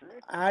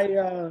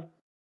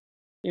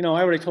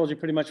already told you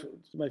pretty much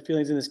my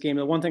feelings in this game.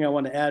 The one thing I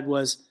want to add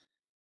was,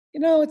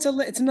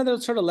 it's another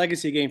sort of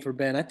legacy game for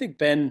Ben. I think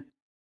Ben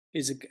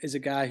is a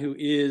guy who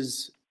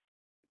is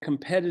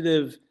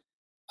competitive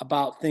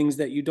about things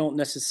that you don't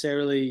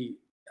necessarily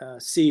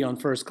see on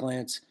first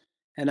glance.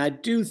 And I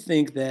do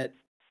think that,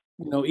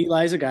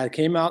 Eli's a guy that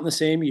came out in the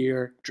same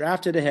year,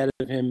 drafted ahead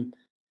of him,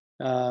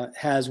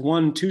 has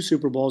won 2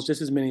 Super Bowls,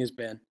 just as many as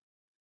Ben,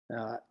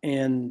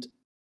 and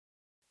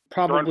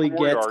probably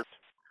gets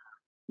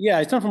 – yeah,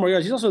 he's thrown for more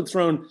yards. He's also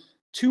thrown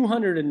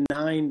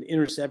 209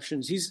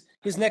 interceptions.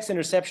 His next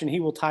interception, he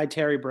will tie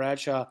Terry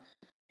Bradshaw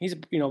he's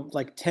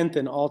like 10th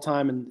in all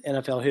time in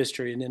NFL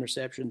history in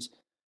interceptions,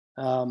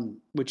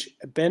 which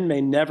Ben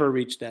may never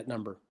reach that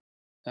number.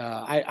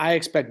 I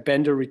expect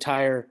Ben to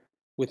retire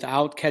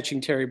without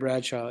catching Terry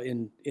Bradshaw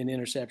in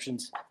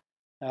interceptions,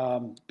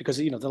 because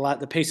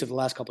the pace of the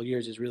last couple of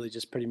years has really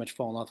just pretty much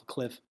fallen off a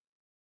cliff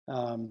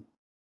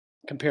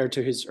compared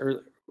to his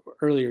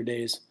earlier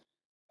days.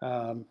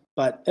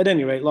 But at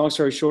any rate, long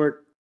story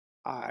short,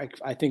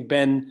 I think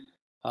Ben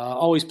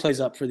always plays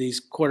up for these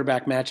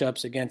quarterback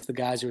matchups against the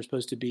guys who are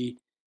supposed to be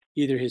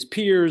either his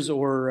peers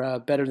or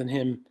better than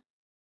him,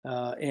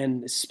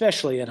 and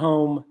especially at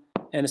home,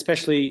 and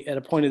especially at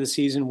a point of the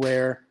season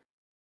where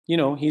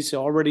he's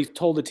already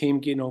told the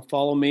team,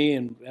 follow me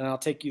and I'll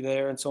take you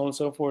there, and so on and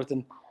so forth.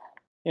 And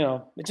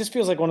it just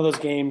feels like one of those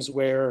games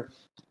where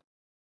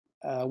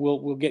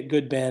we'll get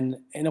good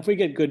Ben, and if we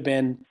get good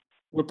Ben,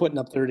 we're putting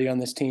up 30 on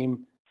this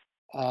team.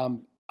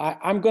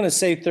 I'm going to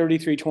say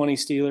 33-20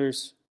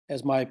 Steelers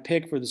as my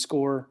pick for the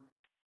score.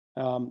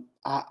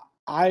 I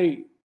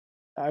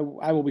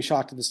will be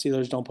shocked if the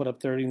Steelers don't put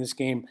up 30 in this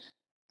game.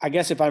 I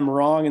guess if I'm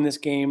wrong in this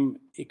game,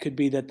 it could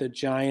be that the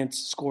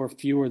Giants score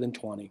fewer than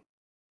 20.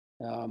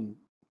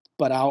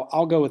 But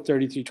I'll go with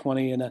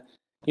 33-20, and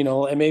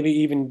and maybe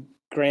even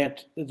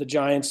grant the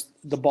Giants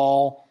the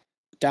ball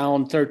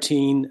down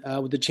 13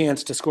 with the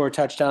chance to score a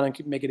touchdown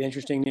and make it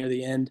interesting near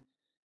the end.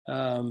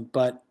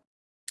 But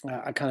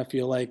I kind of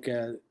feel like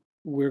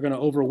we're going to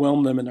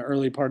overwhelm them in the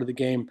early part of the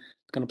game.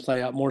 It's going to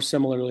play out more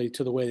similarly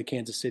to the way the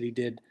Kansas City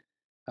did.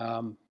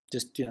 The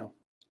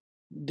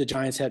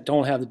Giants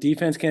don't have the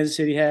defense Kansas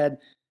City had.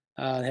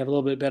 They have a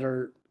little bit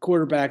better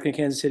quarterback than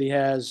Kansas City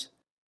has.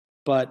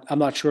 But I'm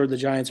not sure the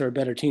Giants are a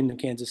better team than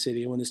Kansas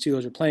City. And when the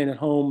Steelers are playing at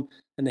home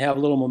and they have a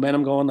little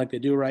momentum going like they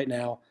do right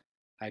now,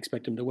 I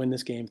expect them to win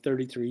this game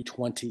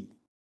 33-20.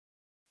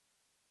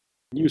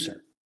 You,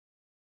 sir?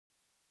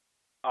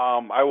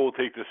 I will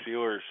take the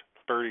Steelers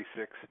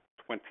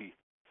 36-27.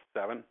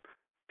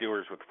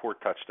 Steelers with 4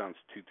 touchdowns,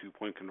 2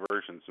 two-point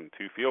conversions, and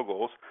 2 field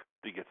goals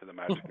to get to the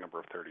magic number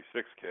of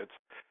 36, kids.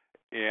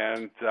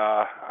 And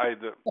I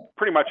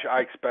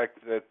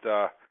expect that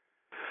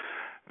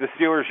the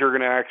Steelers are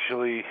going to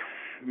actually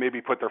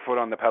maybe put their foot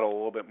on the pedal a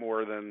little bit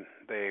more than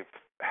they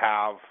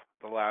have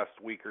the last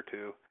week or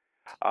two.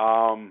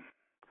 I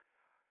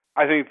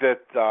think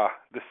that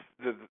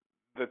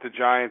that the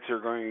Giants are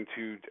going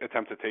to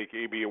attempt to take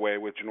AB away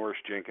with Janoris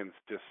Jenkins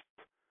just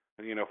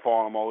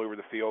following them all over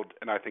the field,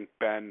 and I think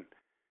Ben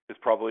is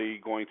probably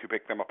going to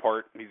pick them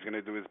apart. He's going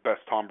to do his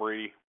best Tom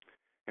Brady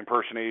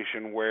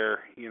impersonation where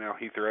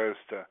he throws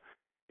to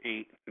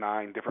 8,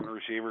 9 different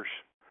receivers.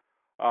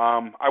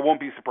 I won't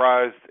be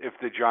surprised if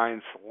the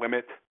Giants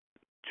limit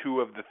 2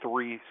 of the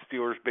 3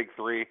 Steelers' big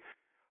 3.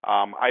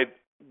 I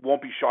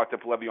won't be shocked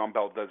if Le'Veon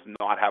Bell does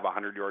not have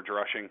 100 yards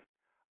rushing.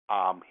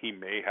 He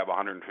may have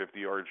 150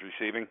 yards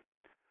receiving,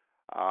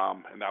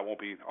 and that won't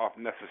be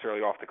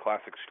necessarily off the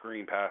classic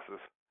screen passes.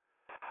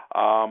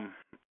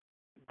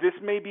 This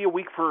may be a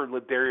week for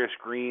Ladarius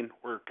Green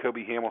or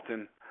Kobe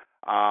Hamilton.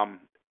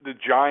 The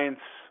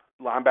Giants'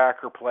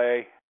 linebacker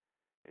play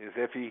is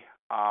iffy.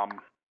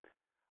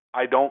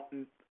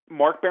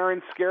 Mark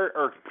Barron's scared,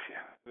 or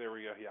there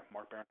we go. Yeah,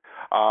 Mark Barron.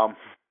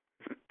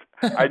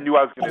 I knew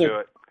I was going to do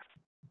it.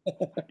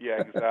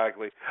 Yeah,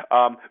 exactly.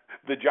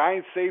 The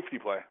Giants' safety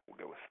play, we'll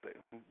go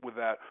with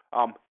that,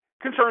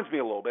 concerns me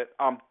a little bit.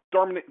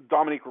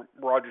 Dominique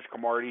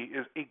Rodgers-Cromartie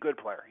is a good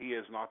player. He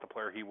is not the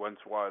player he once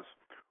was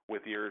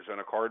with the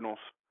Arizona Cardinals.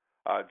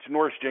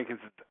 Janoris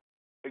Jenkins is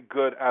a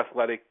good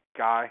athletic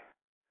guy,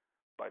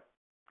 but,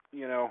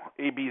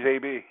 AB's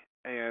AB.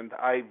 And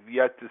I've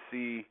yet to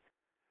see,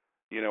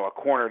 a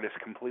corner that's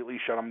completely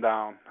shut him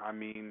down. I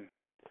mean,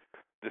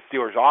 the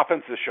Steelers'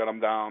 offense has shut him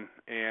down,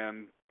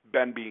 and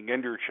Ben being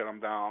injured shut him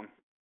down.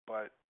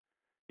 But,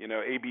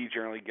 AB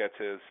generally gets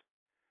his.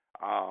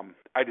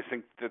 I just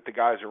think that the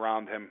guys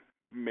around him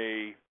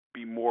may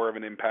be more of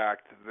an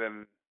impact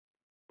than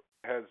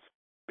has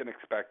been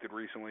expected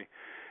recently.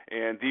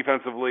 And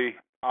defensively,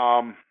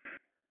 I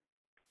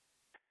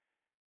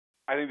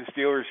think the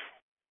Steelers'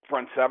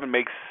 front 7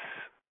 makes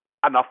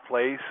enough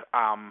plays.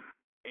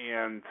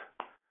 And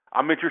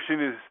I'm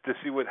interested to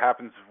see what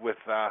happens with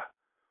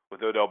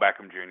Odell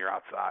Beckham Jr.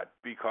 outside,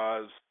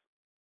 because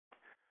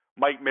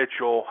Mike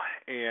Mitchell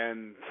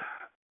and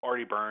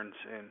Artie Burns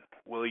and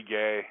Willie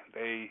Gay,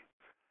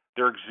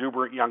 they're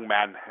exuberant young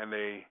men, and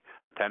they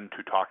tend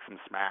to talk some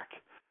smack.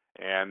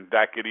 And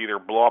that could either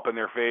blow up in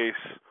their face,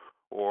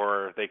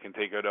 or they can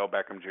take Odell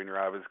Beckham Jr.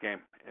 out of his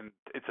game. And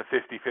it's a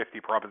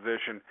 50-50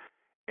 proposition.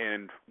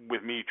 And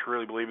with me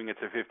truly believing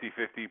it's a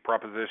 50-50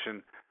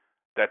 proposition,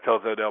 that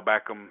tells Odell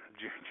Beckham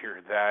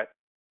Jr. that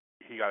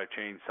he got to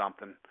change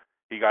something.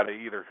 He got to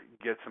either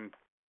get some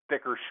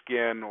thicker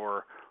skin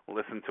or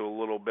listen to a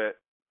little bit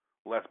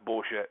less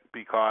bullshit,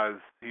 because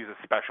he's a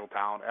special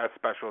talent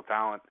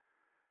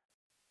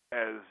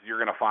as you're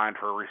going to find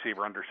for a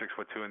receiver under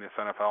 6'2" in the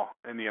NFL,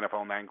 and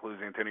that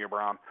includes Antonio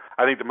Brown.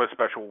 I think the most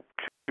special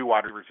 2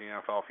 wide receivers in the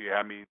NFL, if you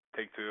had me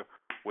take 2,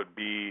 would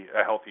be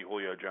a healthy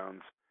Julio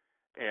Jones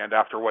And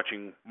after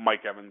watching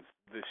Mike Evans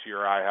this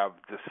year, I have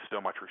just so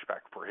much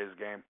respect for his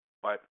game.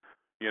 But,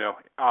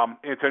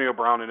 Antonio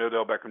Brown and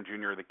Odell Beckham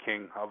Jr. are the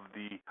king of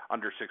the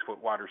under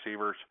 6-foot wide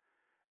receivers.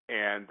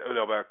 And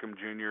Odell Beckham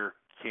Jr.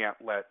 can't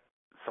let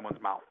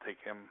someone's mouth take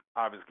him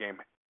out of his game.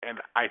 And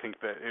I think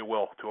that it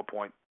will to a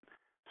point.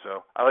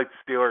 So I like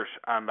the Steelers,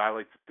 and I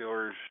like the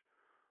Steelers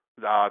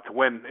to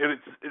win.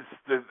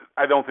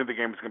 I don't think the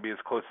game is going to be as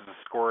close as the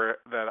score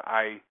that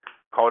I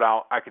called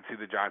out. I could see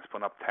the Giants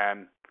putting up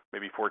 10,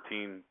 maybe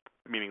 14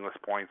 meaningless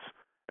points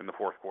in the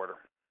fourth quarter.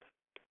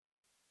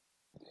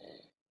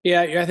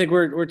 Yeah, I think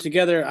we're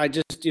together. I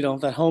just,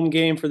 that home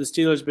game for the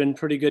Steelers has been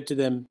pretty good to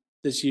them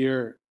this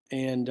year,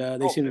 and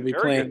they seem to be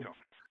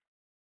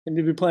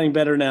playing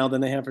better now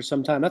than they have for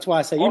some time. That's why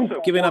I say even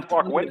giving up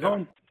at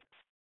home.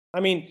 I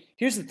mean,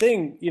 here's the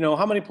thing.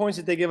 How many points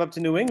did they give up to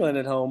New England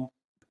at home?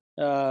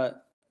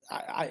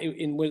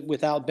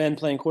 Without Ben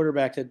playing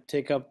quarterback to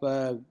take up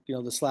the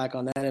slack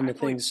on that end of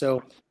things.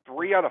 So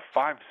 3 out of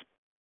 5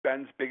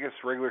 Ben's biggest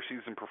regular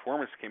season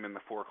performance came in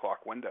the 4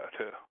 o'clock window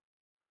too.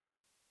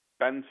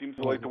 Ben seems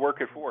to like to work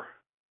at 4.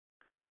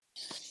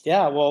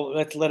 Yeah, well,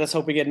 let us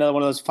hope we get another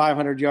one of those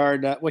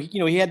 500-yard.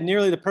 He had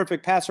nearly the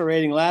perfect passer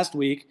rating last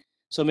week,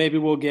 so maybe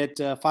we'll get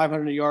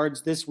 500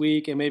 yards this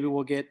week, and maybe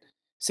we'll get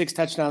 6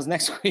 touchdowns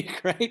next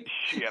week, right?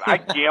 Shit, I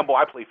gamble.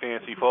 I play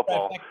fantasy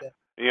football.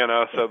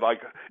 So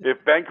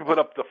if Ben can put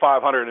up the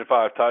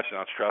 505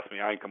 touchdowns, trust me,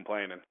 I ain't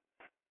complaining.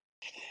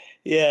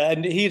 Yeah,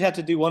 and he'd have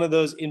to do one of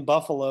those in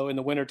Buffalo in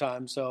the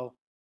wintertime. So,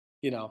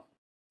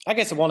 I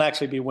guess it won't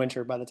actually be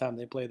winter by the time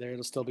they play there.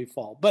 It'll still be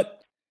fall.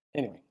 But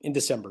anyway, in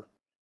December.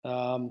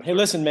 Hey,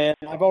 listen, man,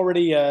 I've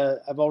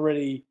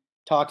already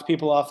talked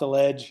people off the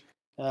ledge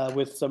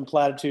with some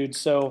platitudes.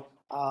 So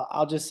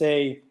I'll just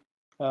say,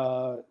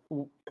 watch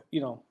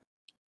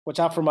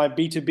out for my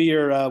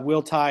B2B'er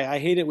Will Tye. I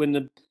hate it when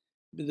the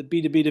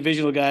B2B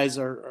divisional guys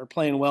are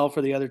playing well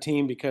for the other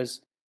team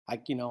because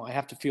I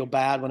have to feel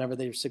bad whenever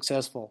they're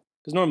successful.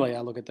 Because normally I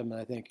look at them and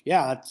I think,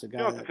 yeah, that's a guy.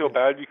 You don't have to feel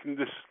bad. You can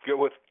just go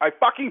with, I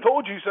fucking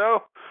told you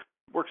so.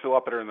 Works a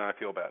lot better than I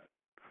feel bad.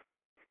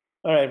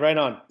 All right, right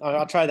on.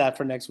 I'll try that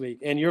for next week.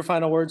 And your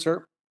final words,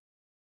 sir?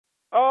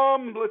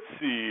 Let's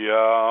see.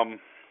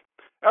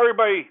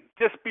 Everybody,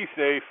 just be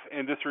safe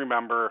and just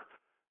remember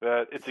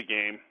that it's a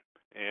game.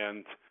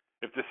 And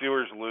if the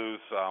Steelers lose,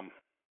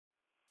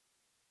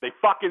 they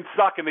fucking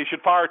suck and they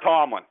should fire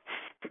Tomlin.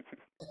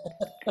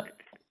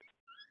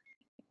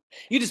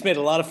 You just made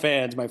a lot of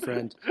fans, my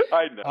friend.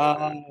 I know.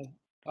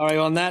 All right,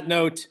 on that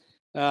note,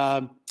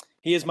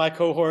 he is my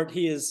cohort.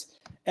 He is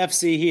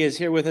FC. He is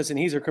here with us, and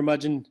he's our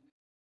curmudgeon.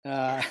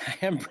 I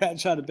am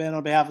Bradshaw to Ben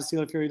on behalf of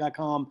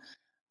SteelerFury.com.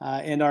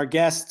 And our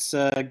guests,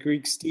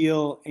 Greek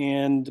Steel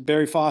and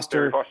Barry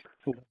Foster.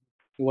 Who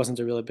wasn't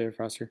a really Barry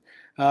Foster.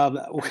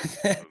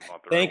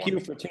 Thank you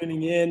for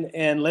tuning in,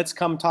 and let's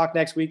come talk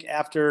next week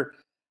after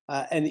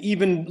an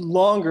even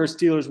longer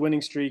Steelers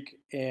winning streak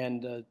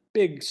and a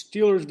big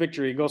Steelers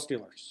victory. Go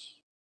Steelers.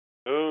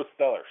 Go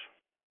Steelers.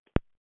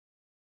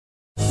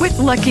 With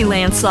Lucky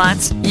Land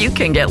Slots, you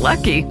can get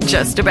lucky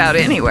just about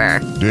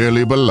anywhere.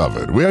 Dearly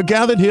beloved, we are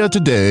gathered here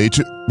today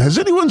to... Has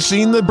anyone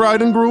seen the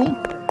bride and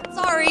groom?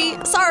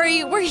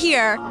 Sorry, we're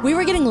here. We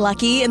were getting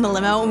lucky in the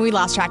limo and we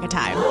lost track of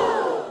time.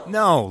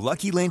 No,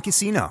 Lucky Land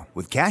Casino,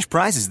 with cash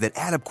prizes that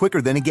add up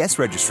quicker than a guest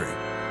registry.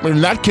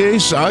 In that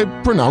case, I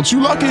pronounce you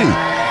lucky.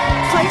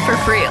 Play for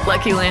free at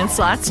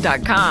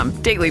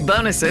LuckyLandSlots.com. Daily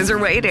bonuses are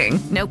waiting.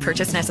 No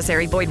purchase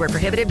necessary. Void where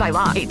prohibited by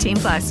law.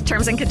 18+.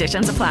 Terms and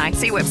conditions apply.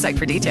 See website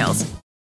for details.